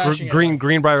search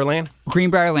Greenbrier Lane?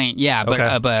 Greenbrier Lane, yeah. But,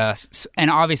 Okay. and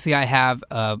obviously I have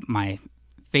my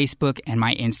Facebook and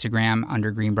my Instagram under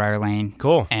Greenbrier Lane.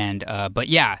 Cool. And but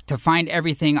yeah, to find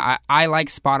everything, I like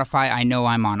Spotify. I know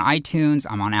I'm on iTunes.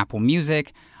 I'm on Apple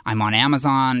Music. I'm on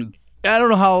Amazon. I don't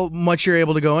know how much you're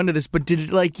able to go into this, but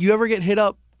did you ever get hit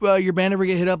up? Your band ever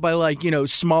get hit up by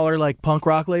smaller punk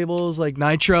rock labels like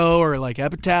Nitro or like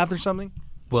Epitaph or something?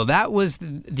 Well, that was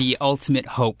the ultimate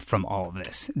hope from all of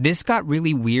this. This got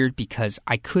really weird because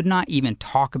I could not even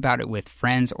talk about it with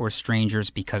friends or strangers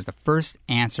because the first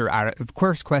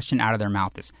question out of their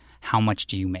mouth is, "How much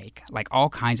do you make?" Like all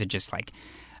kinds of just like.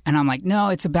 And I'm like, no,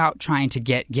 it's about trying to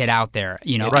get out there,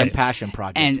 It's a passion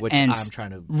project, which I'm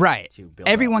trying to build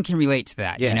Everyone up. can relate to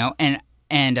that,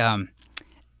 and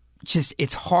just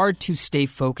it's hard to stay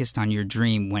focused on your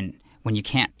dream when you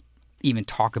can't even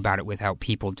talk about it without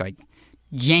people like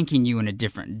yanking you in a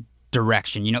different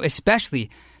direction.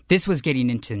 Especially this was getting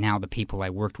into now the people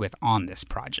I worked with on this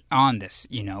project, on this,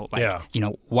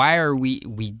 why are we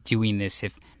doing this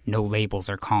if no labels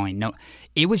are calling. No,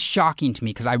 it was shocking to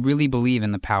me because I really believe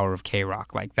in the power of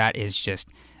K-Rock. Like, that is just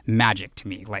magic to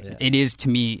me. Like, it is to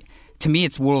me. To me,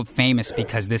 it's world famous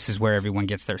because this is where everyone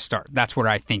gets their start. That's what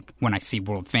I think when I see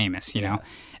world famous, you know?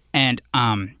 And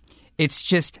it's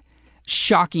just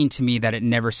shocking to me that it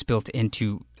never spilt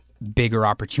into bigger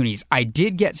opportunities. I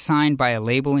did get signed by a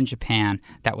label in Japan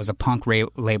that was a punk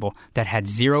label that had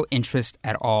zero interest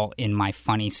at all in my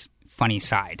funny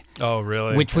side. Oh,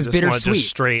 really? Which was They just wanted bittersweet. just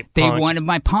straight They punk. wanted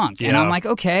my punk. And Yeah. I'm like,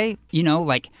 okay, you know,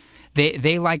 like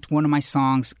they liked one of my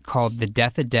songs called The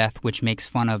Death of Death, which makes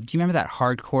fun of, do you remember that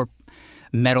hardcore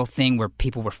metal thing where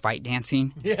people were fight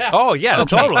dancing? Yeah. Oh, yeah,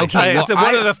 Okay, totally. okay, It's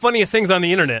one of the funniest things on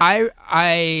the internet.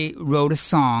 I wrote a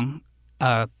song,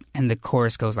 and the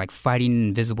chorus goes like, "Fighting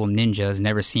invisible ninjas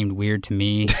never seemed weird to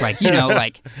me." Like, you know,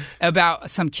 like about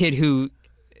some kid who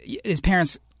his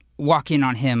parents walk in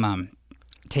on him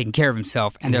taking care of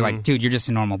himself, and they're like, "Dude, you're just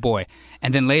a normal boy."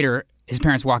 And then later, his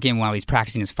parents walk in while he's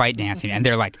practicing his fight dancing, and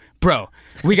they're like, "Bro,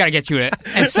 we got to get you a..."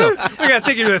 And so we got to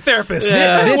take you to a therapist.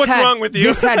 This What's had- wrong with you?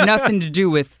 This had nothing to do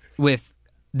with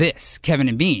this, Kevin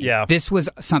and Bean. Yeah. This was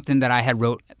something that I had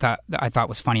wrote that I thought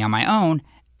was funny on my own,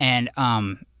 and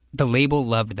the label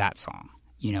loved that song,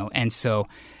 you know, and so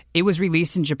it was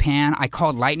released in Japan. I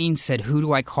called Lightning, said, "Who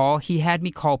do I call?" He had me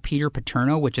call Peter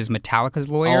Paterno, which is Metallica's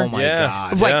lawyer. Oh my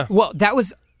God! Like, well, that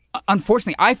was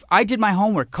unfortunately I did my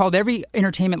homework, called every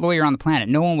entertainment lawyer on the planet.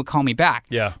 No one would call me back.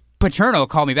 Yeah. Paterno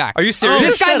called me back. Are you serious?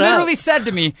 This guy Shut up. literally said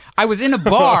to me, I was in a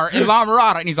bar in La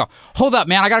Mirada, and he's all, "Hold up,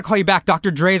 man, I got to call you back. Dr.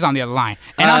 Dre's on the other line."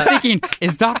 And I'm thinking,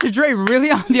 is Dr. Dre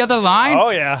really on the other line? Oh,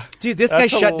 yeah. Dude, this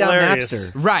That's guy shut down hilarious.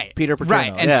 Napster. Right. Peter Paterno.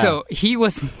 Right. And so he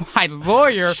was my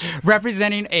lawyer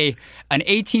representing an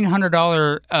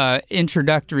 $1,800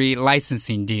 introductory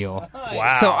licensing deal. Wow.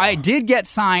 So I did get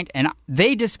signed, and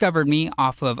they discovered me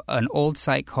off of an old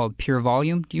site called Pure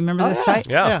Volume. Do you remember this site?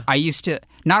 Yeah. I used to,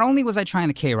 not only was I trying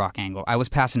the K-Rock angle, I was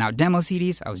passing out demo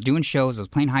CDs, I was doing shows, I was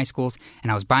playing high schools,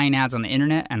 and I was buying ads on the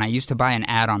internet, and I used to buy an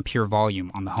ad on Pure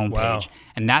Volume on the homepage. Wow.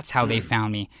 And that's how they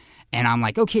found me. And I'm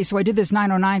like, okay, so I did this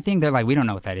 909 thing. They're like, "We don't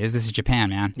know what that is. This is Japan,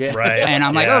 man." Yeah. Right. And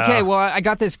I'm like, Yeah. okay, well, I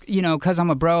got this, you know, because I'm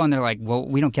a bro. And they're like, "Well,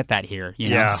 we don't get that here, you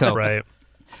know." Yeah, So right.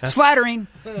 it's flattering,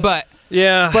 but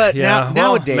Yeah. But yeah. Well,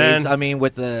 nowadays, man. I mean,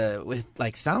 with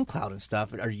like SoundCloud and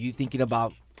stuff, are you thinking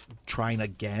about trying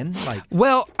again? Like,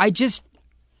 well,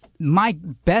 my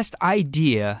best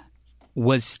idea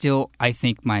was still, I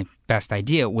think, my best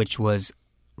idea, which was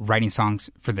writing songs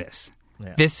for this.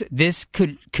 Yeah. This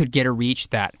could get a reach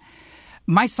that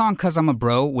my song "'Cause I'm a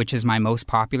Bro," which is my most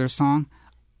popular song,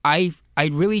 I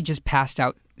really just passed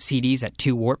out CDs at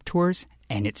 2 Warped Tours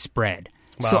and it spread.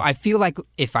 Wow. So I feel like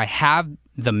if I have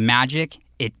the magic,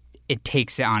 it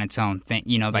takes it on its own thing.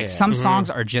 You know, like some songs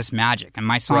are just magic, and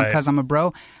my song Right. "'Cause I'm a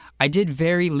Bro," I did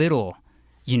very little.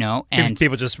 You know, and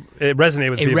people just it resonated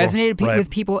with people. It resonated Right. with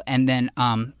people, and then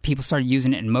people started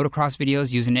using it in motocross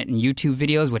videos, using it in YouTube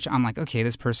videos, which I'm like, okay,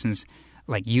 this person's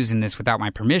like using this without my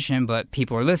permission, but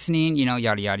people are listening, you know,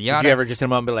 yada yada yada. did you ever just hit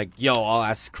him up and be like, "Yo, I'll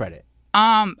ask credit"?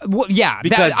 Well, yeah,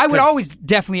 Because- I would 'cause- always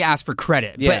definitely ask for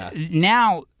credit, Yeah. but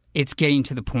now it's getting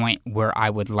to the point where I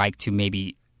would like to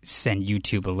maybe send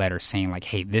YouTube a letter saying like,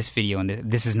 "Hey, this video and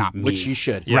this is not me." Which you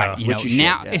should. Right? Yeah, You which know, you should,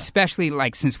 now, yeah. especially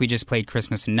like since we just played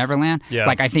Christmas in Neverland, Yeah.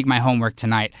 like I think my homework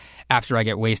tonight after I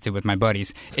get wasted with my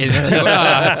buddies is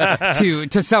to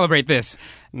to celebrate this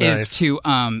Nice. is to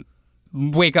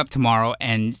wake up tomorrow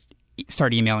and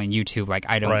start emailing YouTube like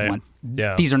I don't Right. want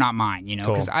Yeah. these are not mine, you know,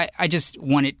 Cool. because I just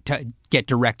want it to get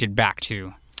directed back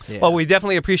to. Well, we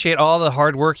definitely appreciate all the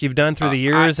hard work you've done through the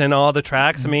years and all the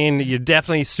tracks. I mean, you're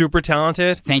definitely super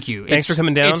talented. Thank you. Thanks for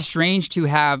coming down. It's strange to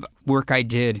have work I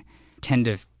did 10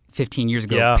 to 15 years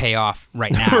ago Yeah. pay off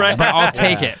right now, Right. but I'll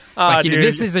take it. Like, you know, Dude,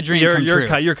 this is a dream you're, come you're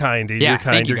true. You're kind, dude. Yeah, You're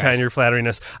kind. thank you You're kind. guys. You're flattering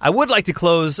us. I would like to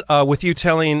close with you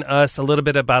telling us a little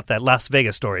bit about that Las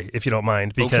Vegas story, if you don't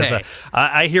mind, because Okay.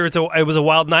 I hear it was a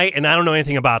wild night, and I don't know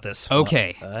anything about this.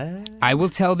 Okay. I will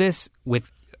tell this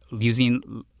with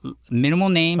using minimal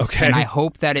names, Okay. and I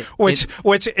hope that it... Which,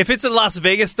 if it's a Las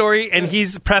Vegas story and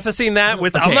he's prefacing that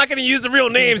with, "I'm Okay. not going to use the real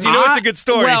names," you know it's a good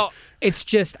story. Well, it's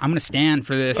just, I'm going to stand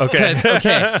for this. Okay. 'cause-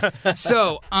 okay.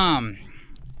 So,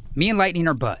 me and Lightning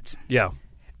are buds. Yeah.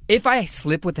 If I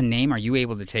slip with a name, are you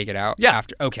able to take it out? Yeah.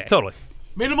 After? Okay. Totally.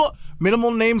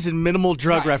 Minimal names and minimal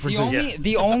drug references.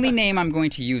 The only name I'm going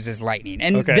to use is Lightning,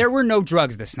 and Okay. there were no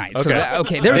drugs this night. So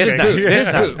Okay. there was This just night. booze. This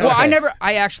Just night. booze. Well, Okay.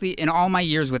 I actually, in all my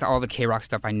years with all the K-Rock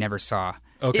stuff, I never saw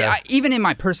Okay. Even in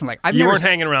my personal life, You weren't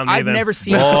hanging around me I've then. never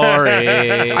seen. Boring.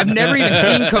 I've never even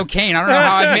seen cocaine. I don't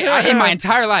know how in my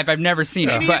entire life I've never seen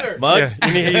it. But Mugs? Yeah.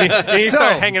 You need to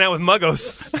start hanging out with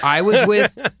muggos. I was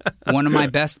with one of my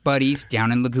best buddies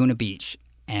down in Laguna Beach,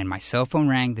 and my cell phone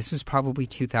rang. This was probably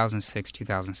 2006,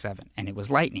 2007, and it was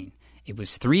Lightning. It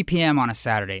was 3 p.m. on a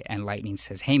Saturday, and Lightning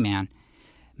says, "Hey, man,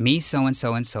 me,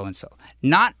 so-and-so, and so-and-so."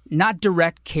 Not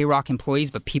direct K-Rock employees,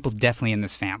 but people definitely in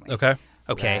this family. Okay.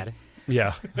 Rad.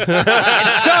 Yeah.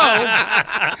 So,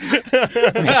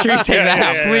 make sure you take that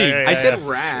out, please. I said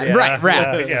rad. Right,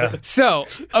 rad. Yeah. So,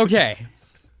 okay.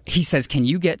 He says, "Can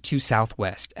you get to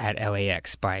Southwest at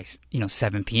LAX by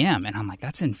 7 p.m.?" And I'm like,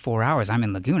 "That's in 4 hours. I'm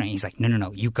in Laguna." And he's like,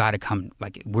 No. You got to come.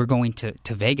 Like, we're going to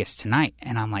Vegas tonight.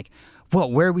 And I'm like,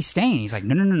 "Well, where are we staying?" He's like,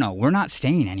 No. We're not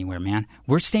staying anywhere, man.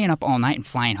 We're staying up all night and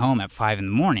flying home at 5 in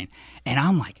the morning. And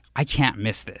I'm like, I can't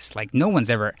miss this. Like, no one's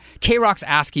ever. K-Rock's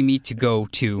asking me to go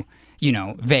to,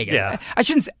 Vegas. Yeah. I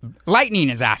shouldn't say. Lightning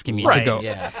is asking me to go.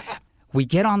 Yeah. We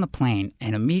get on the plane,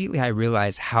 and immediately I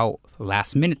realize how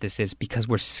last minute this is because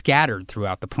we're scattered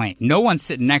throughout the plane. No one's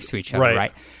sitting next to each other,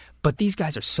 right? But these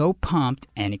guys are so pumped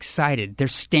and excited. They're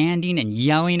standing and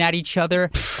yelling at each other.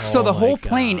 So the whole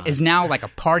plane is now like a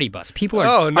party bus. People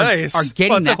are nice. are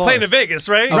getting it's that. a plane to Vegas,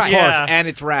 right? Of course, and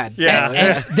it's rad. Yeah.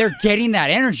 And they're getting that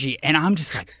energy, and I'm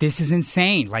just like, this is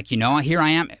insane. Like, here I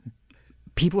am.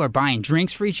 People are buying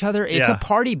drinks for each other. It's a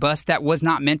party bus that was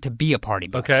not meant to be a party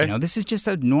bus. Okay. This is just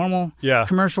a normal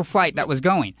commercial flight that was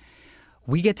going.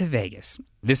 We get to Vegas.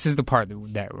 This is the part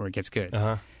where it gets good.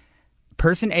 Uh-huh.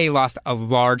 Person A lost a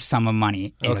large sum of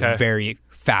money in a very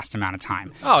fast amount of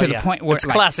time. Oh, to the point where it's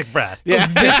classic Brad. Yeah.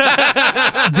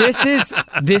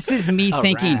 This is me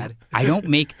thinking, rad. I don't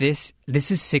make this.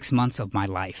 This is 6 months of my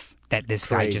life that this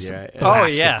guy Crazy, just right?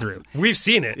 blasted through. We've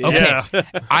seen it. Okay. Yeah.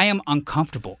 I am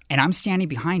uncomfortable, and I'm standing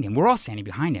behind him. We're all standing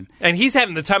behind him. And he's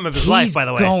having the time of his He's life, by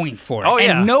the way. going for it. Oh,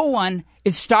 yeah. And no one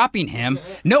is stopping him.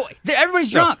 No,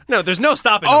 everybody's drunk. No, there's no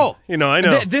stopping him. I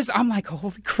know. I'm like,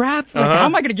 holy crap. Like, how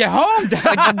am I going to get home?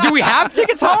 Like, do we have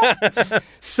tickets home?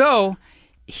 So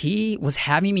he was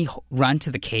having me run to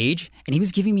the cage, and he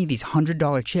was giving me these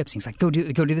 $100 chips. He's like, go do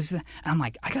this. And I'm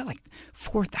like, I got like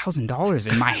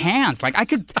 $4,000 in my hands. Like, I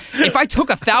could, if I took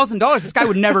 $1,000, this guy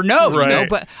would never know, Right.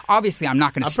 But obviously I'm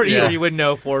not going to I'm pretty steal. sure you would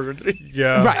know for.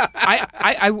 Yeah.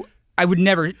 Right. I would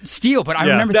never steal, but I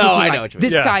Yeah. remember No, thinking, I know like, what you mean.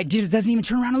 this Yeah. guy doesn't even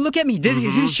turn around and look at me. Is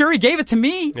he sure he gave it to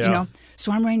me? Yeah.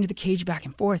 So I'm running to the cage back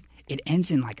and forth. It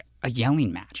ends in like a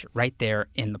yelling match right there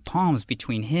in the palms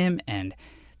between him and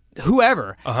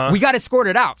whoever. We got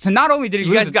escorted out. So not only did he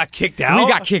You guys got kicked out? we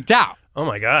got kicked out. Oh,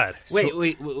 my God.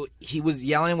 Wait, he was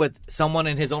yelling with someone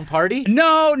in his own party?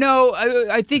 No.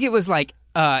 I think it was like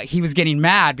he was getting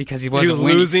mad because he wasn't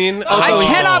winning. losing? I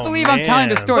cannot Oh, believe I'm telling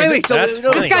the man. story. Wait, so That's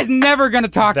this funny. guy's never going to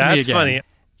talk to me That's again. funny.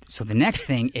 So the next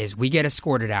thing is we get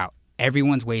escorted out.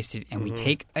 Everyone's wasted, and we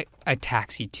take a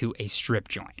taxi to a strip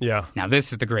joint. Yeah. Now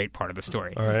this is the great part of the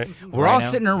story. All right. We're all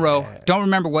sitting in a row. Don't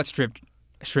remember what strip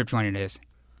joint it is.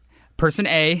 Person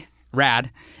A, Rad,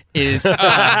 is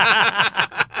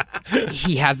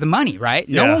he has the money, right?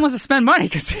 No Yeah. one wants to spend money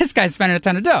because this guy's spending a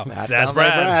ton of dough. That's sounds like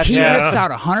Brad. Brad. He Yeah. whips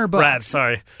out $100. Brad,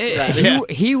 sorry.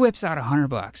 He whips out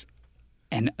 $100,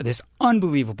 and this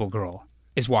unbelievable girl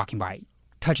is walking by,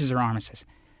 touches her arm and says,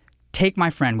 "Take my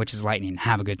friend, which is Lightning,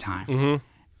 have a good time." Mm-hmm.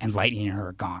 And Lightning and her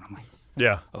are gone. I'm like,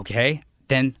 Yeah. okay.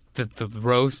 Then the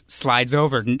rose slides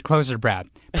over closer to Brad.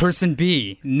 Person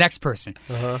B, next person,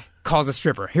 calls a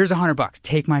stripper. "Here's $100.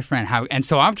 Take my friend." And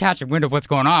so I'm catching wind of what's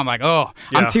going on. I'm like, oh,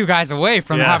 I'm Yeah. 2 guys away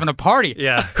from Yeah. having a party.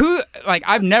 Yeah.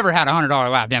 I've never had a $100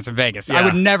 lap dance in Vegas. I Yeah.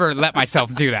 would never let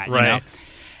myself do that, Right. you know?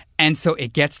 And so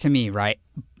it gets to me, right?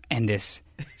 And this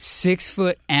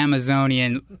 6-foot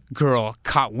Amazonian girl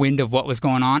caught wind of what was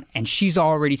going on, and she's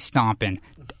already stomping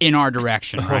in our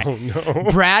direction, right? Oh, no.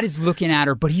 Brad is looking at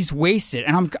her, but he's wasted.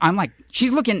 And I'm like,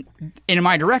 she's looking in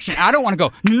my direction. I don't want to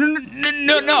go,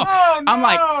 no. Oh, I'm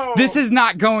like, this is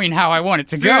not going how I want it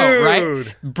to go, right?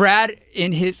 Dude. Brad,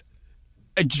 in his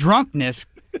drunkenness,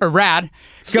 or Rad,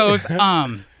 goes,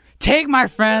 "Take my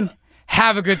friend,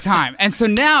 have a good time." And so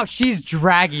now she's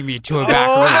dragging me to a back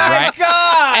room, right?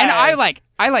 God. And I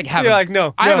have You're like,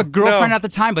 no, I have a no, girlfriend no. at the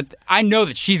time, but I know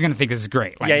that she's going to think this is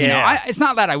great. Like, Yeah, you know, yeah. it's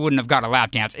not that I wouldn't have got a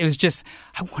lap dance. It was just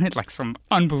I wanted like some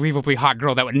unbelievably hot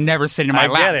girl that would never sit in my I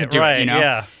lap get to it, do right, it. You know,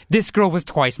 yeah. This girl was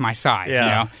twice my size. Yeah. You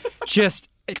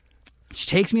know, she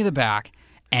takes me to the back,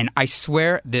 and I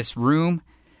swear this room.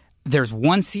 There's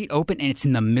one seat open, and it's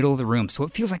in the middle of the room, so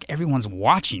it feels like everyone's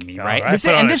watching me, right? right. This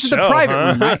Put on a is the show, private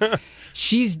huh? room, right?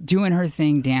 She's doing her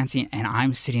thing, dancing, and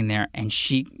I'm sitting there, and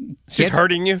She's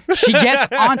hurting you? She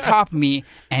gets on top of me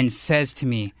and says to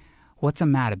me, what's the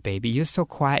matter, baby? You're so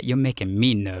quiet. You're making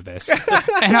me nervous.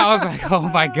 And I was like, oh,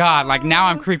 my God. Like, now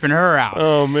I'm creeping her out.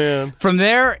 Oh, man. From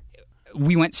there,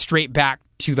 we went straight back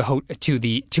to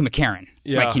McCarran.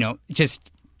 Yeah. Like, you know, just...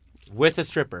 With a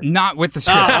stripper. Not with the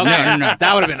stripper. Oh, okay. No.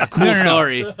 That would have been a cool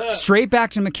story. Straight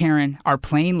back to McCarran. Our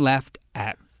plane left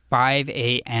at 5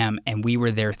 a.m. and we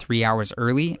were there 3 hours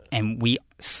early, and we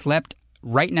slept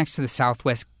right next to the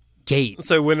Southwest gate.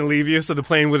 So it wouldn't leave you? So the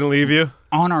plane wouldn't leave you?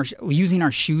 Using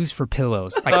our shoes for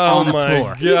pillows, like Oh on the my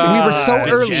floor. God. We were so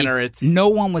early, Degenerates. no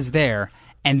one was there.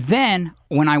 And then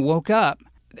when I woke up,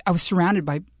 I was surrounded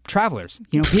by travelers,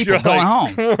 you know, people You're going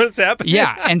like, home. What's happening?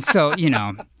 Yeah, and so, you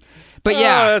know... But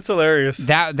yeah, that's hilarious.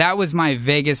 That was my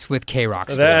Vegas with K-Rock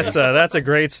story. That's a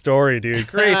great story, dude.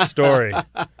 Great story.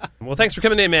 Well, thanks for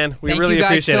coming in, man. We Thank really you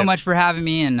guys appreciate so it. much for having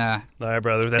me. And all right,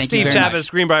 brother. That's thank you Steve very Chavez,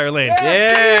 much. Greenbrier Lane.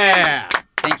 Yeah.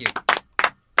 Thank you.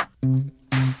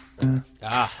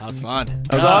 That was fun.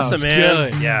 That was awesome,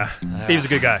 man. good. Yeah. Steve's a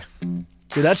good guy.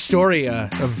 Dude, that story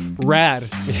of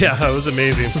rad. Yeah, that was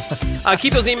amazing.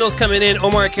 Keep those emails coming in.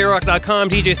 Omar at KRock.com,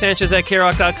 DJ Sanchez at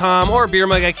KRock.com, or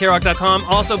Beermug at KRock.com.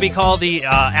 Also be called the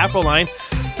Afro line,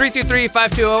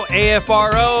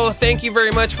 323-520-AFRO. Thank you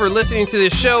very much for listening to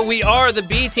this show. We are the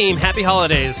B Team. Happy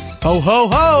holidays. Ho, ho,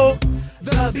 ho.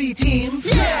 The B Team,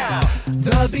 yeah!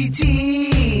 The B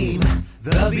Team,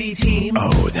 the B Team.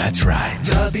 Oh, that's right.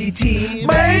 The B Team,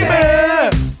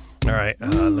 baby! All right,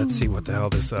 let's see what the hell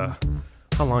this... how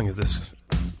long is this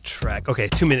track? Okay,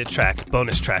 2-minute track,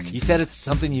 bonus track. You said it's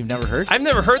something you've never heard? I've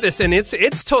never heard this, and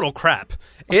it's total crap.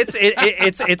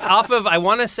 It's off of, I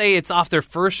want to say it's off their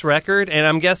first record, and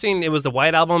I'm guessing it was the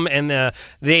White Album, and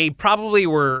they probably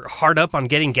were hard up on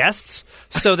getting guests,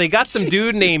 so they got some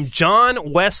dude named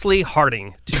John Wesley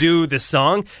Harding to do this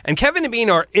song, and Kevin and Bean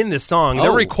are in this song.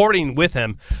 They're recording with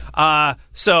him.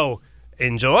 So,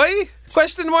 enjoy?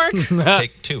 Question mark?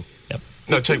 Take two. Yep.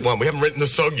 No, take one. We haven't written the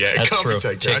song yet. That's Can't true. be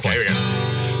take two. Take Okay, one. here we go.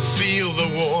 Feel the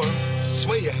warmth,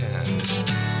 sway your hands.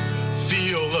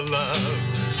 Feel the love.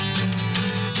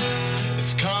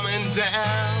 It's coming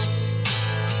down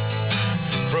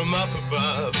from up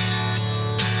above.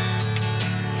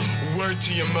 Word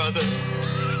to your mother.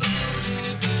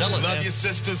 Love your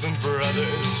sisters and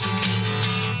brothers.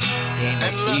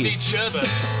 And love each other.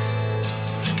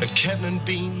 At Kevin and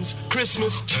Bean's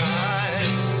Christmas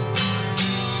time.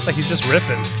 Like he's just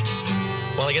riffing.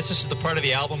 Well, I guess this is the part of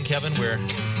the album, Kevin, where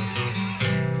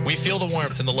we feel the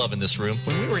warmth and the love in this room.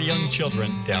 When we were young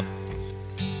children. Yeah.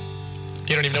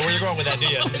 You don't even know where you're going with that, do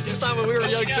you? It's not when we were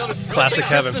young children. Classic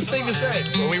Kevin. Christmas thing to say.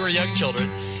 When we were young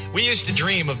children, we used to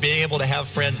dream of being able to have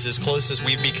friends as close as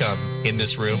we've become in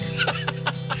this room.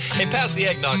 Hey, pass the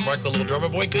eggnog, Mark, the little drummer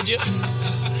boy, could you?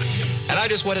 And I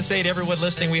just want to say to everyone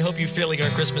listening, we hope you're feeling our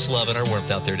Christmas love and our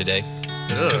warmth out there today.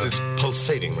 Because it's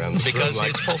pulsating around the Because room, like-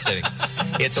 it's pulsating.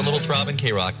 It's a little throb in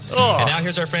K-Rock. Oh. And now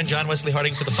here's our friend John Wesley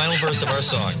Harding for the final verse of our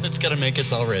song. It's going to make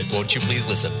us all rich. Won't you please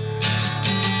listen?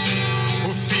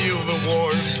 We'll feel the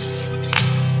warmth.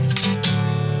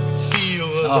 Feel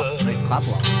the love. Nice clap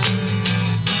along.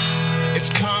 It's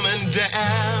coming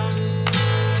down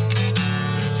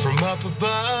from up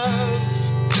above.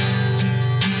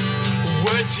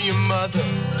 Word to your mother.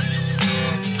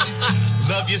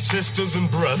 Love your sisters and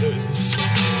brothers.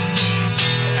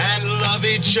 And love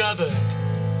each other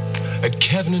at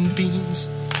Kevin and Bean's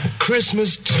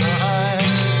Christmas time.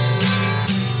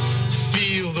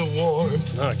 Feel the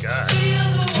warmth. Oh, God.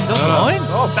 Still going?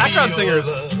 Oh, background singers.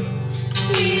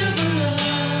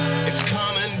 It's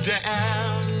coming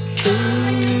down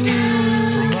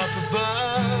from up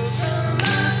above.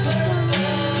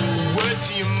 Word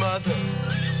to your mother.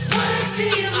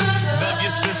 Love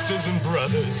your sisters and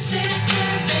brothers.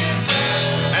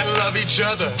 And love each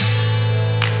other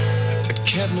at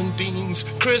Kevin and Bean's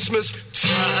Christmas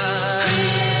time.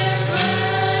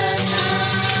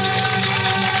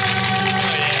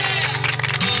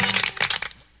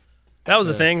 That was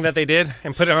a thing that they did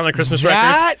and put it on a Christmas record.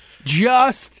 That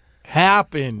just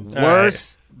happened.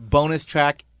 Worst bonus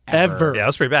track ever. Yeah, that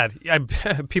was pretty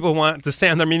bad. People want to say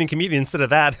I'm their meeting comedian instead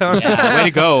of that. Yeah, way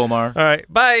to go, Omar. All right,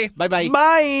 bye. Bye-bye.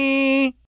 Bye.